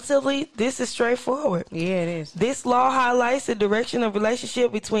 Relatively, this is straightforward. Yeah, it is. This law highlights the direction of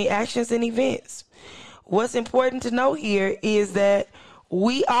relationship between actions and events. What's important to know here is that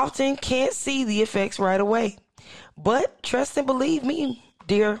we often can't see the effects right away. But trust and believe me,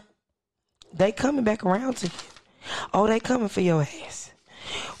 dear, they coming back around to you. Oh, they coming for your ass.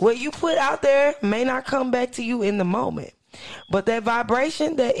 What you put out there may not come back to you in the moment. But that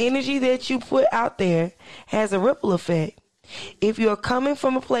vibration, that energy that you put out there has a ripple effect. If you're coming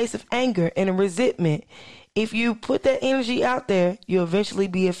from a place of anger and resentment, if you put that energy out there, you'll eventually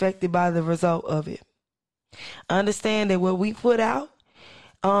be affected by the result of it. Understand that what we put out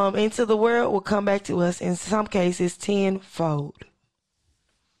into the world will come back to us in some cases tenfold.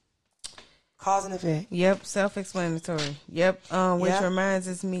 Cause and effect. Yep, self-explanatory. Yep, which Yep. reminds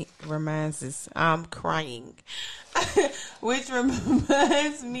us, I'm crying. Which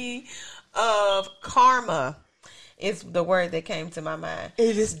reminds me of karma. It's the word that came to my mind.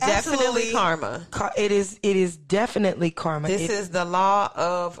 It is definitely karma. It is definitely karma. This is the law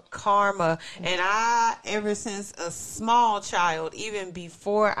of karma. And I, ever since a small child, even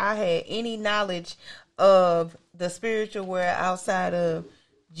before I had any knowledge of the spiritual world outside of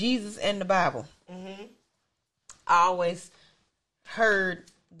Jesus and the Bible, I always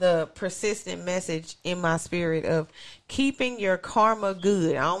heard the persistent message in my spirit of keeping your karma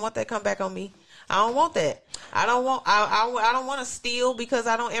good. I don't want that to come back on me. I don't want that. I don't want to steal because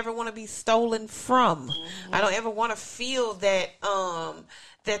I don't ever want to be stolen from. I don't ever want to feel that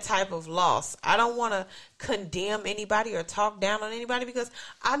that type of loss. I don't want to condemn anybody or talk down on anybody because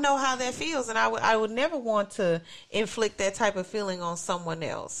I know how that feels, and I would never want to inflict that type of feeling on someone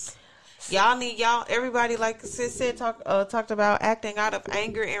else. Everybody, like Sis said, talked about acting out of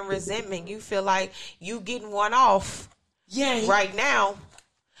anger and resentment. You feel like you getting one off right now.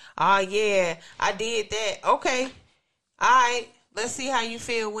 Yeah, I did that. Okay. All right. Let's see how you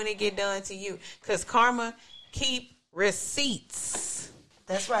feel when it get done to you. Because karma keep receipts.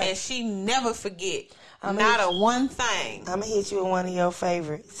 That's right. And she never forget. Not a one thing. I'm going to hit you with one of your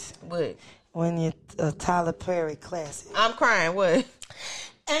favorites. What? When you Tyler Perry classic. I'm crying. What?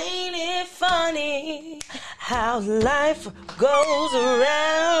 Ain't it funny how life goes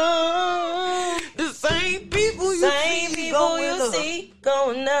around? The same people you see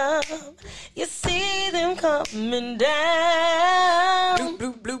going up. You see them coming down. Bloop,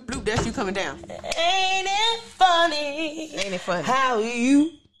 bloop, bloop, bloop. That's you coming down. Ain't it funny? Ain't it funny? How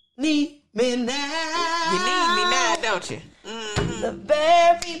you need me now. You need me now, don't you? The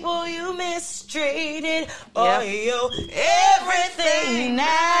bad people you mistreated. Oh, you everything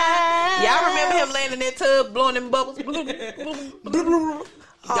now. Y'all remember him laying in that tub blowing them bubbles?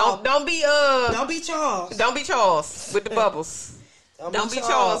 Don't be Charles. Don't be Charles with the bubbles. Don't be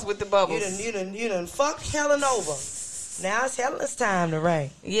Charles with the bubbles. You done fucked Helen over. Now it's Helen's time to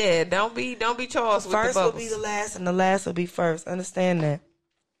reign. Yeah, don't be Charles with the bubbles. First will be the last, and the last will be first. Understand that.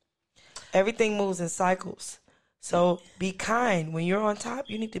 Everything moves in cycles. So be kind. When you're on top,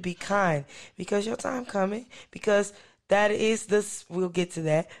 you need to be kind because your time coming. Because that is this. We'll get to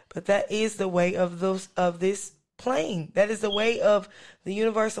that, but that is the way of this plane. That is the way of the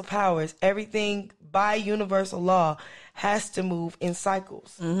universal powers. Everything by universal law has to move in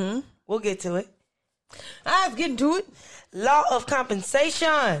cycles. We'll get to it. I was getting to it. Law of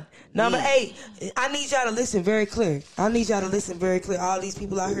compensation. Number 8. I need y'all to listen very clear. All these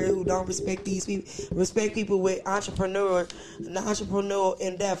people out here who don't respect these people, respect people with entrepreneurial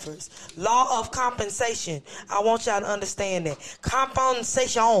endeavors. Law of compensation. I want y'all to understand that.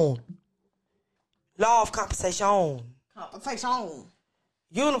 Compensation. Law of compensation. Compensation.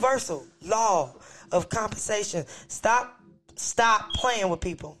 Universal law of compensation. Stop playing with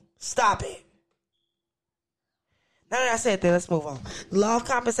people. Stop it. Now that I said that, let's move on. The law of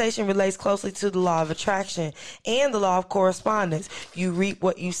compensation relates closely to the law of attraction and the law of correspondence. You reap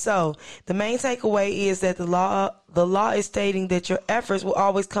what you sow. The main takeaway is that the law is stating that your efforts will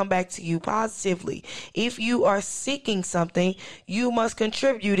always come back to you positively. If you are seeking something, you must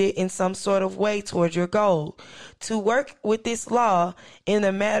contribute it in some sort of way towards your goal. To work with this law in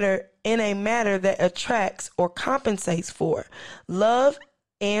a matter that attracts or compensates for love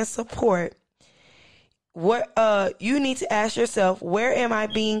and support, you need to ask yourself, where am I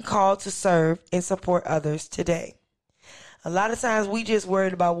being called to serve and support others today? A lot of times we just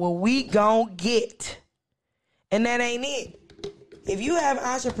worried about what we gon' get, and that ain't it. If you have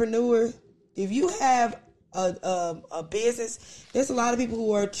if you have a business, there's a lot of people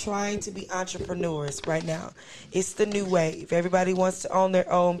who are trying to be entrepreneurs right now. It's the new wave. Everybody wants to own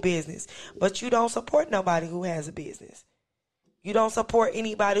their own business, but you don't support nobody who has a business. You don't support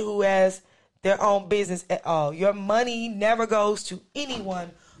anybody who has their own business at all. Your money never goes to anyone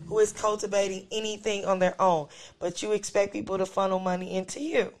who is cultivating anything on their own, but you expect people to funnel money into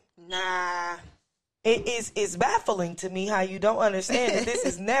you. Nah. It's baffling to me how you don't understand that this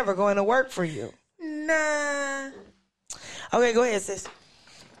is never going to work for you. Nah. Okay, go ahead, sis.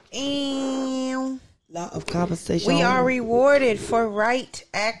 Law of compensation. We are rewarded for right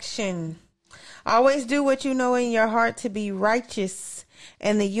action. Always do what you know in your heart to be righteous,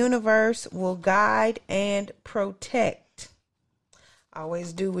 and the universe will guide and protect.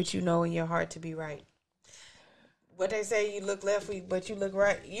 Always do what you know in your heart to be right. What they say, you look left, but you look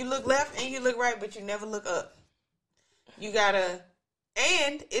right. You look left and you look right, but you never look up. You gotta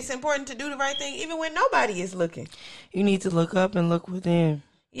And it's important to do the right thing even when nobody is looking. You need to look up and look within.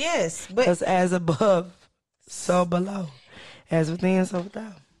 Yes, but Because as above, so below. As within, so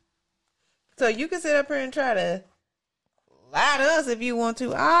without. so you can sit up here and try to lie to us if you want to.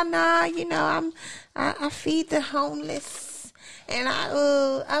 Oh no, I feed the homeless and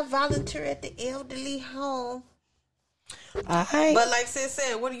I volunteer at the elderly home. Alright. But like Sis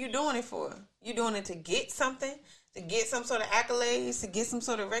said, what are you doing it for? You doing it to get something? To get some sort of accolades, to get some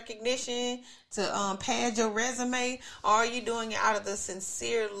sort of recognition, to pad your resume, or are you doing it out of the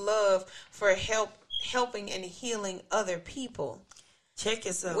sincere love for helping and healing other people? Check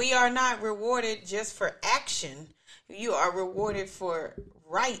yourself. We are not rewarded just for action. You are rewarded for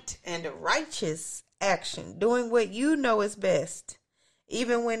right and righteous action, doing what you know is best,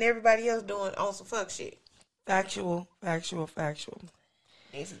 even when everybody else doing on some fuck shit. Factual.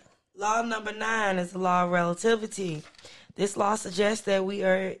 Law number 9 is the law of relativity. This law suggests that we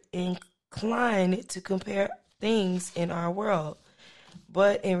are inclined to compare things in our world,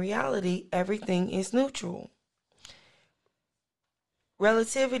 but in reality, everything is neutral.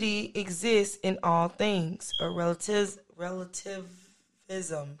 Relativity exists in all things, or relativism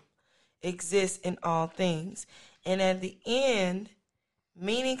exists in all things. And at the end,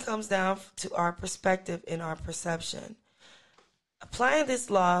 meaning comes down to our perspective and our perception. Applying this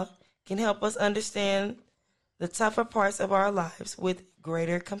law can help us understand the tougher parts of our lives with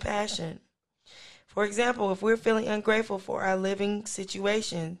greater compassion. For example, if we're feeling ungrateful for our living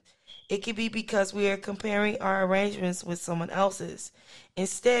situation, it could be because we are comparing our arrangements with someone else's.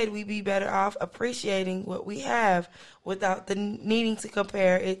 Instead, we'd be better off appreciating what we have without the needing to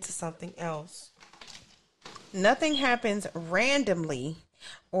compare it to something else. Nothing happens randomly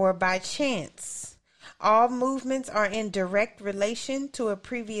or by chance. All movements are in direct relation to a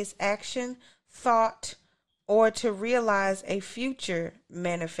previous action, thought, or to realize a future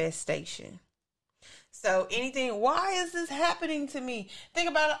manifestation. So anything, why is this happening to me? Think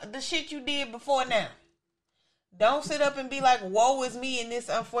about the shit you did before now. Don't sit up and be like, woe is me in this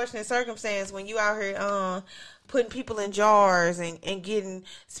unfortunate circumstance when you out here putting people in jars and getting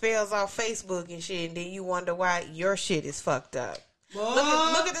spells off Facebook and shit, and then you wonder why your shit is fucked up.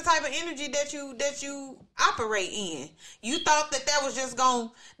 Look at the type of energy that you operate in. You thought that was just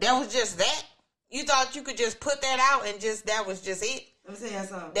that. You thought you could just put that out and that was just it. Let me tell you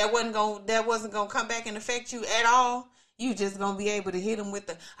something. That wasn't gonna come back and affect you at all. You just gonna be able to hit them with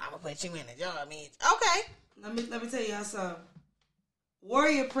I'm gonna put you in the jar, man. Okay. Let me tell y'all something.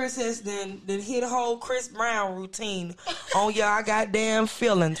 Warrior Princess then hit a whole Chris Brown routine on y'all goddamn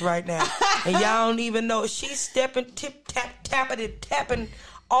feelings right now. And y'all don't even know. She's stepping, tapping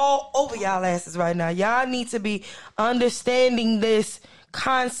all over y'all asses right now. Y'all need to be understanding this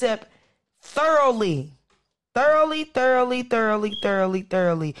concept thoroughly. Thoroughly.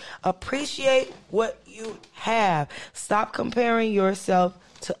 Appreciate what you have. Stop comparing yourself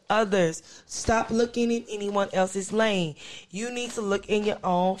to others. Stop looking in anyone else's lane. You need to look in your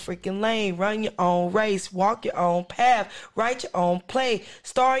own freaking lane. Run your own race. Walk your own path. Write your own play.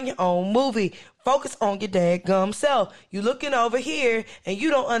 Star in your own movie. Focus on your dadgum self. You looking over here and you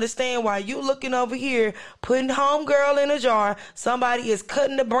don't understand why you looking over here putting homegirl in a jar. Somebody is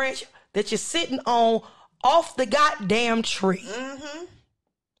cutting the branch that you're sitting on off the goddamn tree. Mm-hmm.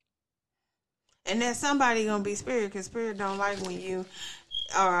 And then somebody gonna be spirit, because spirit don't like when you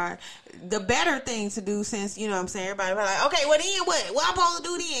are the better thing to do, since, you know what I'm saying, everybody be like, okay, well then what I'm supposed to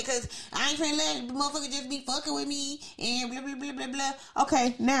do then, because I ain't finna let the motherfucker just be fucking with me and blah blah blah blah blah.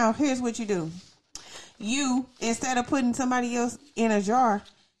 Okay, now here's what you do. You, instead of putting somebody else in a jar,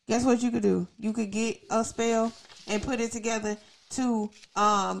 guess what you could do? You could get a spell and put it together to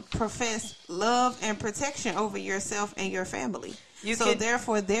profess love and protection over yourself and your family.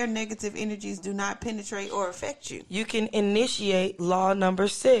 Therefore, their negative energies do not penetrate or affect you. You can initiate law number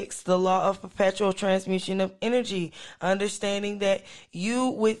 6, the law of perpetual transmutation of energy, understanding that you,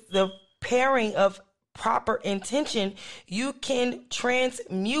 with the pairing of proper intention, you can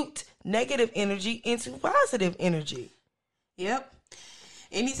transmute negative energy into positive energy. Yep.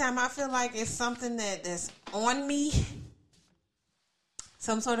 Anytime I feel like it's something that's on me,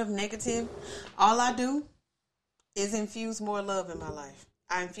 some sort of negative, all I do is infuse more love in my life.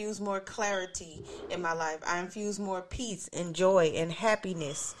 I infuse more clarity in my life. I infuse more peace and joy and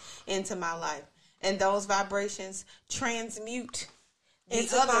happiness into my life. And those vibrations transmute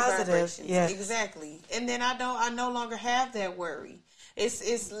into other positive vibrations. Yes. Exactly. And then I no longer have that worry.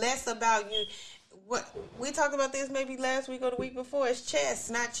 It's less about you. what we talked about this maybe last week or the week before. It's chess,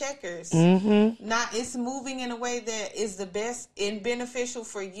 not checkers. Mm-hmm. It's moving in a way that is the best and beneficial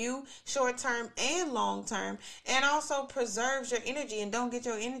for you, short term and long term, and also preserves your energy and don't get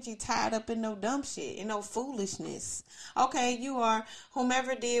your energy tied up in no dumb shit, in no foolishness. Okay, you are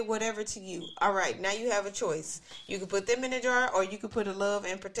whomever did whatever to you. All right, now you have a choice. You can put them in a jar, or you can put a love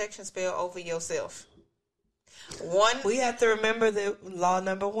and protection spell over yourself. We have to remember the law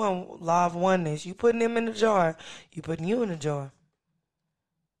number one, law of oneness. You putting them in a jar, you putting you in a jar.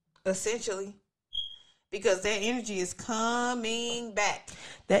 Essentially. Because that energy is coming back.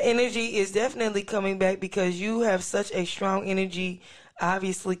 That energy is definitely coming back because you have such a strong energy,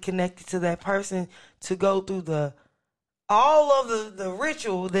 obviously connected to that person, to go through all of the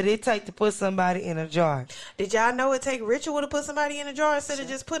ritual that it takes to put somebody in a jar. Did y'all know it take ritual to put somebody in a jar instead of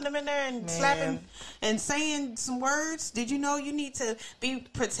just putting them in there and slapping and saying some words? Did you know you need to be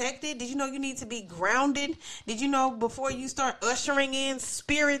protected? Did you know you need to be grounded? Did you know before you start ushering in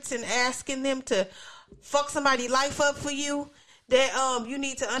spirits and asking them to fuck somebody's life up for you, that you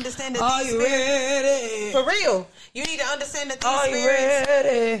need to understand that Are you ready? For real. You need to understand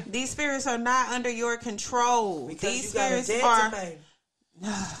that these spirits are not under your control. These spirits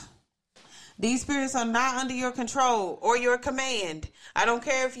are not under your control or your command. I don't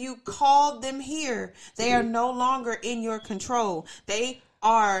care if you called them here. They are no longer in your control. They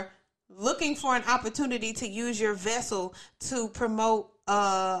are looking for an opportunity to use your vessel to promote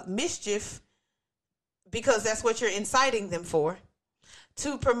mischief, because that's what you're inciting them for,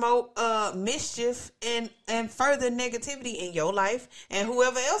 to promote mischief and further negativity in your life and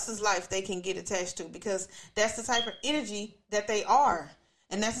whoever else's life they can get attached to, because that's the type of energy that they are.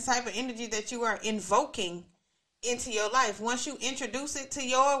 And that's the type of energy that you are invoking into your life. Once you introduce it to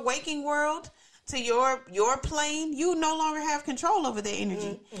your waking world, to your plane, you no longer have control over their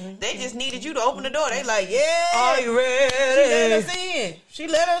energy. They just needed you to open the door. They like, yeah. Are you ready? She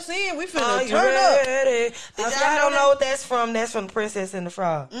let us in. We finna turn up. I don't know what that's from. That's from The Princess and the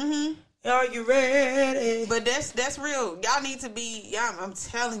Frog. Mm-hmm. Are you ready? But that's real. Y'all need to be, I'm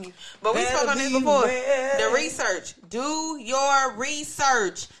telling you. But we spoke on this before. The research. Do your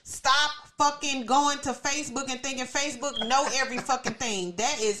research. Stop fucking going to Facebook and thinking Facebook know every fucking thing.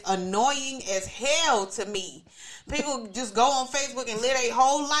 That is annoying as hell to me. People just go on Facebook and live a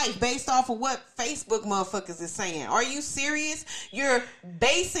whole life based off of what Facebook motherfuckers is saying. Are you serious? You're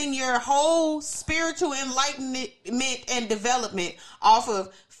basing your whole spiritual enlightenment and development off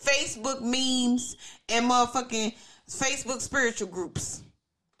of Facebook memes and motherfucking Facebook spiritual groups.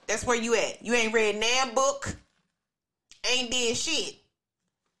 That's where you at. You ain't read nan book. Ain't did shit.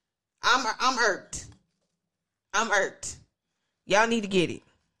 I'm irked. I'm irked. Y'all need to get it.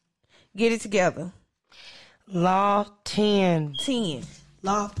 Get it together. Law 10.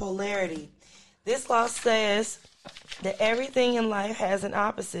 Law of polarity. This law says that everything in life has an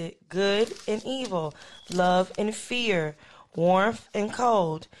opposite, good and evil, love and fear, warmth and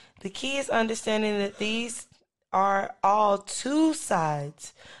cold. The key is understanding that these are all two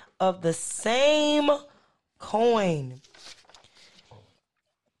sides of the same coin.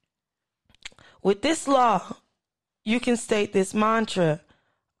 With this law, you can state this mantra: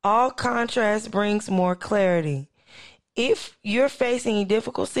 all contrast brings more clarity. If you're facing a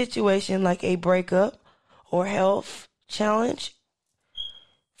difficult situation like a breakup or health challenge,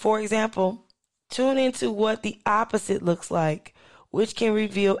 for example, tune into what the opposite looks like, which can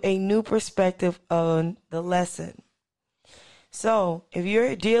reveal a new perspective on the lesson. So, if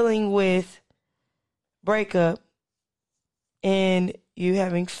you're dealing with breakup and you're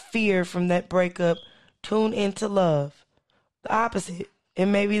having fear from that breakup, tune into love. The opposite. It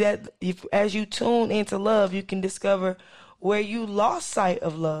may be that as you tune into love, you can discover where you lost sight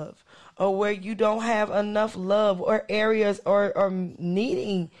of love, or where you don't have enough love, or areas or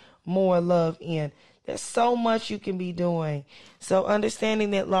needing more love in. There's so much you can be doing. So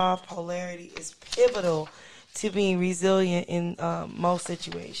understanding that law of polarity is pivotal to being resilient in most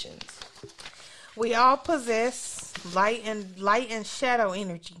situations. We all possess light and shadow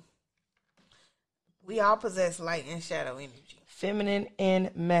energy. We all possess light and shadow energy. Feminine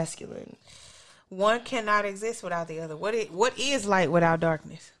and masculine. One cannot exist without the other. What is light without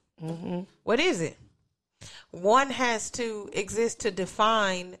darkness? Mm-hmm. What is it? One has to exist to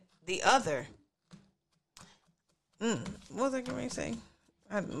define the other. What was I going to say?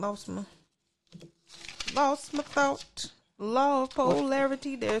 I lost my thought. Law of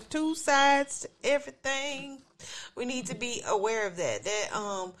polarity. There's two sides to everything. We need to be aware of that.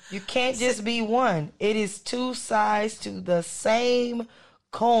 You can't just be one. It is two sides to the same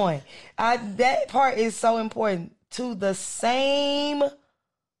coin. That part is so important. To the same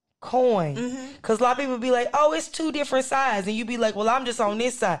coin. Because a lot of people be like, oh, it's two different sides. And you be like, well, I'm just on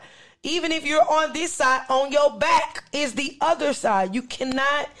this side. Even if you're on this side, on your back is the other side. You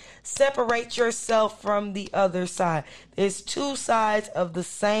cannot separate yourself from the other side. There's two sides of the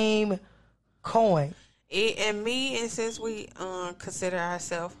same coin. And since we consider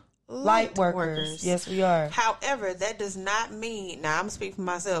ourselves light workers. Yes, we are. However, that does not mean, now I'm speaking for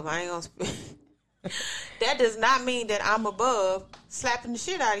myself, I ain't gonna speak. That does not mean that I'm above slapping the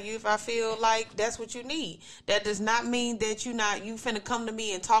shit out of you if I feel like that's what you need. That does not mean that you finna come to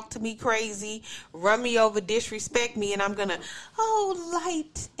me and talk to me crazy, run me over, disrespect me, and I'm gonna,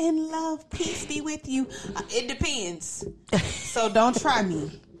 light and love, peace be with you. It depends. So don't try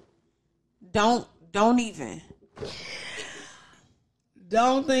me. Don't even.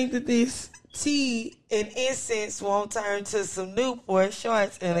 Don't think that this tea and incense won't turn to some Newport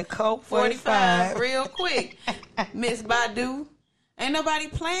shorts and a Coke 45 real quick. Miss Badu. Ain't nobody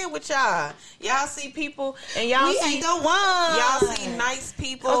playing with y'all. Y'all see people and we ain't the one. Y'all see nice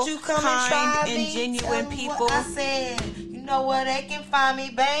people, don't you come kind and try and me. genuine people. I said, you know where they can find me,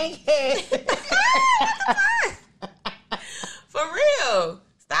 bang. For real.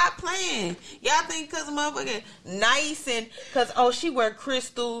 Stop playing. Y'all think because a motherfucker nice and because she wear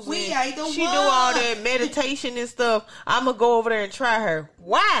crystals and she do all that meditation and stuff, I'm gonna go over there and try her.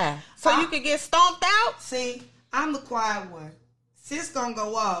 Why? So you can get stomped out? See, I'm the quiet one. Sis gonna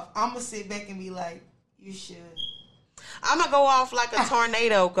go off. I'm gonna sit back and be like, you should. I'm gonna go off like a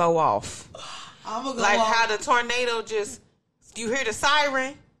tornado go off. I'm gonna go like off. How the tornado you hear the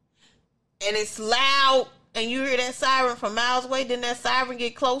siren and it's loud. And you hear that siren from miles away, then that siren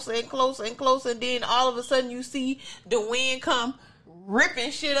get closer and closer and closer, and then all of a sudden you see the wind come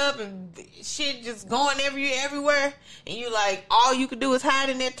ripping shit up and shit just going everywhere. And you like, all you can do is hide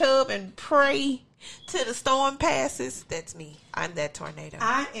in that tub and pray till the storm passes. That's me. I'm that tornado.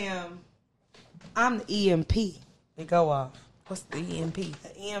 I'm the EMP. They go off. What's the EMP?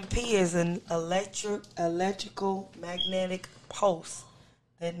 The EMP is an electrical magnetic pulse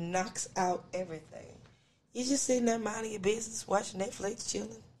that knocks out everything. You just sitting there minding your business, watching Netflix,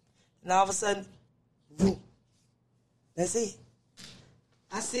 chilling, and all of a sudden, boom. That's it.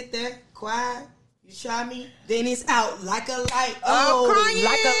 I sit there, quiet. You try me, then it's out like a light. Like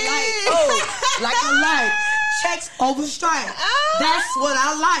a light. Like a light. Checks over strike. That's what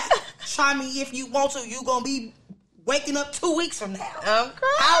I like. Try me if you want to. You gonna be waking up 2 weeks from now. I'm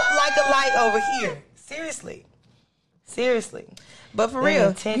crying. Out like a light over here. Seriously. But for real,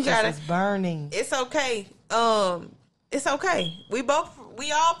 intentions is burning. It's okay. It's okay. We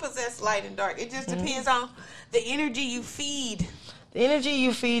all possess light and dark. It just depends on the energy you feed. The energy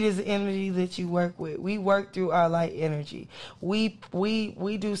you feed is the energy that you work with. We work through our light energy. We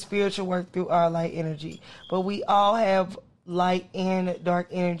do spiritual work through our light energy. But we all have light and dark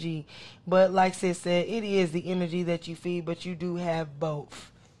energy. But like Sis said, it is the energy that you feed, but you do have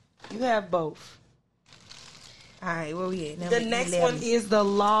both. You have both. All right, where we at? Now the next 11. One is the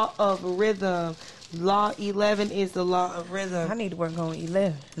law of rhythm. Law 11 is the law of rhythm. I need to work on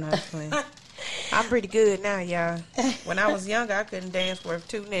 11. No, I'm pretty good now, y'all. When I was younger, I couldn't dance worth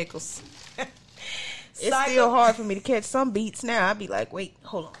 2 nickels. It's still hard for me to catch some beats now. I'd be like, wait,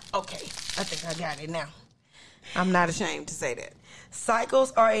 hold on. Okay, I think I got it now. I'm not ashamed to say that.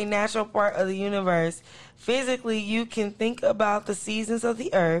 Cycles are a natural part of the universe. Physically, you can think about the seasons of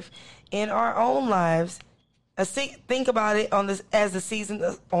the earth in our own lives. Think about it as the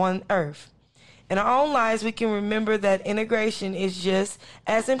season on earth. In our own lives, we can remember that integration is just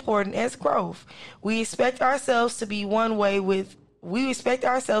as important as growth. We expect ourselves to be one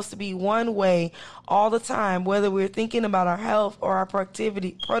way all the time, whether we're thinking about our health or our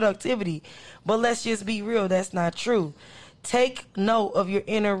productivity. But let's just be real, that's not true. Take note of your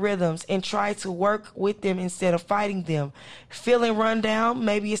inner rhythms and try to work with them instead of fighting them. Feeling run down?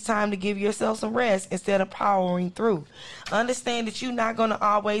 Maybe it's time to give yourself some rest instead of powering through. Understand that you're not going to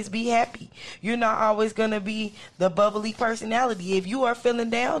always be happy. You're not always going to be the bubbly personality. If you are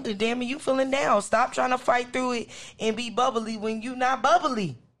feeling down, then damn it, you feeling down. Stop trying to fight through it and be bubbly when you're not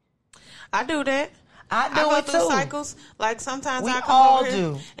bubbly. I do that. I go it through cycles. Like sometimes we I come all over here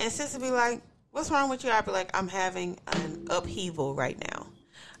do. And Sissy be like, what's wrong with you? I'd be like, I'm having an upheaval right now.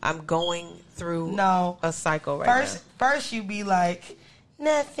 I'm going through a cycle right now. First you be like,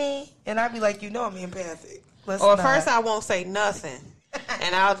 nothing. And I'd be like, I'm empathic. First I won't say nothing.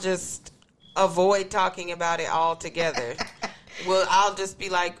 And I'll just avoid talking about it altogether. Well, I'll just be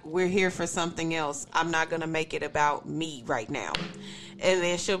like, we're here for something else. I'm not going to make it about me right now. And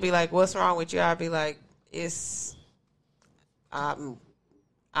then she'll be like, what's wrong with you? I'll be like,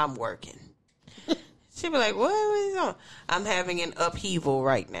 I'm working. She'd be like, what are you doing? I'm having an upheaval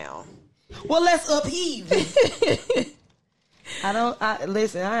right now. Well, let's upheave.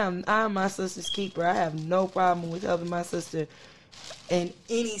 Listen, I am my sister's keeper. I have no problem with helping my sister in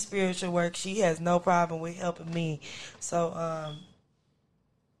any spiritual work. She has no problem with helping me. So,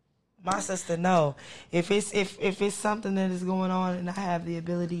 my sister, no. If it's something that is going on and I have the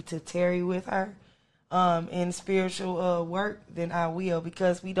ability to tarry with her in spiritual work, then I will,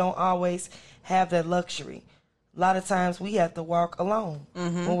 because we don't always have that luxury. A lot of times we have to walk alone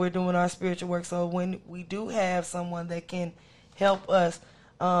when we're doing our spiritual work. So when we do have someone that can help us,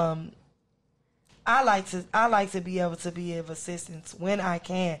 I like to be able to be of assistance when I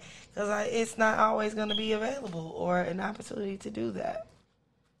can, because it's not always going to be available or an opportunity to do that.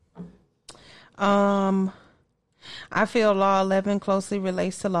 I feel law 11 closely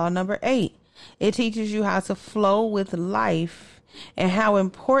relates to law number 8. It teaches you how to flow with life and how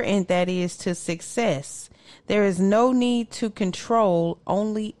important that is to success. There is no need to control,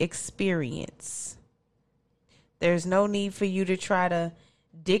 only experience. There's no need for you to try to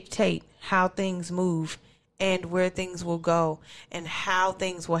dictate how things move and where things will go and how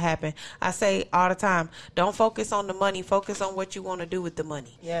things will happen. I say all the time, don't focus on the money. Focus on what you want to do with the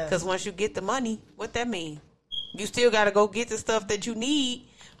money. Yeah. Because once you get the money, what that mean? You still got to go get the stuff that you need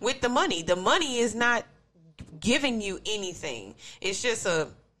with the money. The money is not giving you anything. It's just a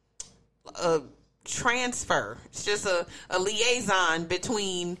transfer. It's just a liaison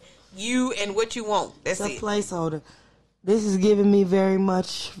between you and what you want. That's it's a it. Placeholder. This is giving me very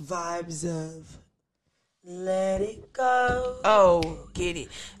much vibes of let it go. Oh, get it.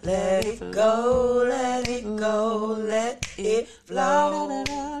 Let it go, let it go, let it flow.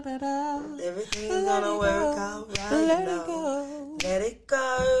 Everything's gonna work out right Let now. it go. Let it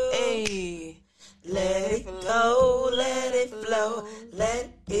go. Hey. Let it go, let it flow, let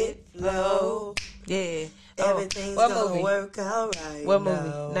it flow. Yeah. Everything's what gonna movie? work out right What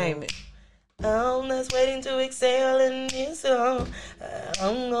now. movie? Name it. I'm just waiting to exhale in this song.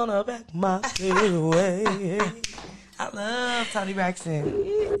 I'm gonna back my head away. I love Tony Braxton.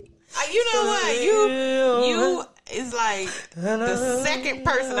 You know what? You is like the second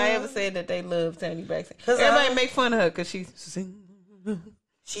person I ever said that they love Tony Braxton. Everybody make fun of her because she sing.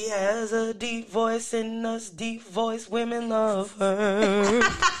 She has a deep voice, and us deep voice women love her.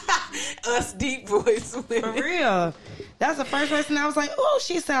 Us deep voice women. For real. That's the first person I was like, oh,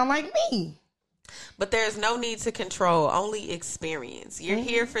 she sound like me. But there's no need to control, only experience. You're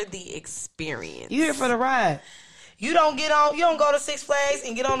here for the experience. You here for the ride. You don't go to Six Flags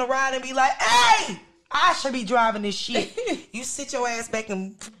and get on the ride and be like, hey, I should be driving this shit. You sit your ass back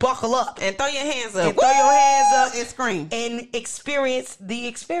and buckle up. And throw your hands up. And throw your hands up. And scream. And experience the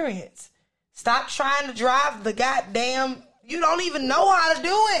experience. Stop trying to drive the goddamn, you don't even know how to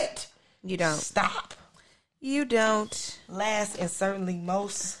do it. You don't. Stop. You don't. Last and certainly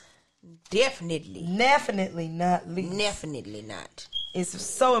most. Definitely not least. Definitely not. It's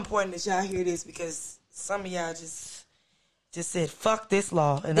so important that y'all hear this, because some of y'all just said, fuck this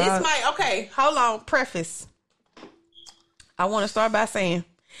law. And okay, hold on, preface. I want to start by saying,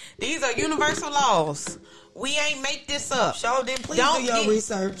 these are universal laws. We ain't make this up. Sure did. Please do your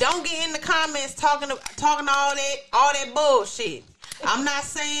research. Don't get in the comments talking all that bullshit. I'm not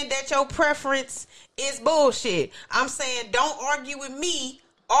saying that your preference is bullshit. I'm saying don't argue with me.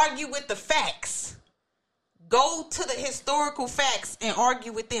 Argue with the facts. Go to the historical facts and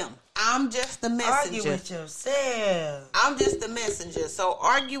argue with them. I'm just the messenger. Argue with yourself. I'm just the messenger. So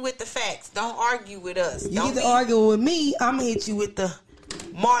argue with the facts. Don't argue with us. You get to argue with me, I'm going to hit you with the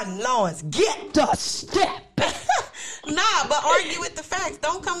Martin Lawrence. Get the step. Nah, but argue with the facts.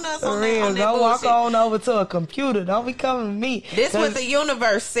 Don't come to us on real, that don't bullshit. walk on over to a computer. Don't be coming to me. This what the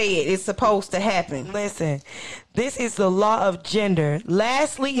universe said is supposed to happen. Listen, this is the law of gender.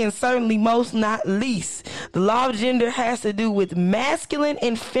 Lastly, and certainly most not least, the law of gender has to do with masculine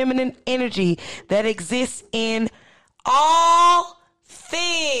and feminine energy that exists in all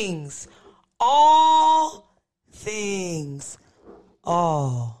things. All things.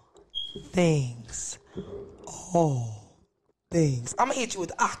 All things. All things. I'm going to hit you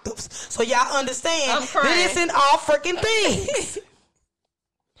with octaves so y'all understand that it's in all freaking things.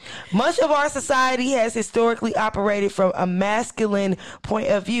 Much of our society has historically operated from a masculine point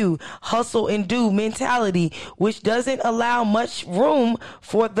of view, hustle and do mentality, which doesn't allow much room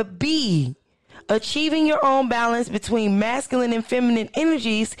for the be. Achieving your own balance between masculine and feminine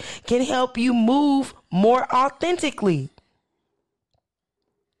energies can help you move more authentically.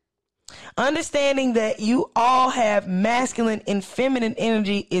 Understanding that you all have masculine and feminine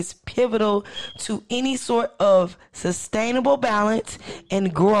energy is pivotal to any sort of sustainable balance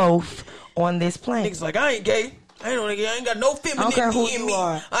and growth on this planet. Niggas like, I ain't gay. I ain't got no femininity I don't care who in you me.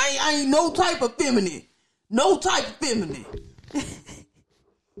 are. I ain't no type of feminine. No type of feminine.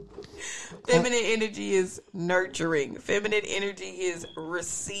 Feminine energy is nurturing. Feminine energy is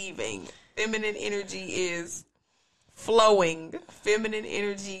receiving. Feminine energy is flowing. Feminine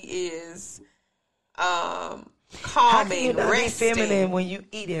energy is How can calming, you not be resting. feminine when you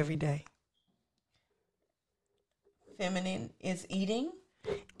eat every day? Feminine is eating.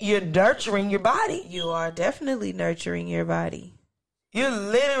 You're nurturing your body. You are definitely nurturing your body. You're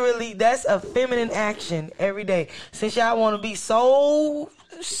literally, that's a feminine action every day. Since y'all want to be so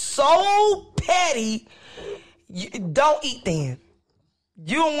petty, don't eat then.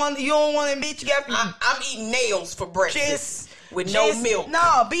 You don't want to admit you got. I'm eating nails for breakfast with no milk.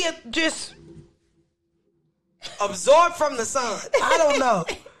 No, just absorb from the sun. I don't know.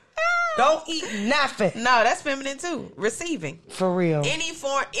 Don't eat nothing. No, that's feminine too. Receiving. For real. Any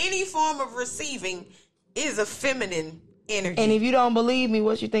form of receiving is a feminine energy. And if you don't believe me,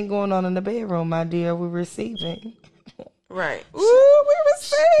 what you think going on in the bedroom, my dear? We're receiving. Right. Ooh, we're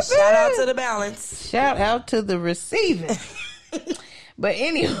receiving. Shout out to the balance. Shout out to the receiving. But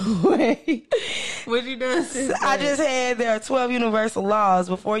anyway, what you doing? I just had there are 12 universal laws.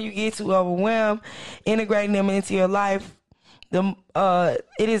 Before you get too overwhelmed, integrating them into your life, it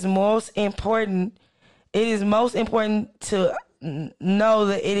is most important. It is most important to know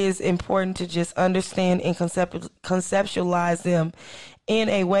that it is important to just understand and conceptualize them in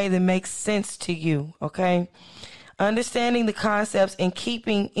a way that makes sense to you. Okay, understanding the concepts and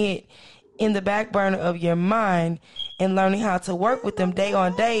keeping it in the back burner of your mind and learning how to work with them day by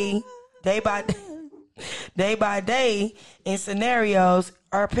day in scenarios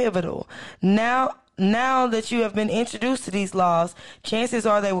are pivotal. Now that you have been introduced to these laws, chances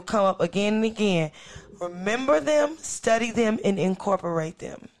are they will come up again and again. Remember them, study them, and incorporate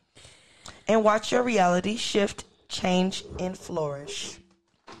them. And watch your reality shift, change, and flourish.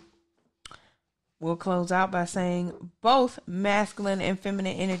 We'll close out by saying both masculine and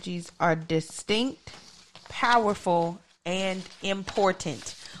feminine energies are distinct, powerful, and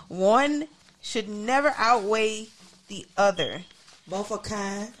important. One should never outweigh the other. Both are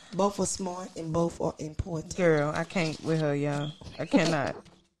kind, both are smart, and both are important. Girl, I can't with her, y'all. I cannot.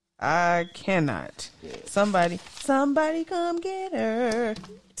 I cannot. Somebody come get her.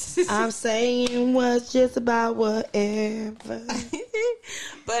 I'm saying was just about whatever.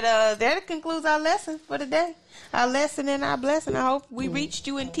 But that concludes our lesson for today. Our lesson and our blessing. I hope we reached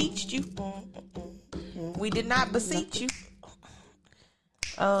you and teached you. We did not beseech you.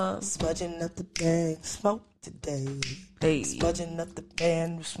 Smudging up the bag, smoke today. Hey. Smudging up the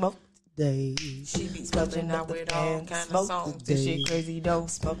band, smoke today. She be coming out with all kind of songs. This shit crazy though.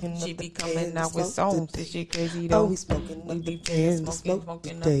 She be coming out with songs. This shit crazy though. Oh, we smoking up the band, smoking smoke up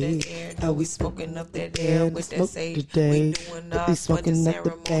today. that air. Oh, we Smoking up that air with that sage. We today. doing We smoking up the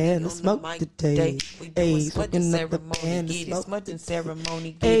band, smoke today. We Hey, doing smudging smoking up the ceremony. band, Get it, smoke smudging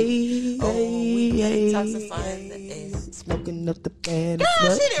ceremony. Get it. Hey, Oh, we hey, detoxifying the air. smoking up the band.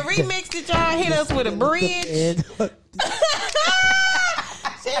 Girl, she done remixed it, y'all. Hit us with a bridge.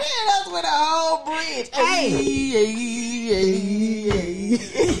 She hit us with a whole bridge.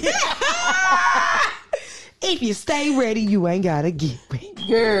 If you stay ready, you ain't gotta get ready.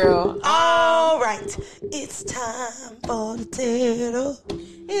 Girl. All right, it's time for the tarot.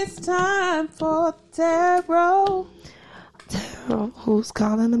 It's time for tarot. Tarot, who's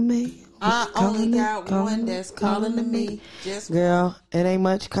calling to me? I only got one that's calling to me. Just girl, it ain't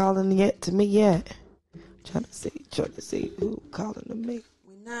much calling yet to me yet. Trying to see who calling to me.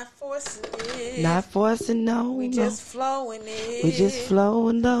 We not forcing it. Not forcing, no. We no. just flowing it. We just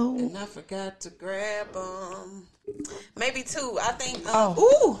flowing though. And I forgot to grab them. Maybe two. I think.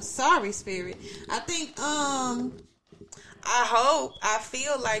 Oh. Ooh, sorry, spirit. I think. I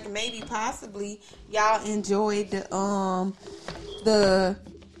feel like maybe possibly y'all enjoyed the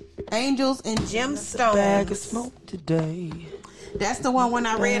angels and gemstones. Bag of smoke today. That's the one when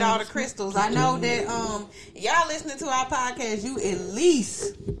I read all the crystals. I know that y'all listening to our podcast, you at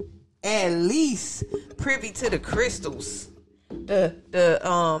least privy to the crystals. I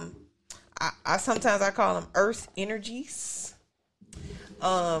sometimes I call them earth energies.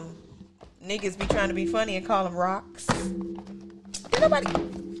 Niggas be trying to be funny and call them rocks. Ain't nobody.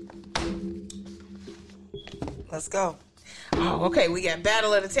 Let's go. Oh, okay. We got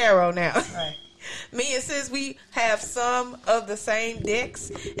Battle of the Tarot now. Right. Me and sis, we have some of the same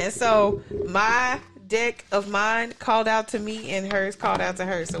decks, and so my deck of mine called out to me and hers called out to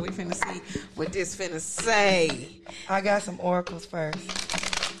her. So we finna see what this finna say. I got some oracles first.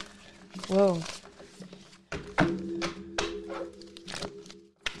 Whoa.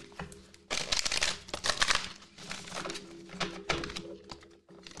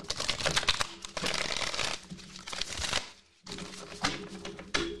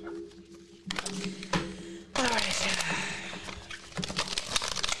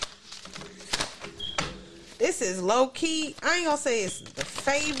 This is low key. I ain't gonna say it's the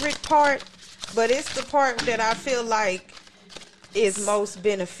favorite part, but it's the part that I feel like is most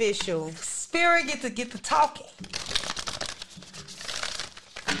beneficial. Spirit get to talking.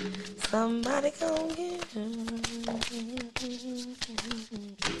 Somebody gonna get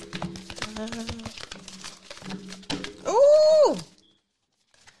Ooh!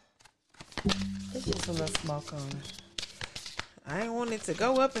 It's just a little smoke on it. I ain't want it to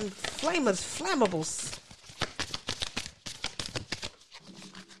go up in flammables.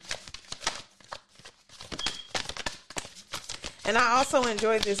 And I also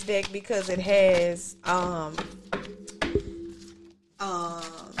enjoy this deck because it has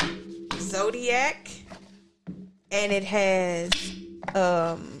zodiac, and it has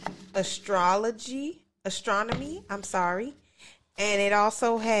astronomy. I'm sorry, and it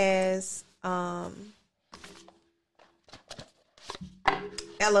also has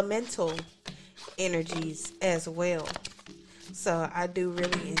elemental energies as well. So I do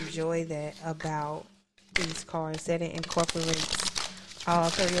really enjoy that about these cards, that it incorporates all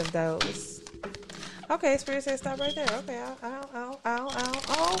three of those. Okay, Spirit says stop right there. Okay, ow.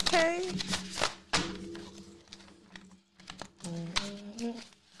 Okay.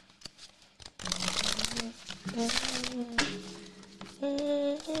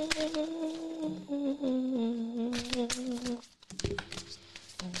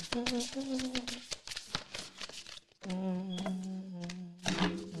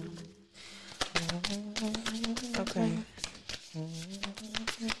 Okay.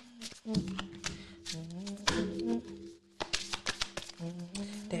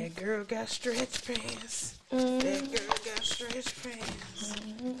 That girl got stretch pants. That girl got stretch pants.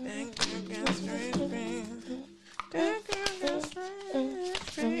 That girl got stretch pants. That girl got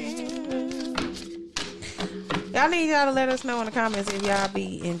stretch pants. Y'all need y'all to let us know in the comments if y'all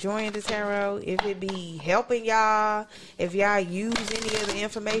be enjoying the tarot, if it be helping y'all, if y'all use any of the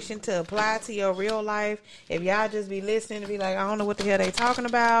information to apply to your real life, if y'all just be listening to be like, I don't know what the hell they talking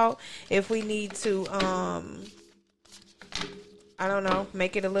about, if we need to, I don't know,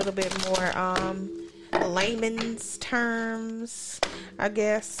 make it a little bit more layman's terms, I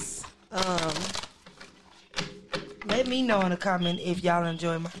guess. Let me know in the comment if y'all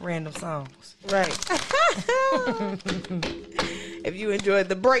enjoy my random songs. Right. If you enjoyed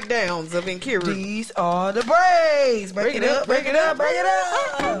the breakdowns of Nkiru. These are the breaks. Break it up, break it up, break it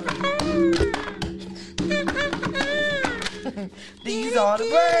up. These are the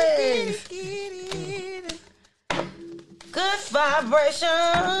breaks. Good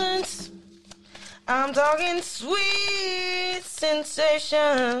vibrations. I'm talking sweet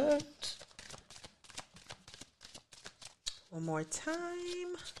sensations. One more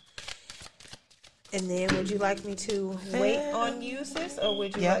time. And then would you like me to wait on you, sis? Or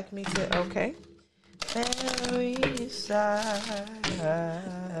would you like me to... Okay. Very side.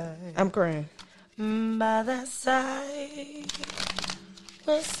 I'm crying. By that side.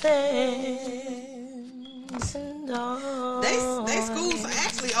 Was stand. They schools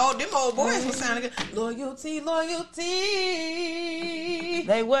actually all them old boys were sounding good. Loyalty.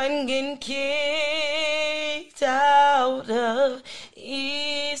 They wasn't getting kicked out of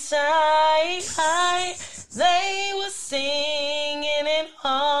Eastside High. They were singing in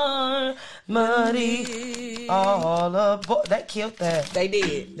harmony. All aboard. That killed that. They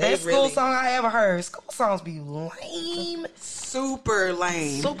did. Best school song I ever heard. School songs be lame. Super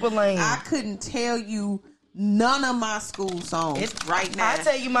lame. Super lame. I couldn't tell you none of my school songs right now. I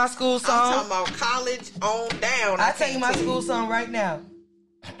tell you my school song. I'm talking about college on down. I tell you my school song right now.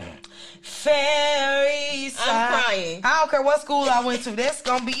 Fairy side. I'm crying. I don't care what school I went to. That's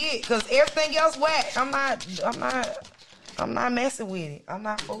gonna be it. Cause everything else whack. I'm not messing with it. I'm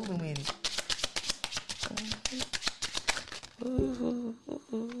not fooling with it.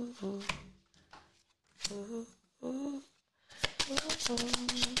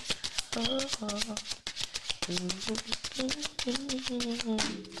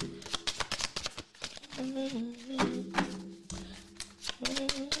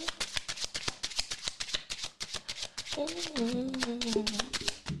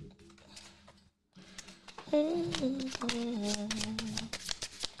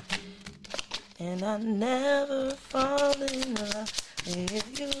 And And I'll never fall in love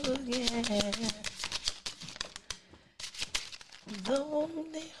with you again. Though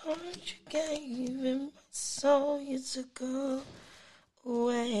the heart you gave and my soul you took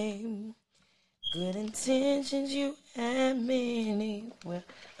away. Good intentions you had many. Well,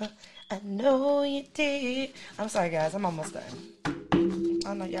 I know you did. I'm sorry, guys. I'm almost done.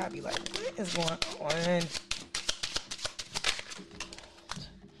 I know y'all be like, what is going on?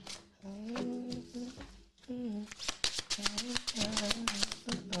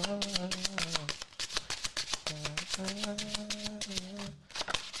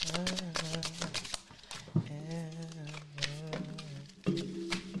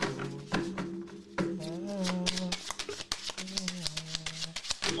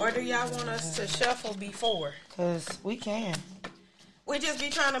 Or do y'all want us to shuffle before? Because we can. We just be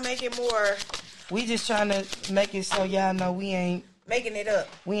trying to make it more... We just trying to make it so y'all know we ain't... Making it up.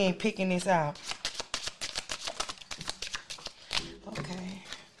 We ain't picking this out. Okay.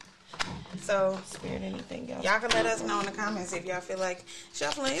 So, Spirit, anything else? y'all can let us know in the comments if y'all feel like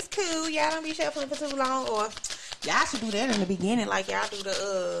shuffling is cool. Y'all don't be shuffling for too long. Or y'all should do that in the beginning like y'all do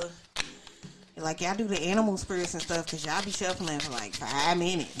the... Like y'all do the animal spirits and stuff, because y'all be shuffling for like 5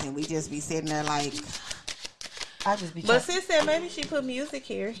 minutes and we just be sitting there like... I just be... But sis said maybe she put music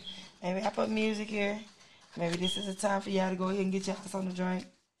here. Maybe I put music here. Maybe this is the time for y'all to go ahead and get y'all something to drink.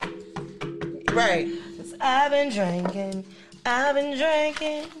 Right. Cause I've been drinking.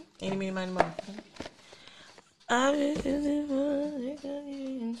 Any, meeny, money, money. I've been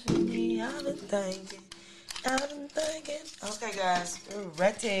thinking. Okay, guys, we're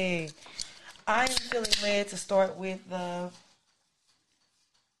ready. I am feeling led to start with the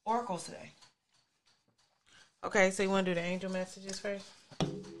oracles today. Okay, so you want to do the angel messages first?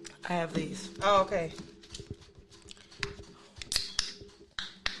 I have these. Oh, okay.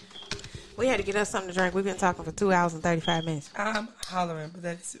 We had to get us something to drink. We've been talking for 2 hours and 35 minutes. I'm hollering, but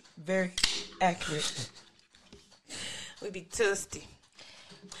that is very accurate. We be thirsty.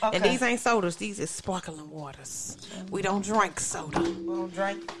 Okay. And these ain't sodas. These is sparkling waters. We don't drink soda. We don't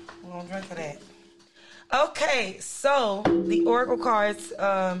drink of that. Okay, so the oracle cards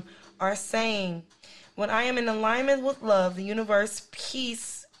are saying, when I am in alignment with love, the universe,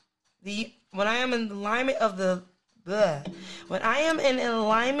 peace. When I am in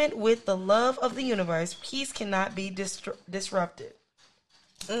alignment with the love of the universe, peace cannot be disrupted.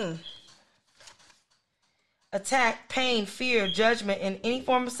 Attack, pain, fear, judgment, and any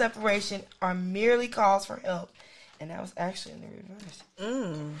form of separation are merely calls for help. And that was actually in the reverse.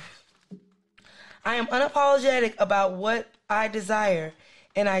 I am unapologetic about what I desire,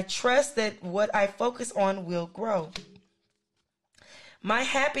 and I trust that what I focus on will grow. My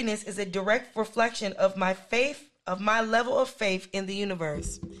happiness is a direct reflection of my level of faith in the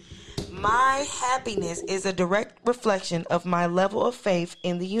universe. My happiness is a direct reflection of my level of faith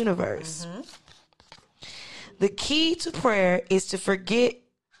in the universe. The key to prayer is to forget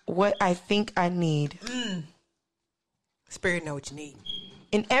what I think I need. Spirit know what you need.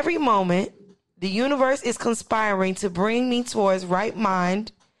 In every moment, the universe is conspiring to bring me towards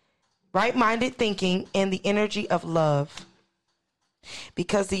right-minded thinking and the energy of love.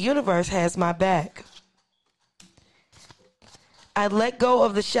 Because the universe has my back. I let go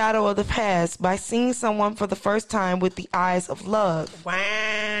of the shadow of the past by seeing someone for the first time with the eyes of love.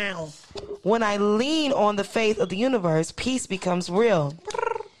 Wow. When I lean on the faith of the universe, peace becomes real.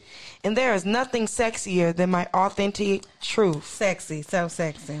 And there is nothing sexier than my authentic truth. Sexy, so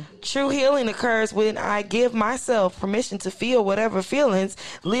sexy. True healing occurs when I give myself permission to feel whatever feelings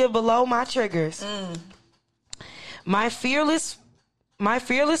live below my triggers. My fearless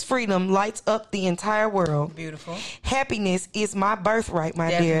freedom lights up the entire world. Beautiful. Happiness is my birthright, my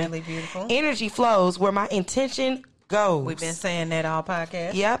dear. Definitely beautiful. Energy flows where my intention goes. We've been saying that all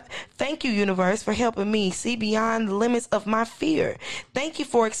podcast. Yep. Thank you, universe, for helping me see beyond the limits of my fear. Thank you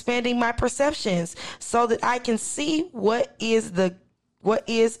for expanding my perceptions so that I can see what is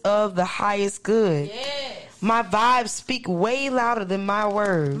of the highest good. Yes. My vibes speak way louder than my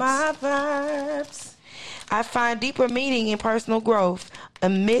words. My vibes. I find deeper meaning in personal growth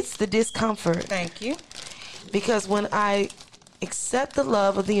amidst the discomfort. Thank you. Because when I accept the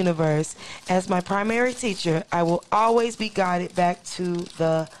love of the universe as my primary teacher, I will always be guided back to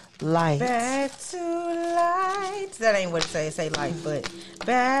the light. Back to light. That ain't what it say. It say light, but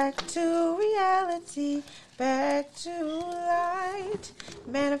back to reality. Back to light.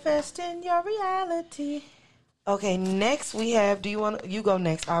 Manifesting your reality. Okay, next we have, you go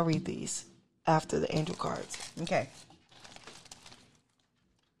next. I'll read these after the angel cards. Okay.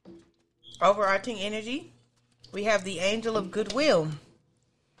 Overarching energy. We have the angel of goodwill.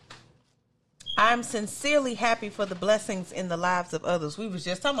 I'm sincerely happy for the blessings in the lives of others. We was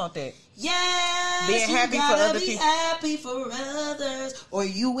just talking about that. Yes, Being happy for other people. Happy for others, or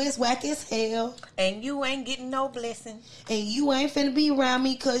you is whack as hell, and you ain't getting no blessing, and you ain't finna be around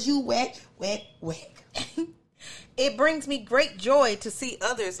me because you whack. It brings me great joy to see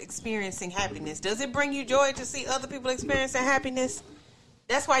others experiencing happiness. Does it bring you joy to see other people experiencing happiness?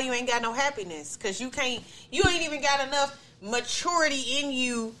 That's why you ain't got no happiness, because you ain't even got enough maturity in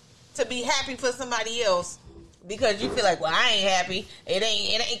you to be happy for somebody else, because you feel like, well, I ain't happy. It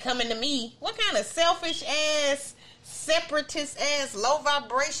ain't coming to me. What kind of selfish ass, separatist ass, low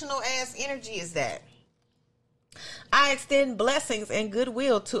vibrational ass energy is that? I extend blessings and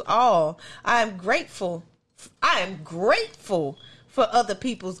goodwill to all. I am grateful for other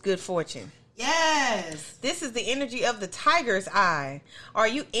people's good fortune. Yes. This is the energy of the tiger's eye. Are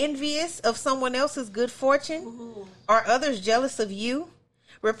you envious of someone else's good fortune? Ooh. Are others jealous of you?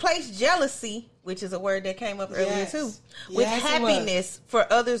 Replace jealousy, which is a word that came up earlier too, with happiness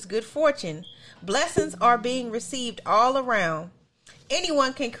for others' good fortune. Blessings are being received all around.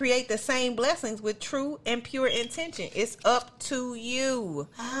 Anyone can create the same blessings with true and pure intention. It's up to you.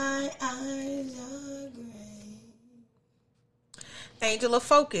 I agree. Angel of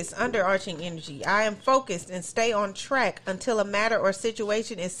focus, underarching energy. I am focused and stay on track until a matter or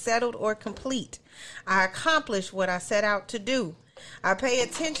situation is settled or complete. I accomplish what I set out to do. I pay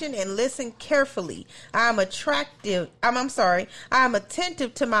attention and listen carefully. I am attentive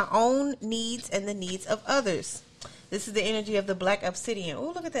to my own needs and the needs of others. This is the energy of the black obsidian.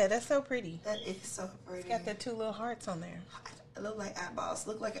 Oh, look at that. That's so pretty. That is so pretty. It's got the 2 little hearts on there. It look like eyeballs.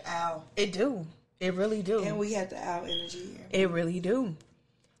 Look like an owl. It do. It really do. And we have the owl energy here. It really do.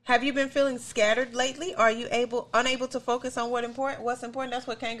 Have you been feeling scattered lately? Are you unable to focus on what's important? That's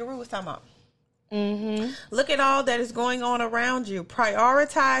what Kangaroo was talking about. Mm-hmm. Look at all that is going on around you.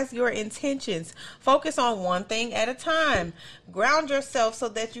 Prioritize your intentions. Focus on one thing at a time. Ground yourself so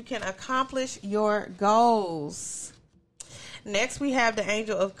that you can accomplish your goals. Next, we have the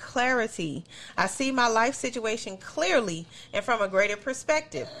angel of clarity. I see my life situation clearly and from a greater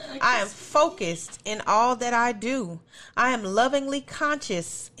perspective. I am focused in all that I do. I am lovingly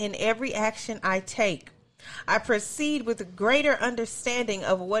conscious in every action I take. I proceed with a greater understanding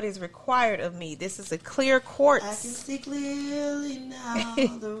of what is required of me. This is a clear quartz. I can see clearly now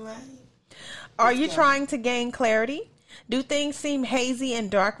the rain. Are you trying to gain clarity? Do things seem hazy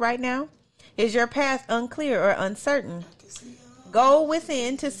and dark right now? Is your path unclear or uncertain? Go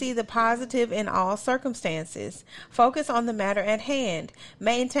within to see the positive in all circumstances. Focus on the matter at hand.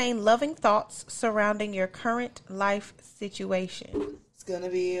 Maintain loving thoughts surrounding your current life situation. It's going to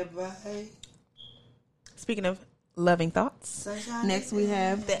be a bright. Speaking of loving thoughts, sunshine. Next we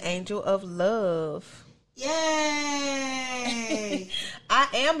have the angel of love. Yay! I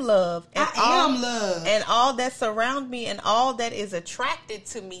am love. And I am love. And all that surrounds me and all that is attracted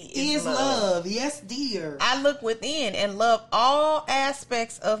to me is love. Yes, dear. I look within and love all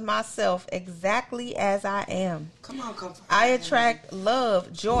aspects of myself exactly as I am. Come on, comfort. I attract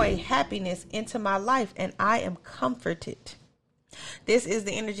love, joy, happiness into my life, and I am comforted. This is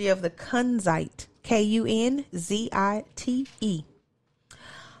the energy of the Kunzite. Kunzite.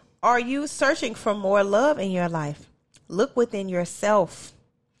 Are you searching for more love in your life? Look within yourself.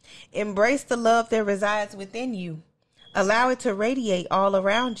 Embrace the love that resides within you. Allow it to radiate all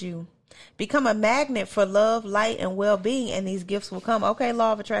around you. Become a magnet for love, light, and well-being, and these gifts will come. Okay,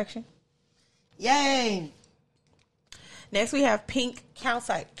 law of attraction. Yay! Next, we have pink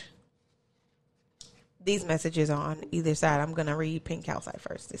calcite. These messages are on either side. I'm going to read pink calcite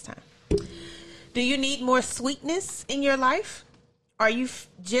first this time. Do you need more sweetness in your life? Are you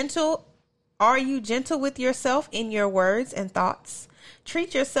gentle? Are you gentle with yourself in your words and thoughts?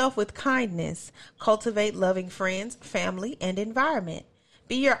 Treat yourself with kindness. Cultivate loving friends, family, and environment.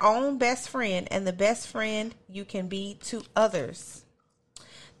 Be your own best friend and the best friend you can be to others.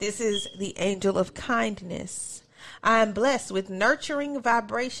 This is the angel of kindness. I am blessed with nurturing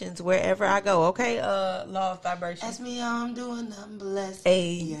vibrations wherever I go. Okay, law of vibration. Ask me how I'm doing. I'm blessed.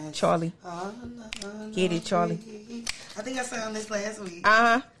 Hey, yes. Charlie. Get it, Charlie. I think I sang this last week.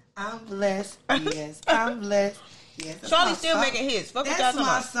 Uh-huh. I'm blessed. Yes, I'm blessed. Yes, Charlie still making hits. Fuck that's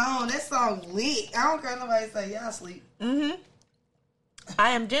my song. That song lit. I don't care nobody say y'all sleep. Mm-hmm.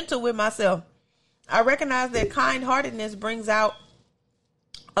 I am gentle with myself. I recognize that kind-heartedness brings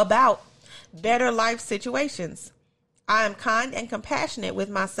about better life situations. I am kind and compassionate with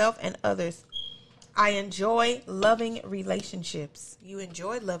myself and others. I enjoy loving relationships. You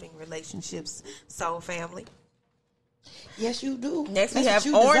enjoy loving relationships, soul family. Yes, you do. Next, we have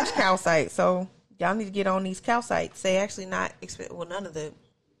orange calcite. So y'all need to get on these calcites. They actually not expensive. Well, none of the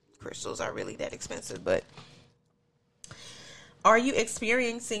crystals are really that expensive. But are you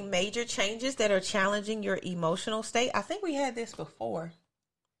experiencing major changes that are challenging your emotional state? I think we had this before.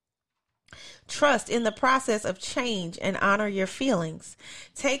 Trust in the process of change and honor your feelings.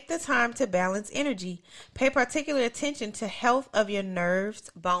 Take the time to balance energy. Pay particular attention to health of your nerves,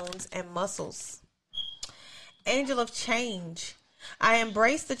 bones, and muscles. Angel of change. I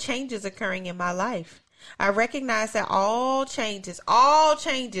embrace the changes occurring in my life. I recognize that all changes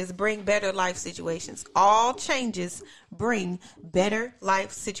bring better life situations. All changes bring better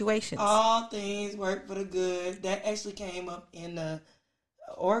life situations. All things work for the good. That actually came up in the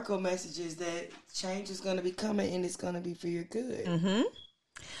Oracle messages that change is going to be coming and it's going to be for your good. Mm-hmm.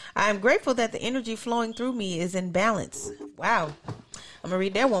 I am grateful that the energy flowing through me is in balance. Wow. I'm going to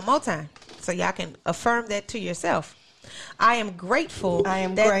read that one more time so y'all can affirm that to yourself. I am grateful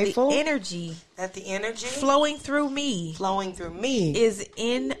that the energy flowing through me is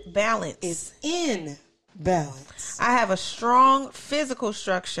in balance. I have a strong physical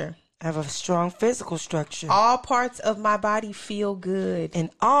structure. All parts of my body feel good.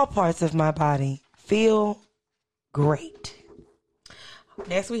 And all parts of my body feel great.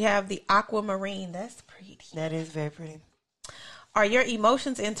 Next we have the aquamarine. That's pretty. That is very pretty. Are your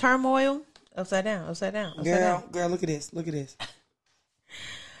emotions in turmoil? Upside down. Girl, look at this.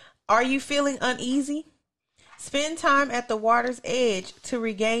 Are you feeling uneasy? Spend time at the water's edge to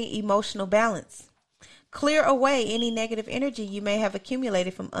regain emotional balance. Clear away any negative energy you may have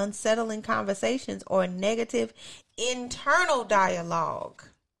accumulated from unsettling conversations or negative internal dialogue.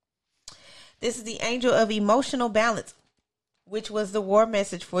 This is the angel of emotional balance, which was the war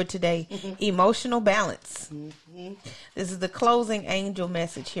message for today. Emotional balance. Mm-hmm. This is the closing angel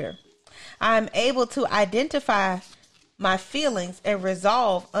message here. I am able to identify my feelings and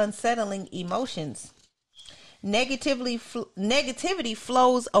resolve unsettling emotions. Negativity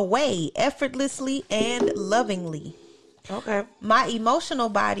flows away effortlessly and lovingly. Okay. My emotional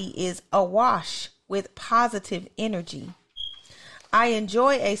body is awash with positive energy. I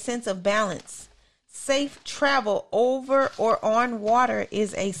enjoy a sense of balance. Safe travel over or on water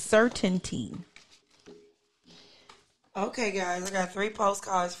is a certainty. Okay, guys, I got 3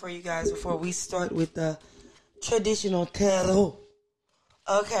 postcards for you guys before we start with the traditional tarot.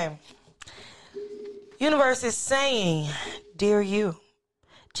 Okay. Universe is saying, dear you,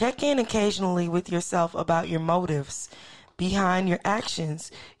 check in occasionally with yourself about your motives behind your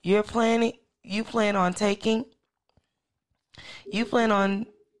actions. You plan on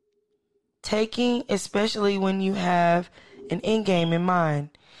taking, especially when you have an end game in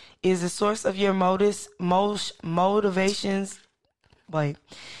mind. Is the source of your motivation,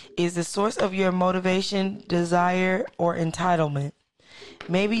 desire, or entitlement?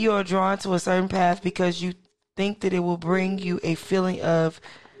 Maybe you're drawn to a certain path because you think that it will bring you a feeling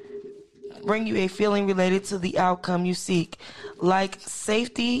related to the outcome you seek, like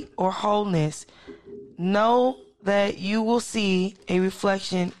safety or wholeness. Know that you will see a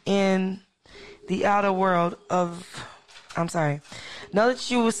reflection in the outer world of Know that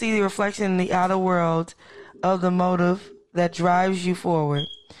you will see the reflection in the outer world of the motive that drives you forward.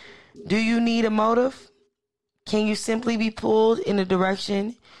 Do you need a motive? Can you simply be pulled in a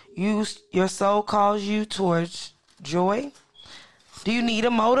direction your soul calls you towards joy? Do you need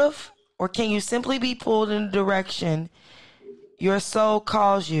a motive? Or can you simply be pulled in a direction your soul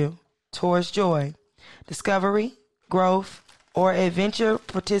calls you towards joy, discovery, growth, or adventure,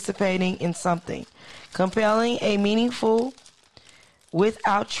 participating in something compelling and meaningful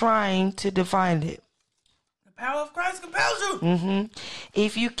without trying to define it? The power of Christ compels you. Mm-hmm.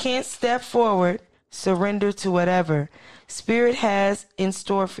 If you can't step forward, surrender to whatever Spirit has in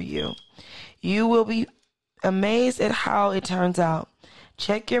store for you. You will be amazed at how it turns out.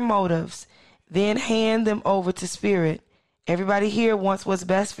 Check your motives, then hand them over to Spirit. Everybody here wants what's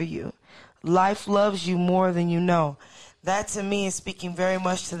best for you. Life loves you more than you know. That to me is speaking very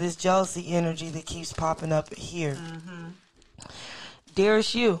much to this jealousy energy that keeps popping up here. Mm-hmm.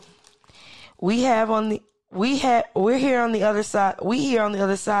 Dearest you, we're here on the other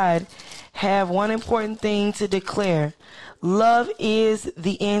side have one important thing to declare. Love is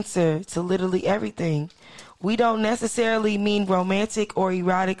the answer to literally everything. We don't necessarily mean romantic or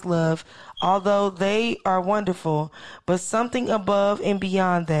erotic love, although they are wonderful, but something above and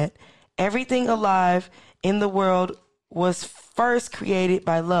beyond that. Everything alive in the world was first created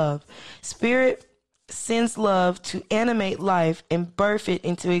by love. Spirit sends love to animate life and birth it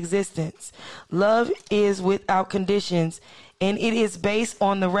into existence. Love is without conditions, and it is based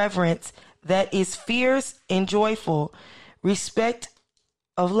on the reverence that is fierce and joyful, respect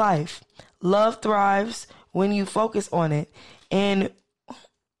of life. Love thrives when you focus on it, and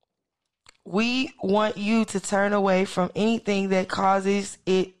We want you to turn away from anything that causes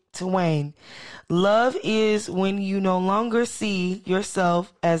it to wane. Love is when you no longer see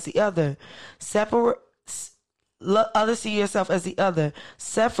yourself as the other. Others see yourself as the other,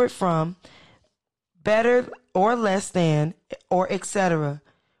 separate from, better or less than, or etc.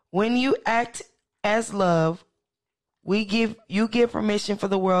 When you act as love, you give permission for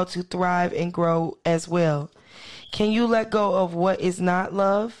the world to thrive and grow as well. Can you let go of what is not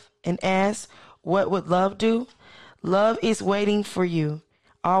love and ask, what would love do? Love is waiting for you,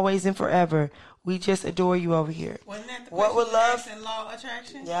 always and forever. We just adore you over here. Wasn't that the What would love and law of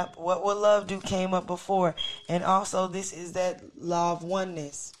attraction? Yep. What would love do came up before, and also this is that law of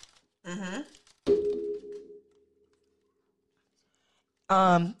oneness. Mm-hmm.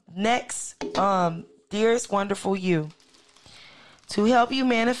 Next, dearest wonderful you, to help you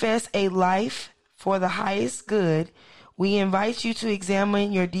manifest a life for the highest good, we invite you to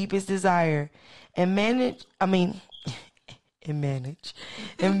examine your deepest desire and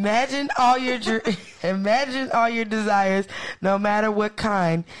Imagine all your desires, no matter what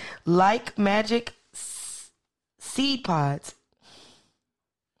kind, like magic seed pods.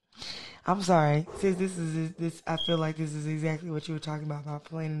 I'm sorry. Since this, I feel like this is exactly what you were talking about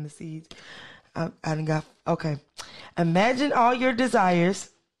planting the seeds. Okay. Imagine all your desires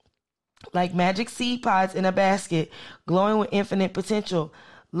like magic seed pods in a basket, glowing with infinite potential.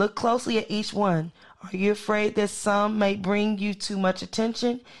 Look closely at each one. Are you afraid that some may bring you too much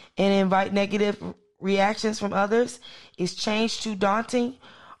attention and invite negative reactions from others? Is change too daunting?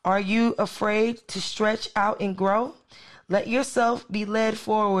 Are you afraid to stretch out and grow? Let yourself be led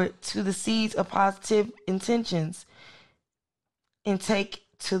forward to the seeds of positive intentions and take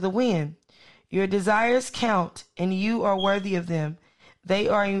to the wind. Your desires count and you are worthy of them. They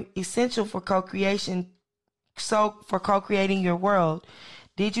are essential for co-creating your world.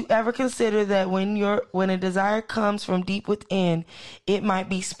 Did you ever consider that when a desire comes from deep within, it might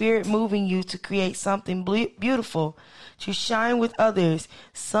be spirit moving you to create something beautiful, to shine with others?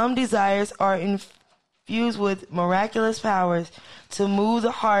 Some desires are infused with miraculous powers to move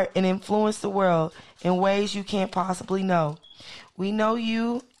the heart and influence the world in ways you can't possibly know. We know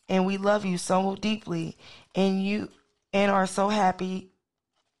you and we love you so deeply, and are so happy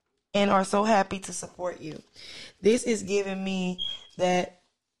to support you. This is giving me that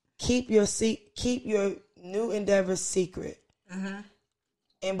keep your new endeavors secret, mm-hmm.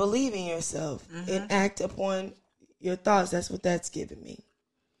 and believe in yourself, mm-hmm. and act upon your thoughts. That's what that's giving me.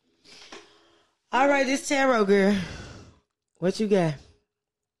 All right, this tarot girl, what you got?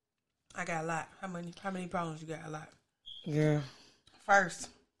 I got a lot. How many problems you got? A lot. Girl. First,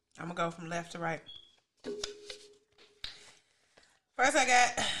 I'm gonna go from left to right. First, I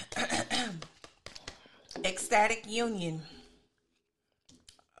got ecstatic union,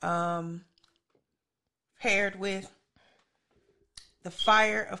 paired with the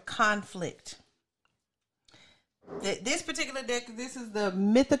fire of conflict. This particular deck, this is the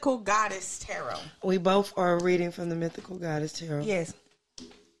Mythical Goddess Tarot. We both are reading from the Mythical Goddess Tarot. Yes.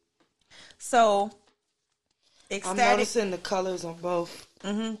 So, ecstatic. I'm noticing the colors on both.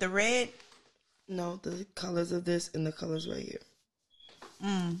 Mm-hmm. The red. No, the colors of this and the colors right here.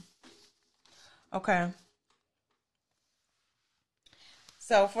 Okay.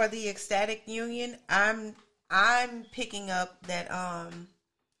 So for the ecstatic union, I'm picking up that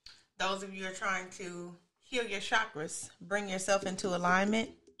those of you are trying to heal your chakras, bring yourself into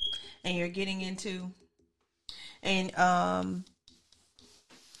alignment, and you're getting into, and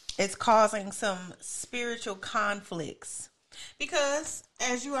it's causing some spiritual conflicts, because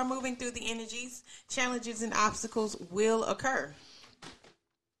as you are moving through the energies, challenges and obstacles will occur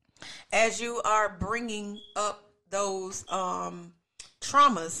as you are bringing up those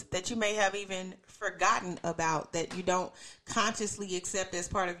traumas that you may have even forgotten about, that you don't consciously accept as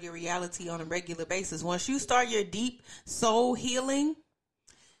part of your reality on a regular basis. Once you start your deep soul healing,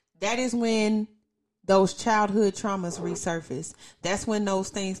 that is when those childhood traumas resurface. That's when those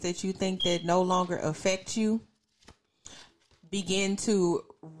things that you think that no longer affect you begin to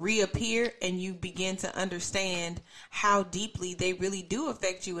reappear, and you begin to understand how deeply they really do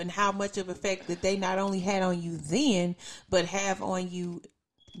affect you, and how much of effect that they not only had on you then, but have on you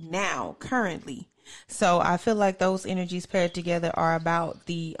now, currently. So I feel like those energies paired together are about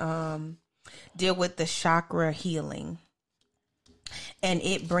the deal with the chakra healing, and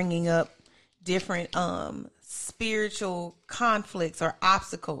it bringing up different spiritual conflicts or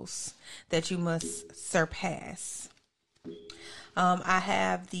obstacles that you must surpass. I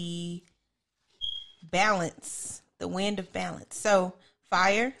have the balance, the wind of balance. So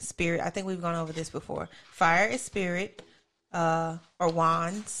fire, spirit. I think we've gone over this before. Fire is spirit, or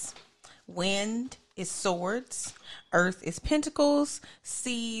wands. Wind is swords. Earth is pentacles.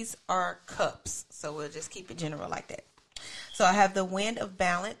 Seas are cups. So we'll just keep it general like that. So I have the wind of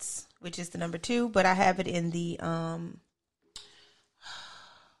balance, which is the number 2, but I have it in the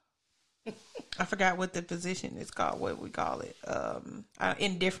I forgot what the position is called. What we call it?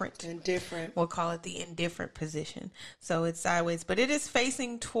 Indifferent. Indifferent. We'll call it the indifferent position. So it's sideways, but it is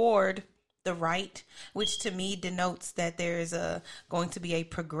facing toward the right, which to me denotes that there is going to be a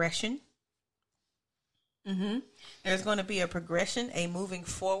progression. There's going to be a progression, a moving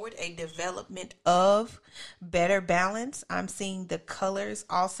forward, a development of better balance. I'm seeing the colors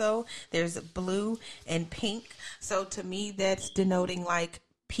also. There's blue and pink. So to me, that's denoting like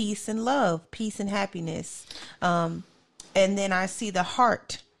peace and love, peace and happiness. And then I see the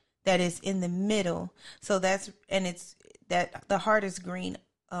heart that is in the middle. So it's that the heart is green.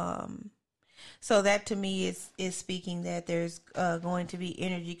 So that to me is speaking that there's going to be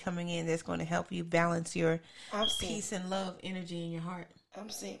energy coming in that's going to help you balance your peace and love energy in your heart. I'm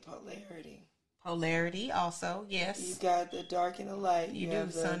seeing polarity. Polarity also, yes. You got the dark and the light. You do,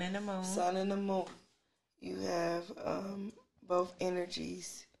 have the sun and the moon. Sun and the moon. You have both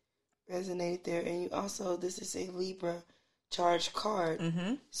energies resonate there, and you also, this is a Libra charged card.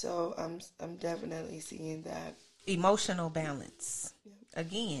 So I'm definitely seeing that. Emotional balance.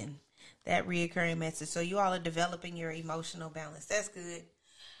 Again. That reoccurring message. So you all are developing your emotional balance. That's good.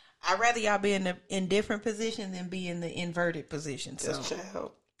 I'd rather y'all be in the indifferent position than be in the inverted position. So that's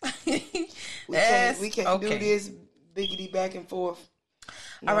child. we can't do this biggity back and forth.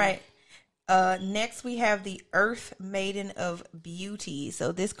 No. All right. Next we have the Earth Maiden of Beauty.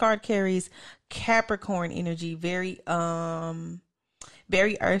 So this card carries Capricorn energy, very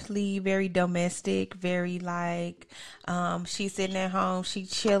earthly, very domestic, very like, she's sitting at home, she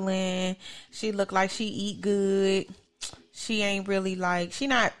chilling, she look like she eat good. She ain't really like, she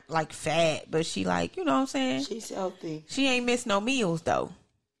not like fat, but she like, you know what I'm saying? She's healthy. She ain't miss no meals though.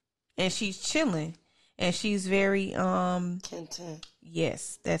 And she's chilling. And she's very, content.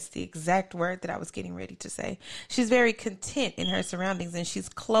 Yes, that's the exact word that I was getting ready to say. She's very content in her surroundings, and she's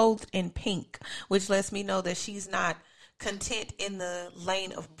clothed in pink, which lets me know that she's not content in the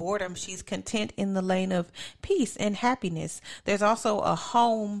lane of boredom. She's content in the lane of peace and happiness. There's also a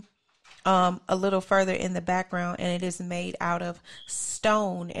home a little further in the background, and it is made out of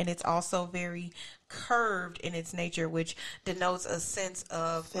stone, and it's also very curved in its nature, which denotes a sense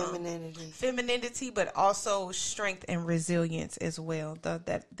of femininity, but also strength and resilience as well.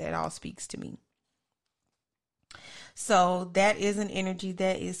 That all speaks to me. So that is an energy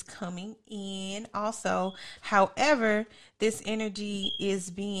that is coming in also. However, this energy is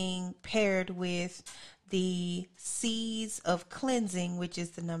being paired with the seas of cleansing, which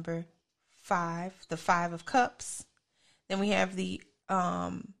is the number 5, the 5 of cups. Then we have the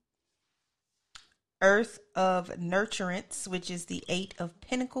earth of nurturance, which is the 8 of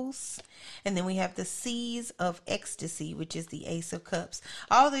pentacles. And then we have the seas of ecstasy, which is the ace of cups.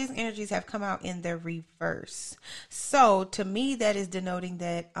 All these energies have come out in the reverse. So to me, that is denoting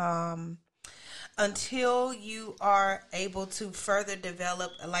that until you are able to further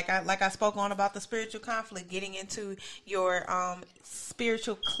develop, like I spoke on about the spiritual conflict, getting into your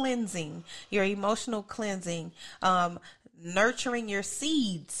spiritual cleansing, your emotional cleansing, nurturing your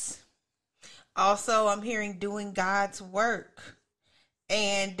seeds. Also, I'm hearing doing God's work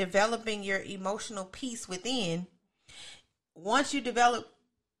and developing your emotional peace within. Once you develop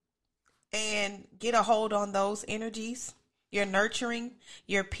and get a hold on those energies, you're nurturing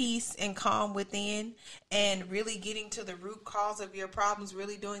your peace and calm within and really getting to the root cause of your problems,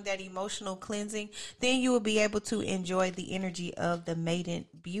 really doing that emotional cleansing, then you will be able to enjoy the energy of the maiden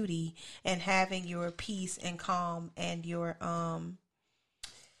beauty and having your peace and calm and your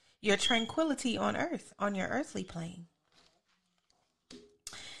tranquility on earth, on your earthly plane.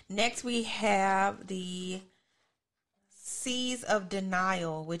 Next, we have the seas of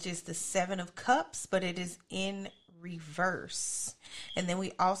denial, which is the 7 of cups, but it is in reverse. And then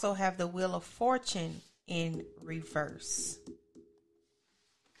we also have the wheel of fortune in reverse.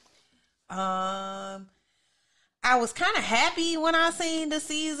 I was kind of happy when I seen the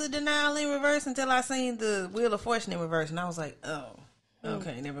seas of denial in reverse until I seen the wheel of fortune in reverse, and I was like, oh.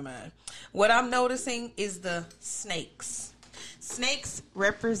 Okay, never mind. What I'm noticing is the snakes. Snakes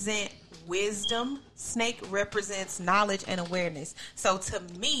represent wisdom. Snake represents knowledge and awareness. So to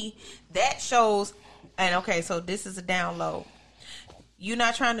me, that shows, and okay, so this is a download. You're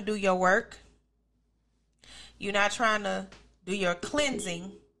not trying to do your work. You're not trying to do your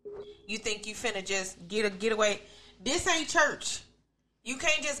cleansing. You think you finna just get away. This ain't church. You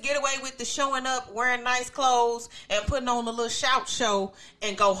can't just get away with the showing up, wearing nice clothes, and putting on a little shout show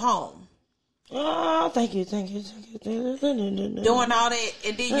and go home. Oh, thank you. Doing all that,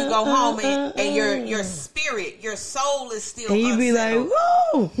 and then you go home and your spirit, your soul is still and you be like,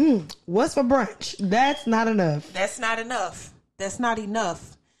 unsettled. whoa, what's for brunch? That's not enough. That's not enough. That's not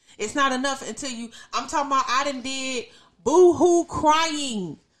enough. It's not enough until you, I'm talking about, I done did boo-hoo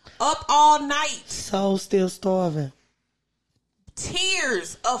crying up all night. Soul still starving.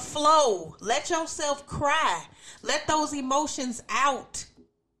 Tears aflow. Let yourself cry. Let those emotions out.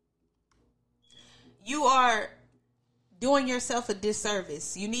 You are doing yourself a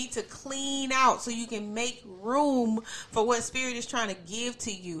disservice. You need to clean out so you can make room for what Spirit is trying to give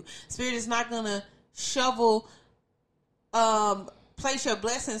to you. Spirit is not going to shovel, place your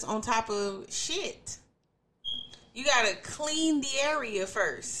blessings on top of shit. You got to clean the area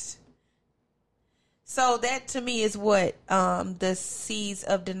first. So that to me is what the seeds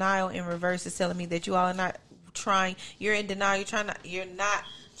of denial in reverse is telling me, that you all are not trying. You're in denial. You're not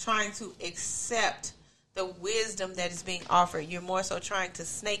trying to accept the wisdom that is being offered. You're more so trying to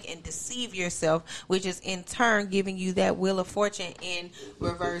snake and deceive yourself, which is in turn giving you that wheel of fortune in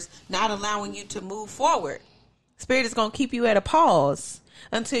reverse, not allowing you to move forward. Spirit is going to keep you at a pause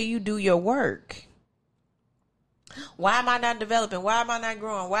until you do your work. Why am I not developing? Why am I not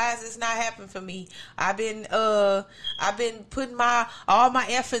growing? Why is this not happening for me? I've been putting all my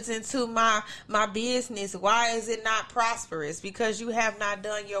efforts into my business. Why is it not prosperous? Because you have not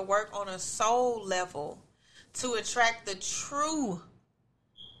done your work on a soul level to attract the true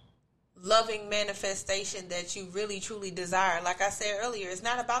loving manifestation that you really truly desire. Like I said earlier, it's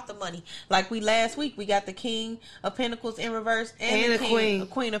not about the money. Like last week we got the King of Pentacles in reverse and the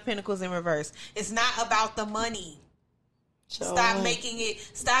Queen of Pentacles in reverse. It's not about the money.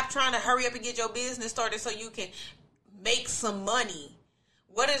 Stop trying to hurry up and get your business started so you can make some money.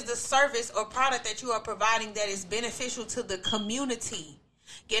 What is the service or product that you are providing that is beneficial to the community?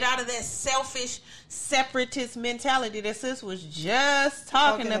 Get out of that selfish, separatist mentality that sis was just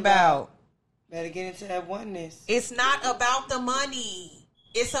talking about. Better get into that oneness. It's not about the money.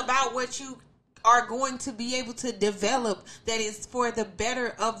 It's about what you are going to be able to develop that is for the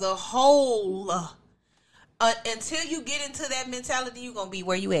better of the whole. Until you get into that mentality, you're going to be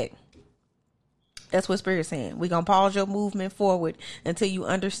where you at. That's what Spirit's saying. We're going to pause your movement forward until you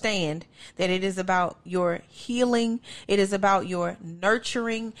understand that it is about your healing. It is about your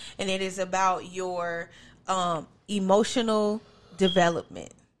nurturing. And it is about your emotional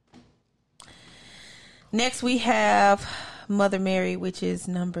development. Next, we have Mother Mary, which is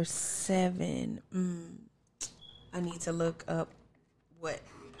number 7. I need to look up what.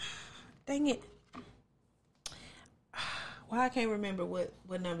 Dang it. Why I can't remember what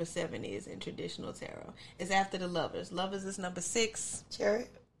number 7 is in traditional tarot. It's after the Lovers. Lovers is number 6. Chariot?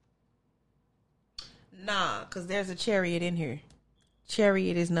 Nah, because there's a Chariot in here.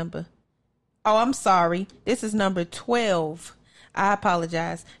 Chariot is number... Oh, I'm sorry. This is number 12. I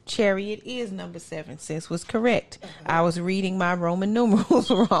apologize. Chariot is number 7. Sis was correct. I was reading my Roman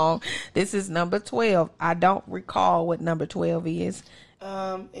numerals wrong. This is number 12. I don't recall what number 12 is.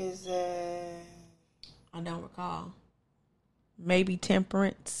 I don't recall. Maybe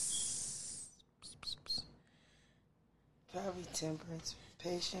temperance. Probably temperance.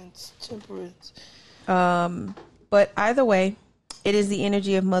 Patience. Temperance. But either way, it is the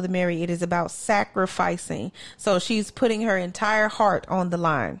energy of Mother Mary. It is about sacrificing. So she's putting her entire heart on the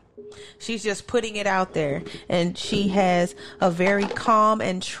line. She's just putting it out there. And she has a very calm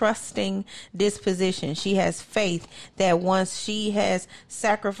and trusting disposition. She has faith that once she has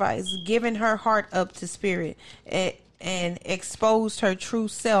sacrificed, given her heart up to Spirit, and exposed her true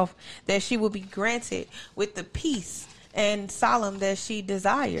self, that she will be granted with the peace and solemn that she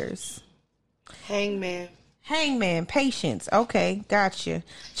desires. Hangman, patience. Okay, gotcha.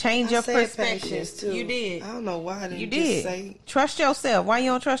 Change your perspective. Too. You did. I don't know why I didn't you just did. say. Trust yourself. Why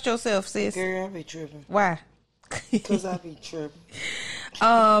you don't trust yourself, sis? Girl, I be tripping. Why? Because I be tripping.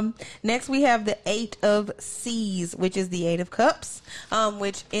 Next we have the 8 of Seas, which is the 8 of Cups,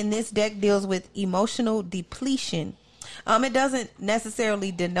 which in this deck deals with emotional depletion. It doesn't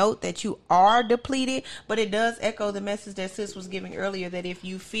necessarily denote that you are depleted, but it does echo the message that sis was giving earlier, that if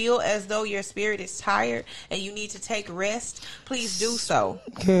you feel as though your spirit is tired and you need to take rest, please do so.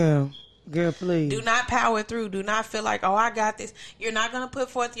 Girl, please. Do not power through. Do not feel like, oh, I got this. You're not going to put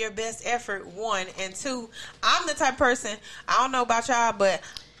forth your best effort, 1. And 2, I'm the type of person, I don't know about y'all, but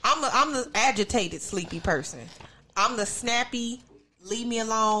I'm the agitated, sleepy person. I'm the snappy, leave me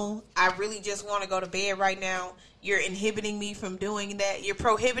alone. I really just want to go to bed right now. You're inhibiting me from doing that. You're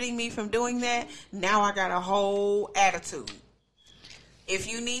prohibiting me from doing that. Now I got a whole attitude. If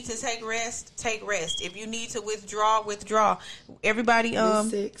you need to take rest, take rest. If you need to withdraw, withdraw. Everybody,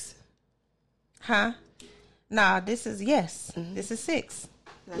 6. Huh? Nah, this is yes. This is 6.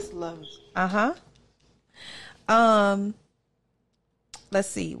 That's love. Let's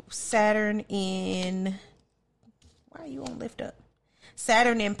see. Saturn in. Why are you on lift up?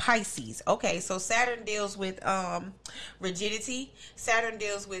 Saturn in Pisces. Okay, so Saturn deals with rigidity. Saturn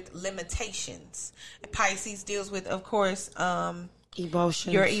deals with limitations. Pisces deals with, of course,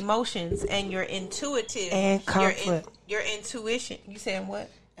 Emotions. your emotions and your intuitive And conflict. Your intuition. You saying what?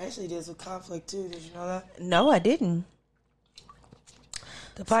 Actually, there's a conflict too. Did you know that? No, I didn't.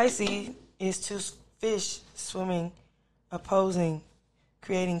 The Pisces is two fish swimming, opposing,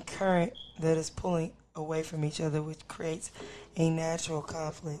 creating current that is pulling away from each other, which creates a natural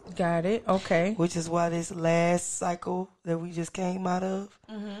conflict. Got it. Okay. Which is why this last cycle that we just came out of,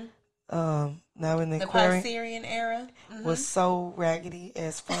 now in the Aquarian Piscean era, was so raggedy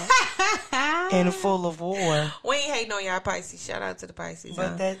as fuck and full of war. We ain't hating on y'all Pisces. Shout out to the Pisces.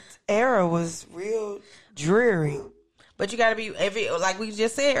 But that era was real dreary. But you got to be like we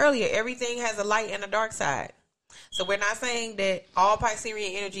just said earlier. Everything has a light and a dark side. So we're not saying that all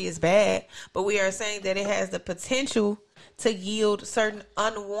Piscean energy is bad, but we are saying that it has the potential to yield certain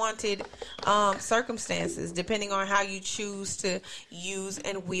unwanted circumstances, depending on how you choose to use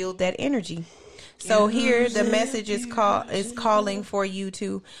and wield that energy. So here, the message is calling for you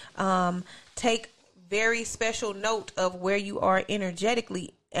to take very special note of where you are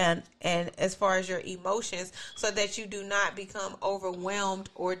energetically and as far as your emotions, so that you do not become overwhelmed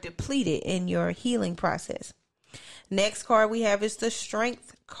or depleted in your healing process. Next card we have is the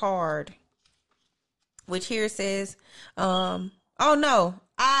Strength card, which here says, oh no,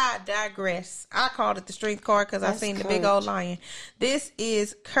 I digress. I called it the Strength card because I seen the big old lion. This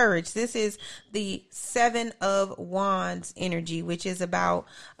is courage. This is the 7 of Wands energy, which is about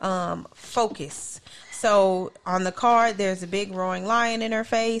focus. So on the card, there's a big roaring lion in her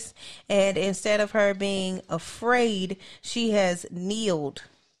face, and instead of her being afraid, she has kneeled.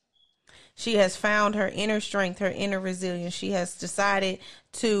 She has found her inner strength, her inner resilience. She has decided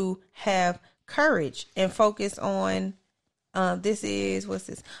to have courage and focus on, this is, what's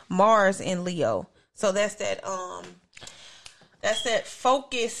this? Mars in Leo. So that's that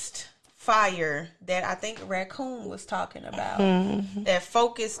focused fire that I think Raccoon was talking about. That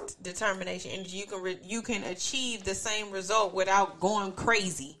focused determination. And you can achieve the same result without going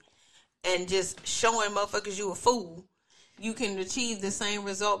crazy and just showing motherfuckers you a fool. You can achieve the same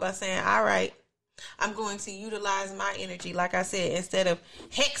result by saying, all right, I'm going to utilize my energy. Like I said, instead of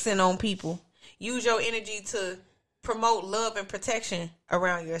hexing on people, use your energy to promote love and protection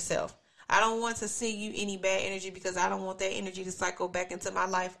around yourself. I don't want to send you any bad energy because I don't want that energy to cycle back into my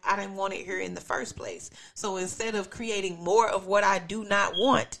life. I didn't want it here in the first place. So instead of creating more of what I do not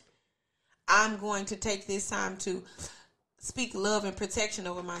want, I'm going to take this time to speak love and protection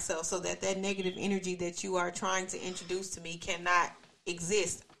over myself so that negative energy that you are trying to introduce to me cannot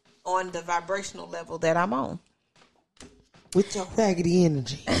exist on the vibrational level that I'm on. With your raggedy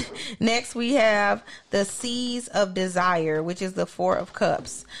energy. Next, we have the Seas of Desire, which is the 4 of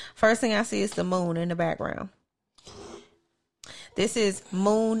Cups. First thing I see is the moon in the background. This is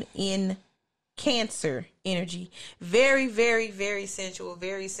moon in Cancer energy. Very, very, very sensual,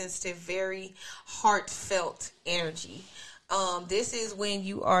 very sensitive, very heartfelt energy. This is when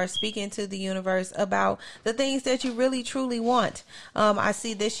you are speaking to the universe about the things that you really, truly want. I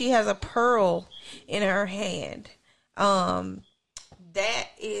see that she has a pearl in her hand. That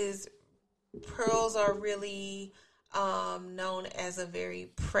is, pearls are really known as a very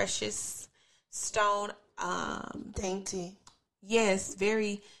precious stone. Dainty. Yes,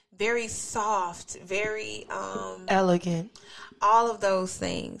 very, very soft, very elegant. All of those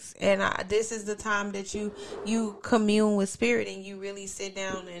things. And this is the time that you commune with spirit and you really sit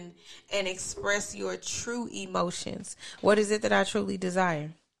down and express your true emotions. What is it that I truly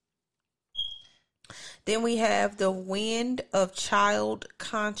desire? Then we have the Wind of Child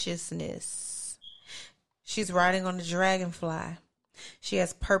Consciousness. She's riding on a dragonfly. She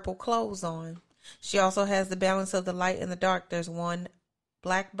has purple clothes on. She also has the balance of the light and the dark. There's one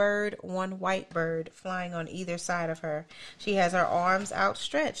black bird, one white bird flying on either side of her. She has her arms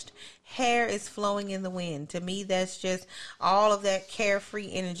outstretched. Hair is flowing in the wind. To me, that's just all of that carefree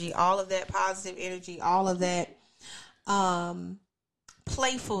energy, all of that positive energy, all of that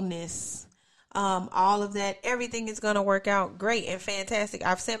playfulness, all of that. Everything is going to work out great and fantastic.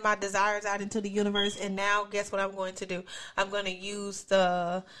 I've sent my desires out into the universe, and now guess what I'm going to do? I'm going to use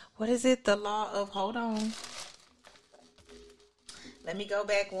the law of, hold on. Let me go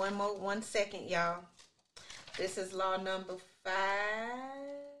back 1 second, y'all. This is law number 5.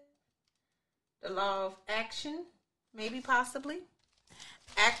 The law of action, maybe, possibly.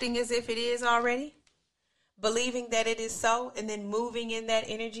 acting as if it is already, believing that it is so, and then moving in that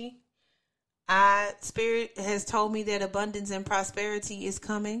energy. Spirit has told me that abundance and prosperity is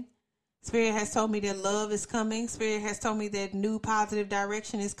coming. Spirit has told me that love is coming. Spirit has told me that new positive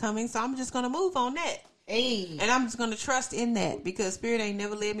direction is coming. So I'm just going to move on that. Hey. And I'm just going to trust in that, because Spirit ain't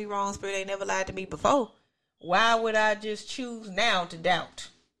never led me wrong. Spirit ain't never lied to me before. Why would I just choose now to doubt?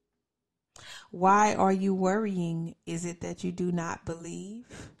 Why are you worrying? Is it that you do not believe?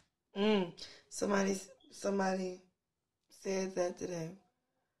 Somebody said that today.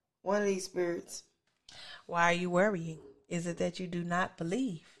 One of these spirits. Why are you worrying? Is it that you do not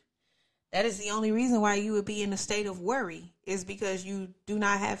believe? That is the only reason why you would be in a state of worry, is because you do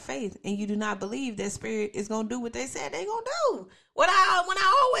not have faith and you do not believe that Spirit is going to do what they said they're going to do. When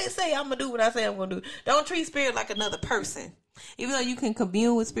I always say I'm going to do what I say I'm going to do. Don't treat Spirit like another person. Even though you can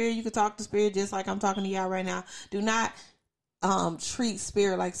commune with Spirit, you can talk to Spirit just like I'm talking to y'all right now. Do not treat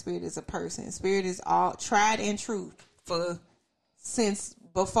Spirit like Spirit is a person. Spirit is all tried and true since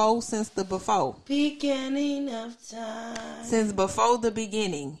the before. Beginning of time. Since before the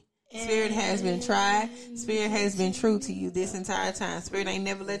beginning. Spirit has been tried. Spirit has been true to you this entire time. Spirit ain't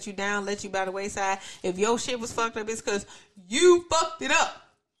never let you down, let you by the wayside. If your shit was fucked up, it's because you fucked it up.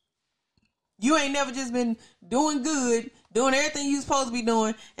 You ain't never just been doing good, doing everything you supposed to be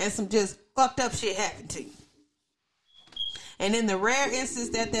doing, and some just fucked up shit happened to you. And in the rare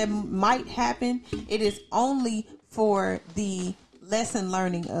instance that might happen, it is only for the lesson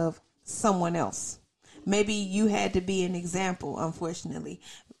learning of someone else. Maybe you had to be an example, unfortunately.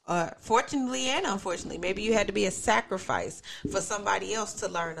 Fortunately and unfortunately, maybe you had to be a sacrifice for somebody else to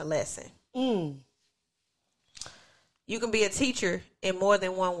learn a lesson. You can be a teacher in more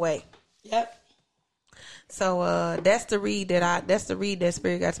than one way. Yep. So that's the read that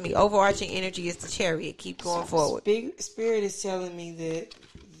Spirit got to me. Overarching energy is the Chariot. Keep going forward. Spirit is telling me that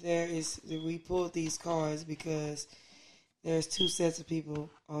we pulled these cards because there's two sets of people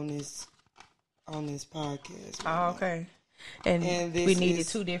on this podcast. Oh, okay. And we needed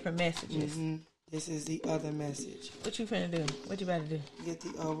two different messages. Mm-hmm. This is the other message. What you finna do? What you about to do? Get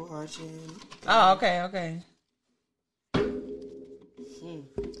the overarching. Oh, okay.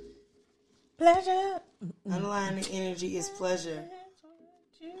 Pleasure. Underlying energy is pleasure.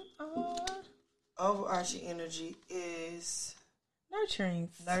 Overarching energy is nurturing.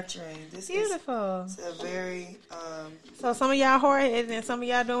 This beautiful. It's a very so some of y'all hard-headed and some of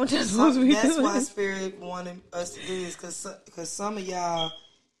y'all doing just what we That's doing. why Spirit wanted us to do this, because some of y'all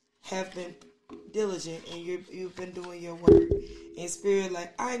have been diligent and you've been doing your work. And Spirit,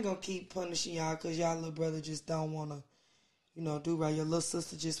 like, I ain't gonna keep punishing y'all because y'all little brother just don't wanna, do right. Your little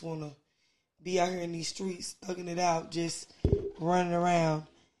sister just wanna be out here in these streets, thugging it out, just running around.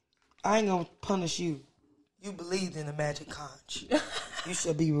 I ain't gonna punish you. You believed in the magic conch. You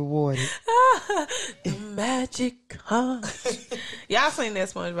should be rewarded. The magic conch. Y'all seen that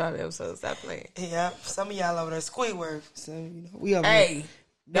SpongeBob episode? Stop playing. Yeah, some of y'all over there Squidward. So we over here. Hey,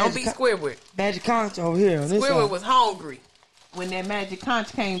 don't be Squidward. Magic conch over here. Squidward was hungry when that magic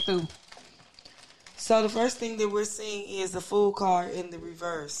conch came through. So the first thing that we're seeing is the Fool card in the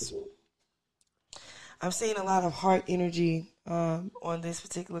reverse. I'm seeing a lot of heart energy on this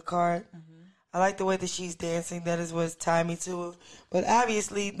particular card. Mm-hmm. I like the way that she's dancing. That is what's tied me to it. But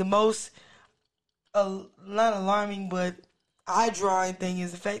obviously, the most, not alarming, but eye-drawing thing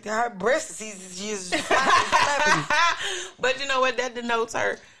is the fact that her breasts is But you know what? That denotes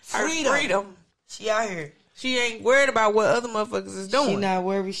her freedom. She out here. She ain't worried about what other motherfuckers is doing. She not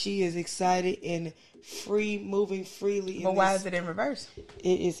worried. She is excited and free, moving freely. But why is it in reverse?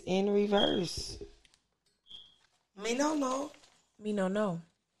 It is in reverse. Me no know.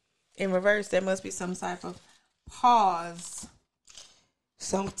 In reverse, there must be some type of pause.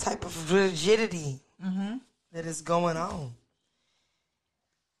 Some type of rigidity that is going on.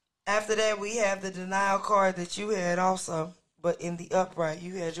 After that, we have the denial card that you had also, but in the upright.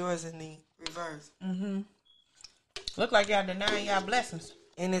 You had yours in the reverse. Look like y'all denying y'all blessings.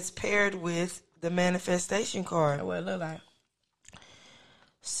 And it's paired with the manifestation card. That's what it look like.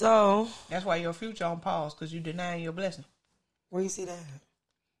 So. That's why your future on pause, because you denying your blessing. Where you see that?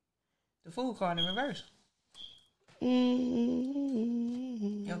 The Fool card in reverse. You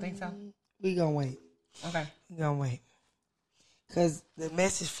don't think so? We gonna wait. Okay. We gonna wait. Because the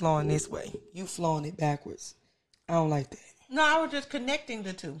message flowing this way. You flowing it backwards. I don't like that. No, I was just connecting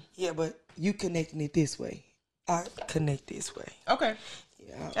the two. Yeah, but you connecting it this way. I connect this way. Okay.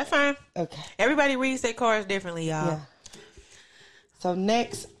 Yeah. That's fine. Okay. Everybody reads their cards differently, y'all. Yeah. So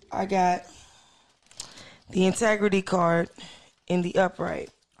next, I got the integrity card in the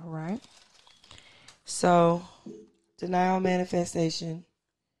upright. All right. So, denial, manifestation,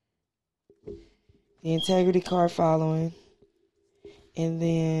 The integrity card following. And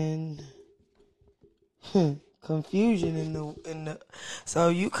then confusion in the so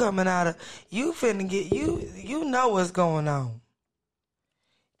you coming out of you finna get you know what's going on.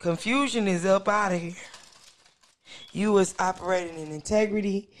 Confusion is up out of here. You was operating in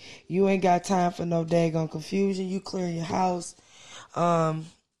integrity. You ain't got time for no daggone confusion. You clear your house.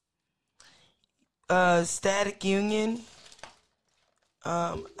 Static union.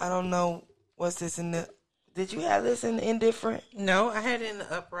 I don't know what's this in the. Did you have this in the indifferent? No, I had it in the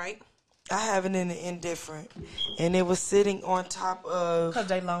upright. I have it in the indifferent, and it was sitting on top of. Because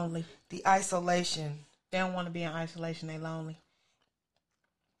they lonely. The isolation. They don't want to be in isolation. They lonely.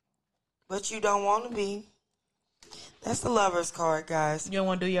 But you don't want to be. That's the Lover's card, guys. You don't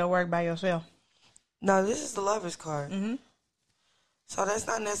want to do your work by yourself. No, this is the Lover's card. Mm-hmm. So that's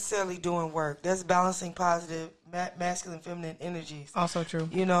not necessarily doing work. That's balancing positive masculine, feminine energies. Also true.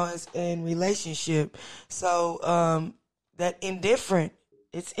 You know, it's in relationship. So that indifferent,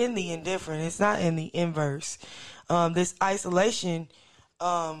 it's in the indifferent. It's not in the inverse. This isolation,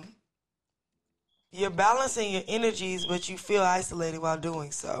 you're balancing your energies, but you feel isolated while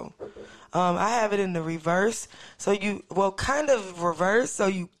doing so. I have it in the reverse. So kind of reverse. So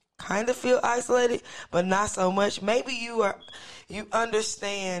you kind of feel isolated, but not so much. Maybe you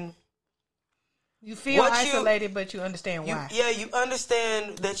understand. You feel isolated, but you understand why. You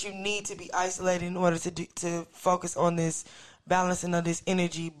understand that you need to be isolated in order to focus on this balancing of this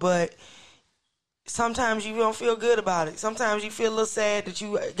energy, but sometimes you don't feel good about it. Sometimes you feel a little sad that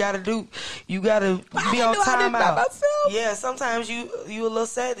you gotta be on timeout. Yeah, sometimes you a little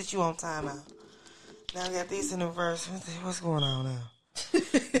sad that you on timeout. Now I got these in reverse. What's going on now?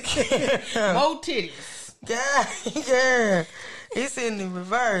 More titties. Yeah, it's in the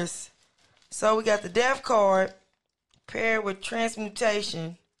reverse. So we got the Death card paired with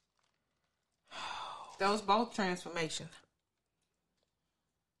transmutation. Those both transformation.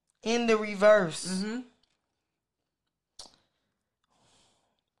 In the reverse. Mm-hmm.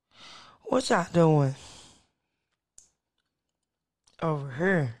 What y'all doing over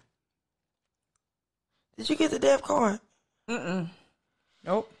here? Did you get the Death card?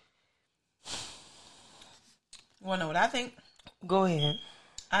 Nope. You want to know what I think? Go ahead.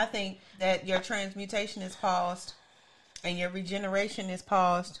 I think that your transmutation is paused and your regeneration is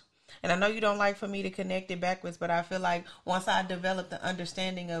paused. And I know you don't like for me to connect it backwards, but I feel like once I develop the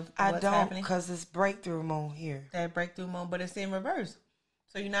understanding of what's happening. Because it's breakthrough moon here. That breakthrough moon, but it's in reverse.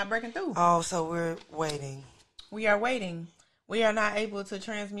 So you're not breaking through. Oh, so we're waiting. We are waiting. We are not able to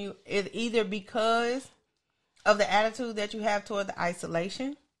transmute it either because of the attitude that you have toward the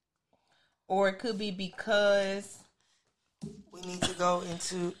isolation, or it could be because we need to go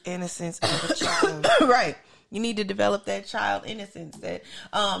into innocence of a child. Right. You need to develop that child innocence that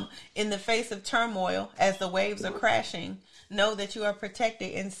in the face of turmoil, as the waves are crashing, know that you are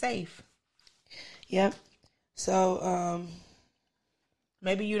protected and safe. Yep. So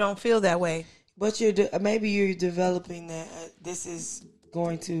maybe you don't feel that way. But maybe you're developing that. This is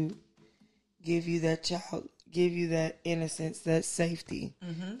going to give you that child, give you that innocence, that safety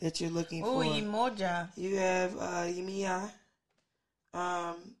that you're looking for. Oh, Yimoja. You have Yimiya.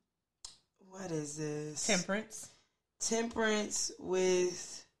 What is this? Temperance. Temperance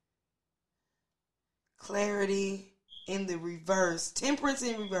with clarity in the reverse. Temperance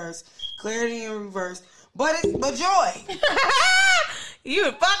in reverse. Clarity in reverse. But joy. You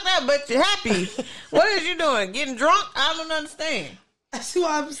fucked up, but you're happy. What is you doing? Getting drunk? I don't understand. That's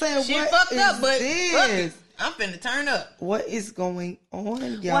what I'm saying. She what fucked up, but this? I'm finna turn up. What is going on,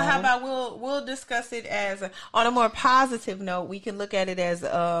 y'all? Well, how about we'll discuss it as on a more positive note. We can look at it as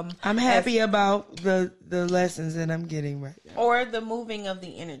I'm happy about the lessons that I'm getting right now, or the moving of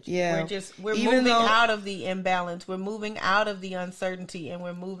the energy. Yeah, we're moving out of the imbalance. We're moving out of the uncertainty, and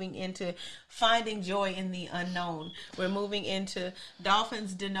we're moving into finding joy in the unknown. We're moving into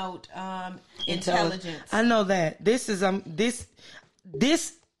dolphins denote intelligence. I know that this is I'm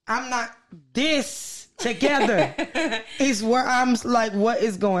not this. Together is where I'm like, what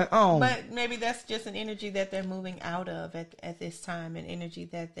is going on? But maybe that's just an energy that they're moving out of at this time, an energy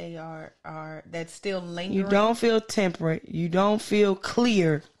that they are that's still lingering. You don't feel temperate. You don't feel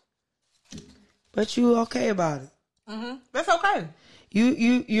clear, but you okay about it. Mm-hmm. That's okay.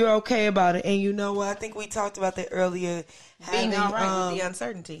 You're okay about it, and you know what? I think we talked about that earlier. Being all right with the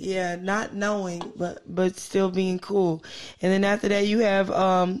uncertainty. Yeah, not knowing, but still being cool. And then after that, you have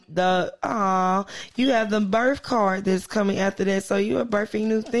the birth card that's coming after that. So you are birthing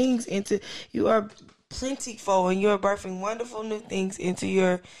new things you are plentiful, and you are birthing wonderful new things into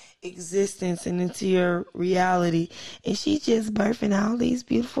your existence and into your reality. And she's just birthing all these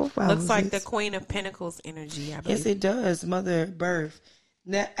beautiful flowers. Looks like the Queen of Pentacles energy, I believe. Yes, it does. Mother birth.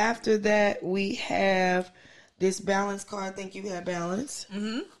 Now, after that, we have this balance card. I think you have balance.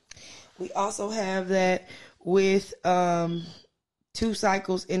 Mm-hmm. We also have that with 2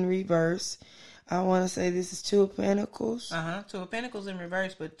 cycles in reverse. I want to say this is 2 of Pentacles. 2 of Pentacles in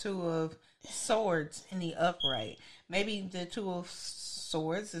reverse, but 2 of Swords in the upright. Maybe the 2 of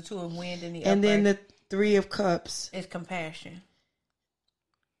Swords, the 2 of Wind in the upright. And then the 3 of Cups. Is compassion.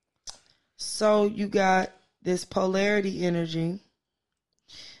 So you got this polarity energy.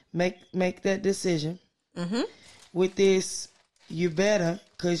 Make that decision. Mm-hmm. With this, you better,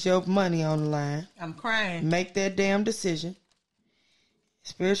 because your money on the line. I'm crying. Make that damn decision.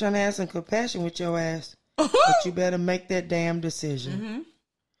 Spirit trying to have some compassion with your ass. But you better make that damn decision. Mm-hmm.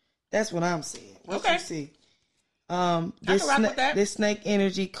 That's what I'm seeing. What you see? This snake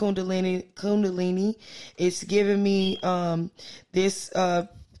energy, Kundalini, it's giving me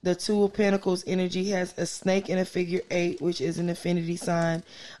the 2 of Pentacles energy has a snake and a figure 8, which is an infinity sign.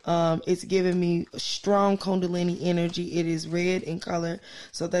 It's giving me strong Kundalini energy. It is red in color,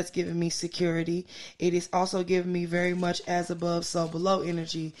 so that's giving me security. It is also giving me very much as above, so below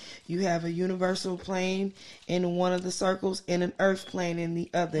energy. You have a universal plane in one of the circles and an earth plane in the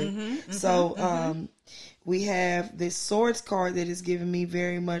other. We have this swords card that is giving me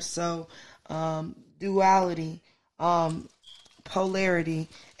very much so duality, polarity,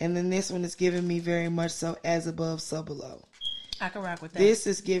 and then this one is giving me very much so as above, so below. I can rock with that. This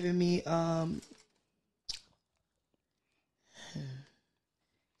is giving me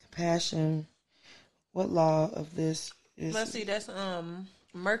compassion. What law of this is? Let's see. That's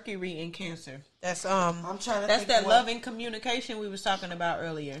Mercury in Cancer. That's I'm trying to. That's that loving communication we was talking about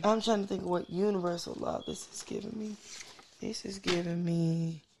earlier. I'm trying to think of what universal law this is giving me. This is giving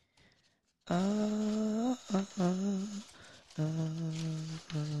me.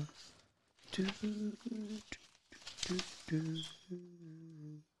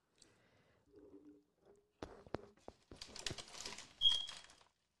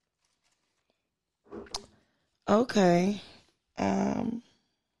 Okay.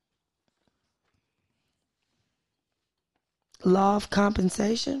 Law of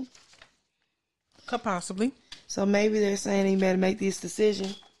compensation. Could possibly. So maybe they're saying you better make this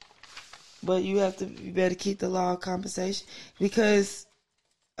decision, but you better keep the law of compensation because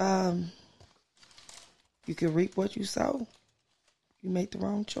you can reap what you sow. You make the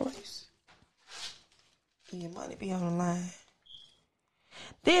wrong choice, and your money be on the line.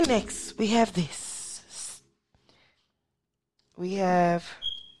 Then next we have this. We have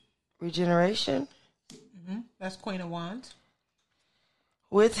regeneration. Mm-hmm. That's Queen of Wands.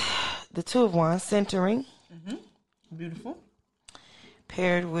 With the 2 of Wands, centering. Mm-hmm. Beautiful.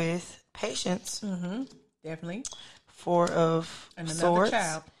 Paired with patience. Mm-hmm. Definitely. 4 of Swords.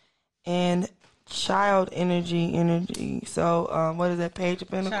 Child. And child energy. So, what is that? Page of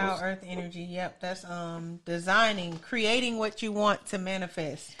Pentacles? Child earth energy. Yep. That's designing, creating what you want to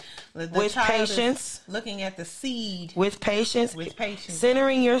manifest. With patience. Looking at the seed. With patience. With patience.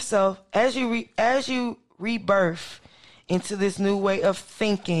 Centering yourself as you rebirth into this new way of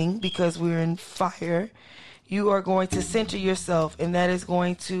thinking, because we're in fire, you are going to center yourself, and that is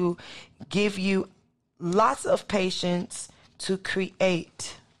going to give you lots of patience to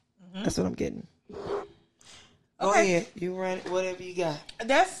create. Mm-hmm. That's what I'm getting. Go ahead. You run it, whatever you got.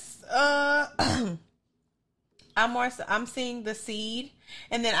 That's I'm seeing the seed,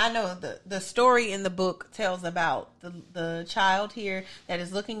 and then I know the story in the book tells about the child here that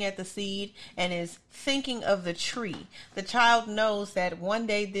is looking at the seed and is thinking of the tree. The child knows that one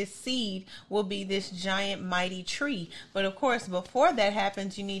day this seed will be this giant mighty tree, but of course before that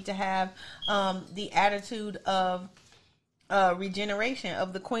happens you need to have the attitude of regeneration,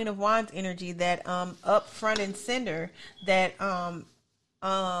 of the Queen of Wands energy, that up front and center, that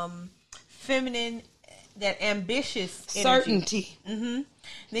feminine, that ambitious energy. Certainty. Mm-hmm.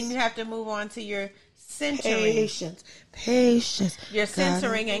 Then you have to move on to your centering. Patience. Your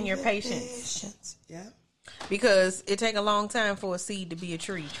centering and your patience. Yeah. Because it take a long time for a seed to be a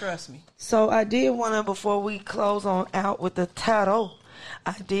tree. Trust me. So I did want to, before we close on out with the tarot,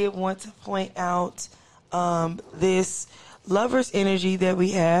 I did want to point out this lover's energy that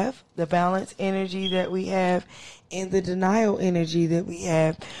we have, the balance energy that we have, and the denial energy that we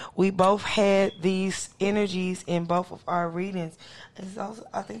have. We both had these energies in both of our readings. And also,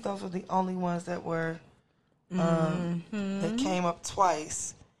 I think those were the only ones that were that came up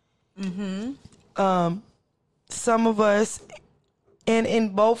twice. Mm-hmm. Some of us, and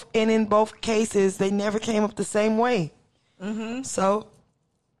in both cases, they never came up the same way. Mm-hmm. So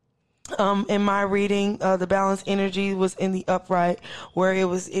In my reading, the balanced energy was in the upright, where it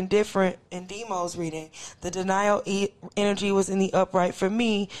was indifferent in Deemoe's reading. The denial energy was in the upright for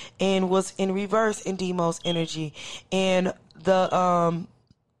me and was in reverse in Deemoe's energy. And the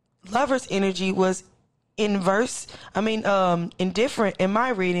lover's energy was indifferent in my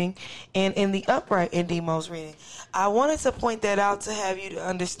reading and in the upright in Deemoe's reading. I wanted to point that out to have you to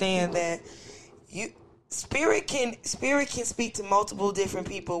understand that Spirit can speak to multiple different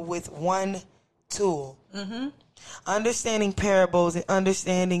people with one tool. Mm-hmm. Understanding parables and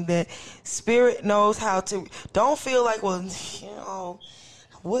understanding that Spirit knows how to. Don't feel like, well,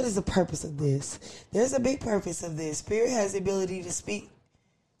 what is the purpose of this? There's a big purpose of this. Spirit has the ability to speak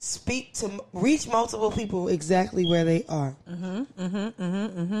to reach multiple people exactly where they are.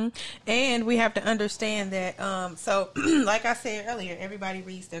 And we have to understand that. So, like I said earlier, everybody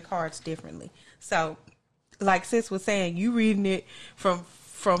reads their cards differently. So, like Sis was saying, you reading it from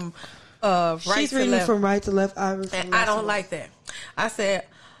right She's to reading left. it from right to left. And I don't like that. I said,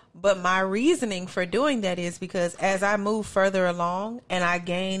 but my reasoning for doing that is because as I move further along and I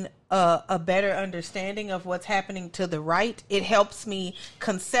gain a better understanding of what's happening to the right, it helps me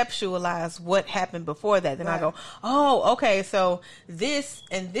conceptualize what happened before that. Then I go, oh, okay, so this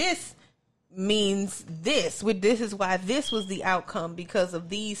and this means this. This is why this was the outcome because of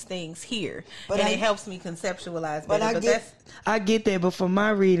these things here. But it helps me conceptualize better. I get that, but for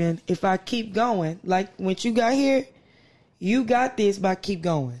my reading, if I keep going, like when you got here, you got this by keep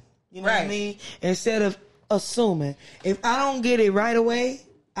going. You know what I mean? Instead of assuming. If I don't get it right away,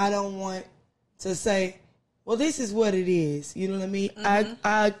 I don't want to say, well, this is what it is. You know what I mean? Mm-hmm.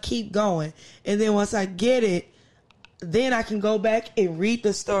 I keep going. And then once I get it, then I can go back and read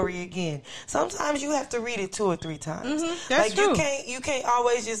the story again. Sometimes you have to read it 2 or 3 times. Mm-hmm. That's true. You can't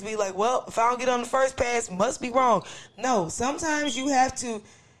always just be like, well, if I don't get on the first pass, must be wrong. No, sometimes you have to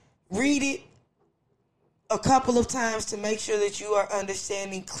read it a couple of times to make sure that you are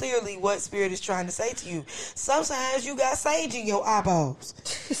understanding clearly what Spirit is trying to say to you. Sometimes you got sage in your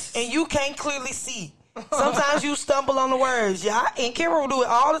eyeballs and you can't clearly see. Sometimes you stumble on the words. Yeah, Nkiru do it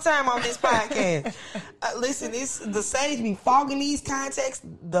all the time on this podcast. Listen, the sage be fogging these contexts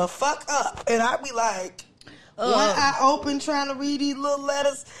the fuck up. And I be like, one eye open trying to read these little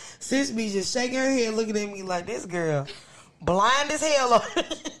letters. Sis be just shaking her head looking at me like, this girl blind as hell.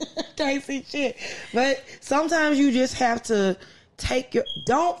 Can't see shit. But sometimes you just have to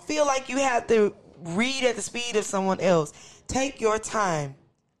don't feel like you have to read at the speed of someone else. Take your time.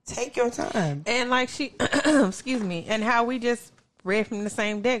 Take your time. And like excuse me, and how we just read from the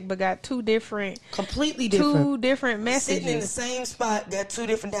same deck but got completely different messages. Sitting in the same spot, got 2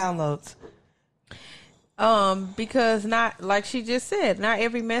 different downloads. Because not, like she just said, not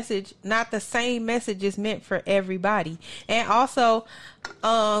the same message is meant for everybody. And also,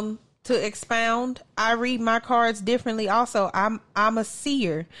 to expound, I read my cards differently also. I'm a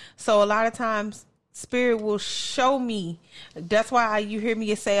seer. So a lot of times Spirit will show me. That's why you hear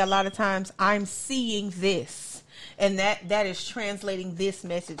me say a lot of times, I'm seeing this. And that is translating this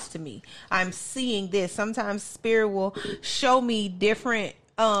message to me. I'm seeing this. Sometimes Spirit will show me different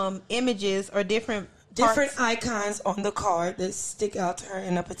images or different icons on the card that stick out to her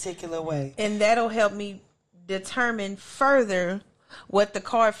in a particular way. And that'll help me determine further what the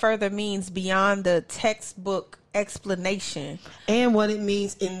card further means beyond the textbook explanation. And what it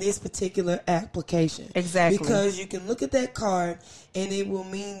means in this particular application. Exactly. Because you can look at that card and it will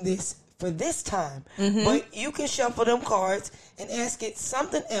mean this for this time. Mm-hmm. But you can shuffle them cards and ask it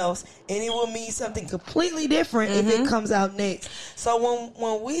something else and it will mean something completely different if it comes out next. So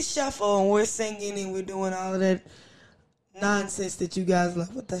when we shuffle and we're singing and we're doing all of that nonsense that you guys like,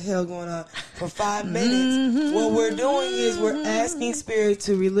 what the hell going on for 5 minutes, what we're doing is we're asking Spirit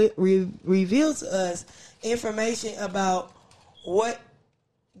to reveal to us information about what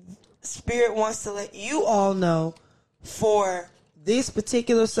Spirit wants to let you all know for this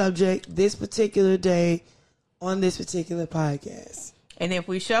particular subject, this particular day, on this particular podcast. And if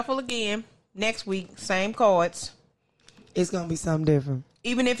we shuffle again next week, same cards, it's going to be something different.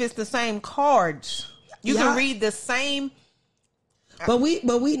 Even if it's the same cards, you can read the same. But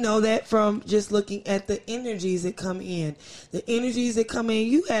we know that from just looking at the energies that come in. The energies that come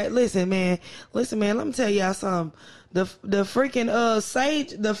in, listen man, let me tell y'all something. The freaking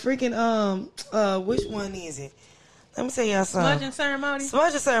sage, the freaking which one is it? Let me tell y'all something.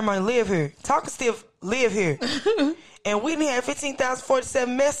 Smudging ceremony live here. Talking Stiff live here. And we didn't have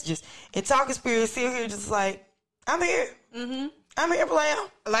 15,047 messages. And Talking Spirit is still here just like, I'm here. Mm-hmm. I'm here playing.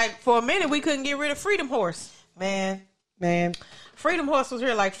 Like for a minute we couldn't get rid of Freedom Horse. Man. Freedom Horse was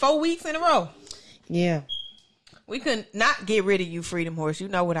here like 4 weeks in a row. Yeah. We could not get rid of you, Freedom Horse. You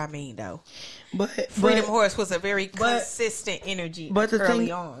know what I mean, though. But Freedom Horse was a very consistent energy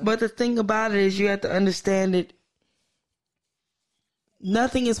early on. But the thing about it is you have to understand that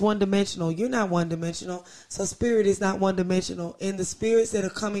nothing is one-dimensional. You're not one-dimensional. So spirit is not one-dimensional. And the spirits that are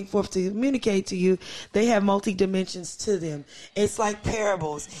coming forth to communicate to you, they have multi-dimensions to them. It's like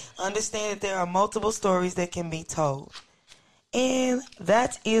parables. Understand that there are multiple stories that can be told. And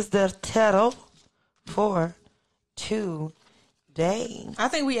that is the title for today. I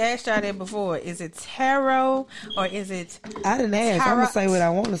think we asked y'all that before. Is it tarot or is it I didn't ask. I'm going to say what I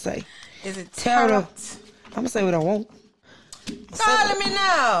want to say. Is it tarot? I'm going to say what I want. Calling me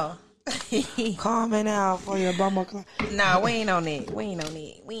now. Call me now for your bummer clock. No, we ain't on it. We ain't on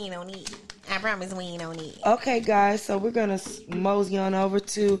it. We ain't on it. I promise we ain't on it. Okay, guys. So we're going to mosey on over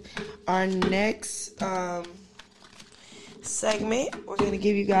to our next segment. We're going to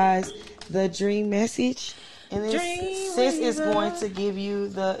give you guys the dream message. And sis is going to give you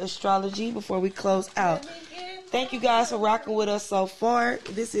the astrology before we close out. Thank you guys for rocking with us so far.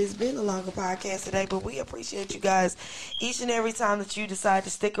 This has been a longer podcast today, but we appreciate you guys each and every time that you decide to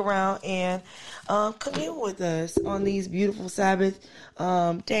stick around and commune with us on these beautiful Sabbath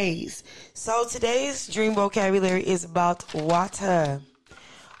days. So today's dream vocabulary is about water.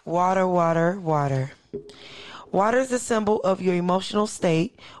 Water, water, water. Water is a symbol of your emotional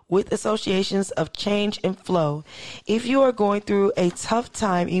state with associations of change and flow. If you are going through a tough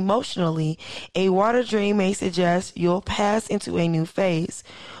time emotionally, a water dream may suggest you'll pass into a new phase.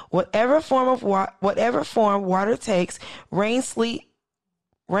 Whatever form water takes, rain,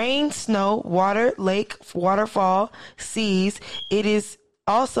 snow, water, lake, waterfall, seas, it is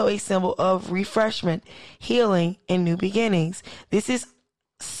also a symbol of refreshment, healing, and new beginnings. This is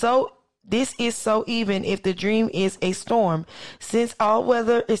so even if the dream is a storm, since all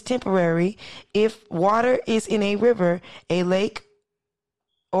weather is temporary. If water is in a river, a lake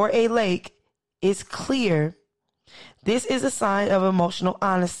is clear, this is a sign of emotional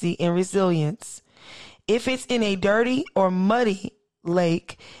honesty and resilience. If it's in a dirty or muddy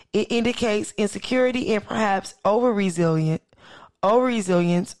lake, it indicates insecurity and perhaps over-reliance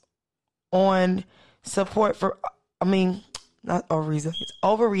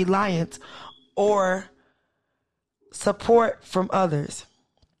or support from others.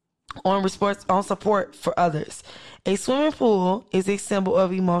 On support for others. A swimming pool is a symbol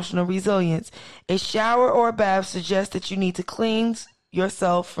of emotional resilience. A shower or a bath suggests that you need to cleanse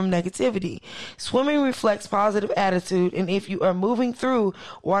yourself from negativity. Swimming reflects positive attitude, and if you are moving through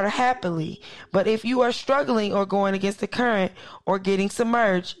water happily. But if you are struggling or going against the current or getting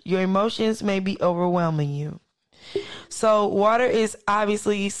submerged, your emotions may be overwhelming you. So water is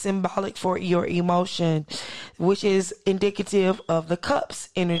obviously symbolic for your emotion, which is indicative of the cups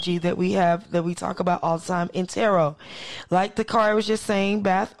energy that we have, that we talk about all the time in tarot. Like the card was just saying,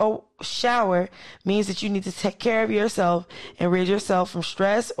 bath or shower means that you need to take care of yourself and rid yourself from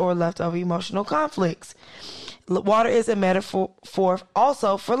stress or leftover emotional conflicts. Water is a metaphor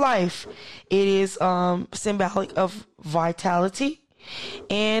also for life. It is symbolic of vitality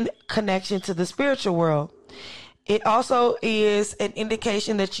and connection to the spiritual world. It also is an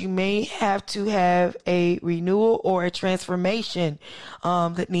indication that you may have to have a renewal or a transformation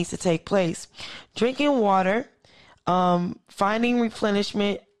that needs to take place. Drinking water, finding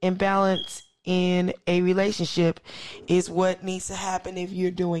replenishment and balance in a relationship is what needs to happen if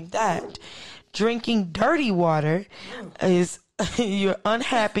you're doing that. Drinking dirty water is you're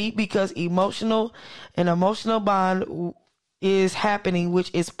unhappy because emotional bond is happening,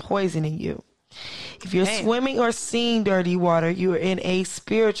 which is poisoning you. If you're swimming or seeing dirty water, you are in a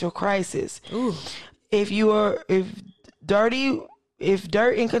spiritual crisis. Ooh. If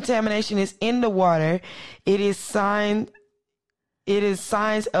dirt and contamination is in the water, it is signs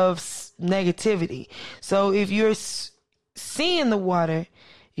of negativity. So if you're seeing the water,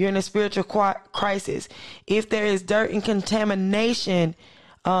 you're in a spiritual crisis. If there is dirt and contamination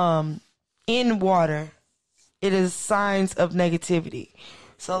in water, it is signs of negativity.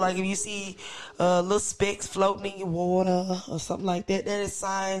 So, like, if you see little specks floating in your water or something like that, that is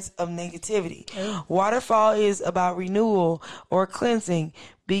signs of negativity. Oh. Waterfall is about renewal or cleansing,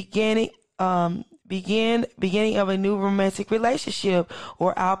 beginning of a new romantic relationship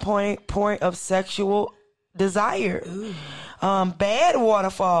or outpouring of sexual desire. Bad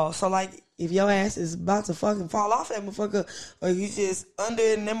waterfall. So, like, if your ass is about to fucking fall off that motherfucker, or you just under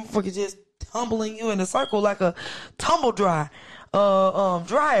it and that motherfucker just tumbling you in a circle like a tumble dryer,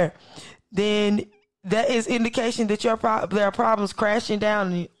 then that is indication that there are problems crashing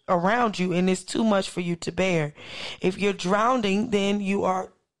down around you, and it's too much for you to bear. If you're drowning, then you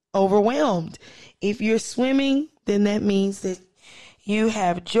are overwhelmed. If you're swimming, then that means that you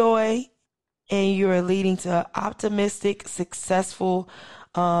have joy and you are leading to an optimistic, successful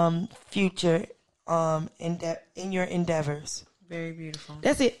future in your endeavors. Very beautiful.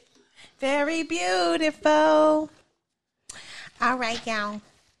 That's it. Very beautiful. All right, y'all.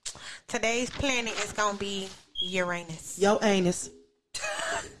 Today's planet is going to be Uranus. Yo, anus.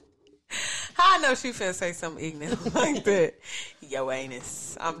 I know she finna say something ignorant like that. Yo,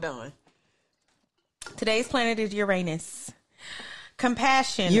 anus. I'm done. Today's planet is Uranus.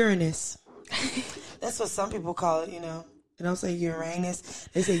 Compassion. Uranus. That's what some people call it, you know. They don't say Uranus.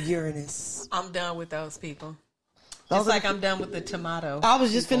 They say Uranus. I'm done with those people. It's like I'm done with the tomato. I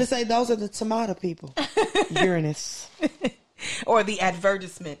was just finna say those are the tomato people. Uranus. Or the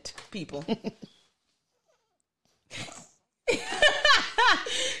advertisement people.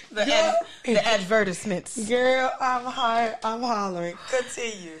 The advertisements. Girl, I'm hollering.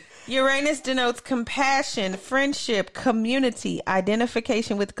 Continue. Uranus denotes compassion, friendship, community,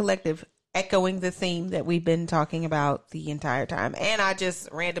 identification with collective, echoing the theme that we've been talking about the entire time. And I just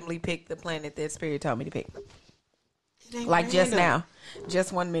randomly picked the planet that Spirit told me to pick. Like random. Just now.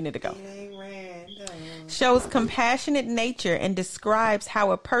 Just 1 minute ago. It ain't random. Shows compassionate nature and describes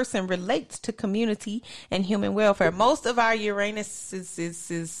how a person relates to community and human welfare. Most of our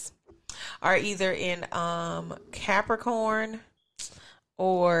Uranuses are either in Capricorn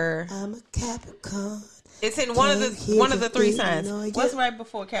or I'm a Capricorn. It's in one of the three signs. What's right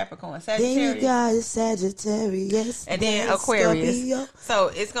before Capricorn? Sagittarius. Then you got Sagittarius. And then Aquarius. Scorpio. So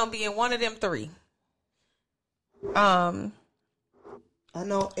it's gonna be in one of them three. I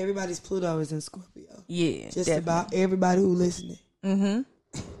know everybody's Pluto is in Scorpio. Yeah. Just definitely. about everybody who listening. Mm-hmm.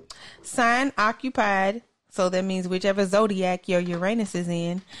 Sign occupied. So that means whichever zodiac your Uranus is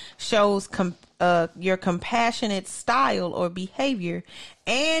in shows your compassionate style or behavior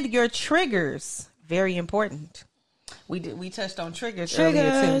and your triggers. Very important. We touched on triggers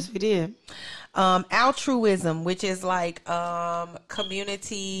earlier too. We did. Altruism, which is like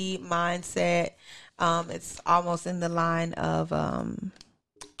community mindset. It's almost in the line of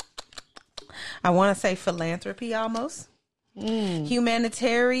I want to say philanthropy almost.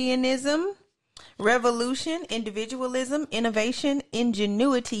 Humanitarianism. Revolution, individualism, innovation,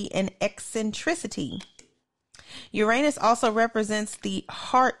 ingenuity, and eccentricity. Uranus also represents the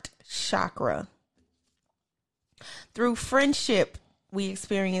heart chakra. Through friendship, we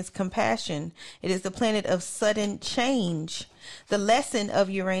experience compassion. It is the planet of sudden change. The lesson of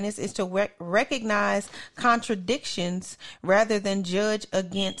Uranus is to recognize contradictions rather than judge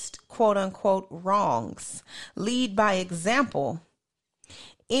against quote-unquote wrongs. Lead by example.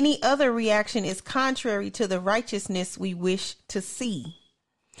 Any other reaction is contrary to the righteousness we wish to see.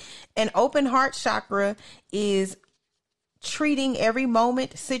 An open heart chakra is treating every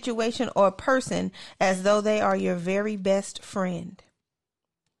moment, situation, or person as though they are your very best friend.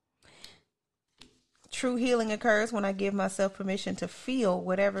 True healing occurs when I give myself permission to feel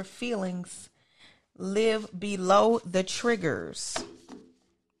whatever feelings live below the triggers.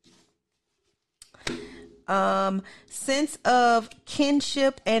 Sense of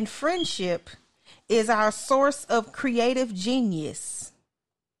kinship and friendship is our source of creative genius.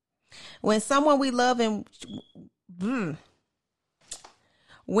 When someone we love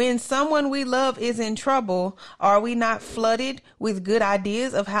is in trouble, are we not flooded with good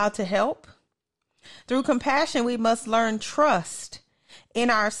ideas of how to help? Through compassion, we must learn trust in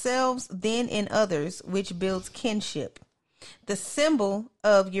ourselves, then in others, which builds kinship. The symbol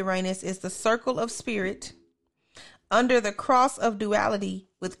of Uranus is the circle of spirit under the cross of duality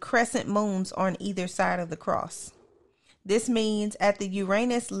with crescent moons on either side of the cross. This means at the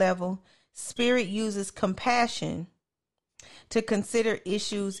Uranus level, spirit uses compassion to consider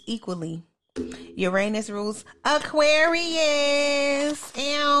issues equally. Uranus rules Aquarius.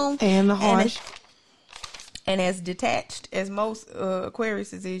 And the heart. And as detached as most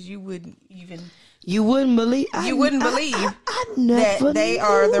Aquariuses is, you wouldn't believe that they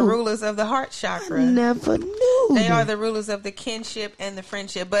are the rulers of the heart chakra. I never knew. They are the rulers of the kinship and the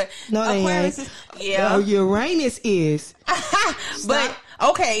friendship. But no, Aquarius they is, yeah. Uranus is. But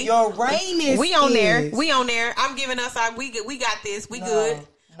okay, Uranus. We on there. We on there. I'm giving us our. We got this. We good.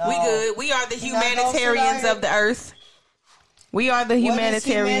 No. We good. We are the humanitarians of the earth. We are the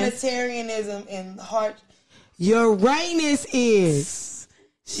humanitarians. What is humanitarianism in the heart? Uranus is.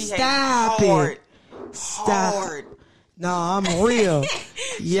 Stop it. Stop. Hard. No, I'm real.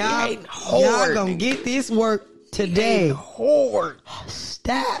 y'all gonna get this work today. Hard.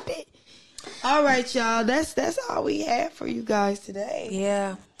 Stop it. All right, y'all. That's all we have for you guys today.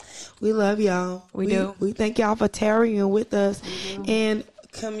 Yeah. We love y'all. We do. We thank y'all for tarrying with us. And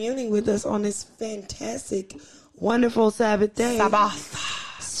communing with us on this fantastic, wonderful Sabbath day.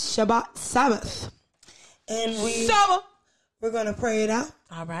 Sabbath. And we're going to pray it out.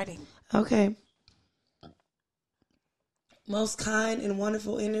 Alrighty. Okay. Most kind and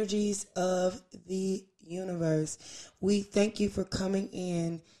wonderful energies of the universe, we thank you for coming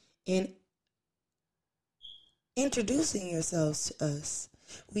in and introducing yourselves to us.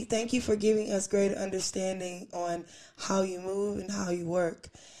 We thank you for giving us greater understanding on how you move and how you work,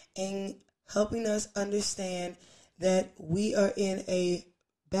 and helping us understand that we are in a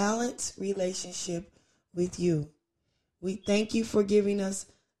balanced relationship with you. We thank you for giving us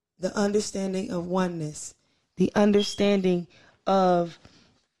the understanding of oneness, the understanding of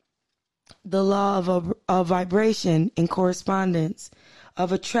the law of vibration and correspondence,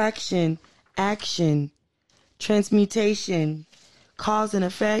 of attraction, action, transmutation, cause and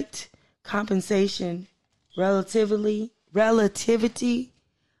effect, compensation, relativity,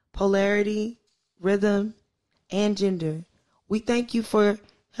 polarity, rhythm, and gender. We thank you for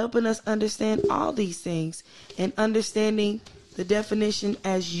helping us understand all these things and understanding the definition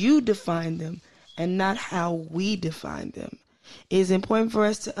as you define them and not how we define them. It is important for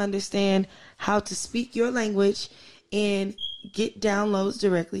us to understand how to speak your language and get downloads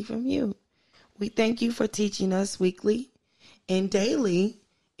directly from you. We thank you for teaching us weekly and daily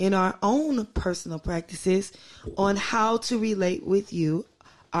in our own personal practices on how to relate with you,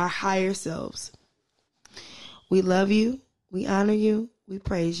 our higher selves. We love you, we honor you, we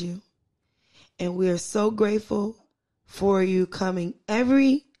praise you, and we are so grateful for you coming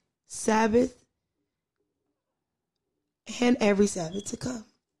every Sabbath and every Sabbath to come.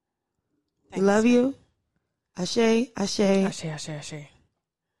 We love you. Ashe, ashe. Ashe, ashe, ashe.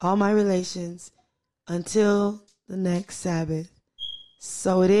 All my relations until the next Sabbath.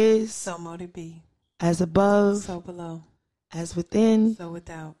 So it is. So mote it be. As above. So below. As within. So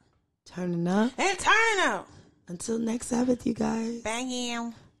without. Turning up. And turn out. Until next Sabbath, you guys. Bang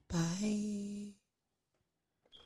you. Bye.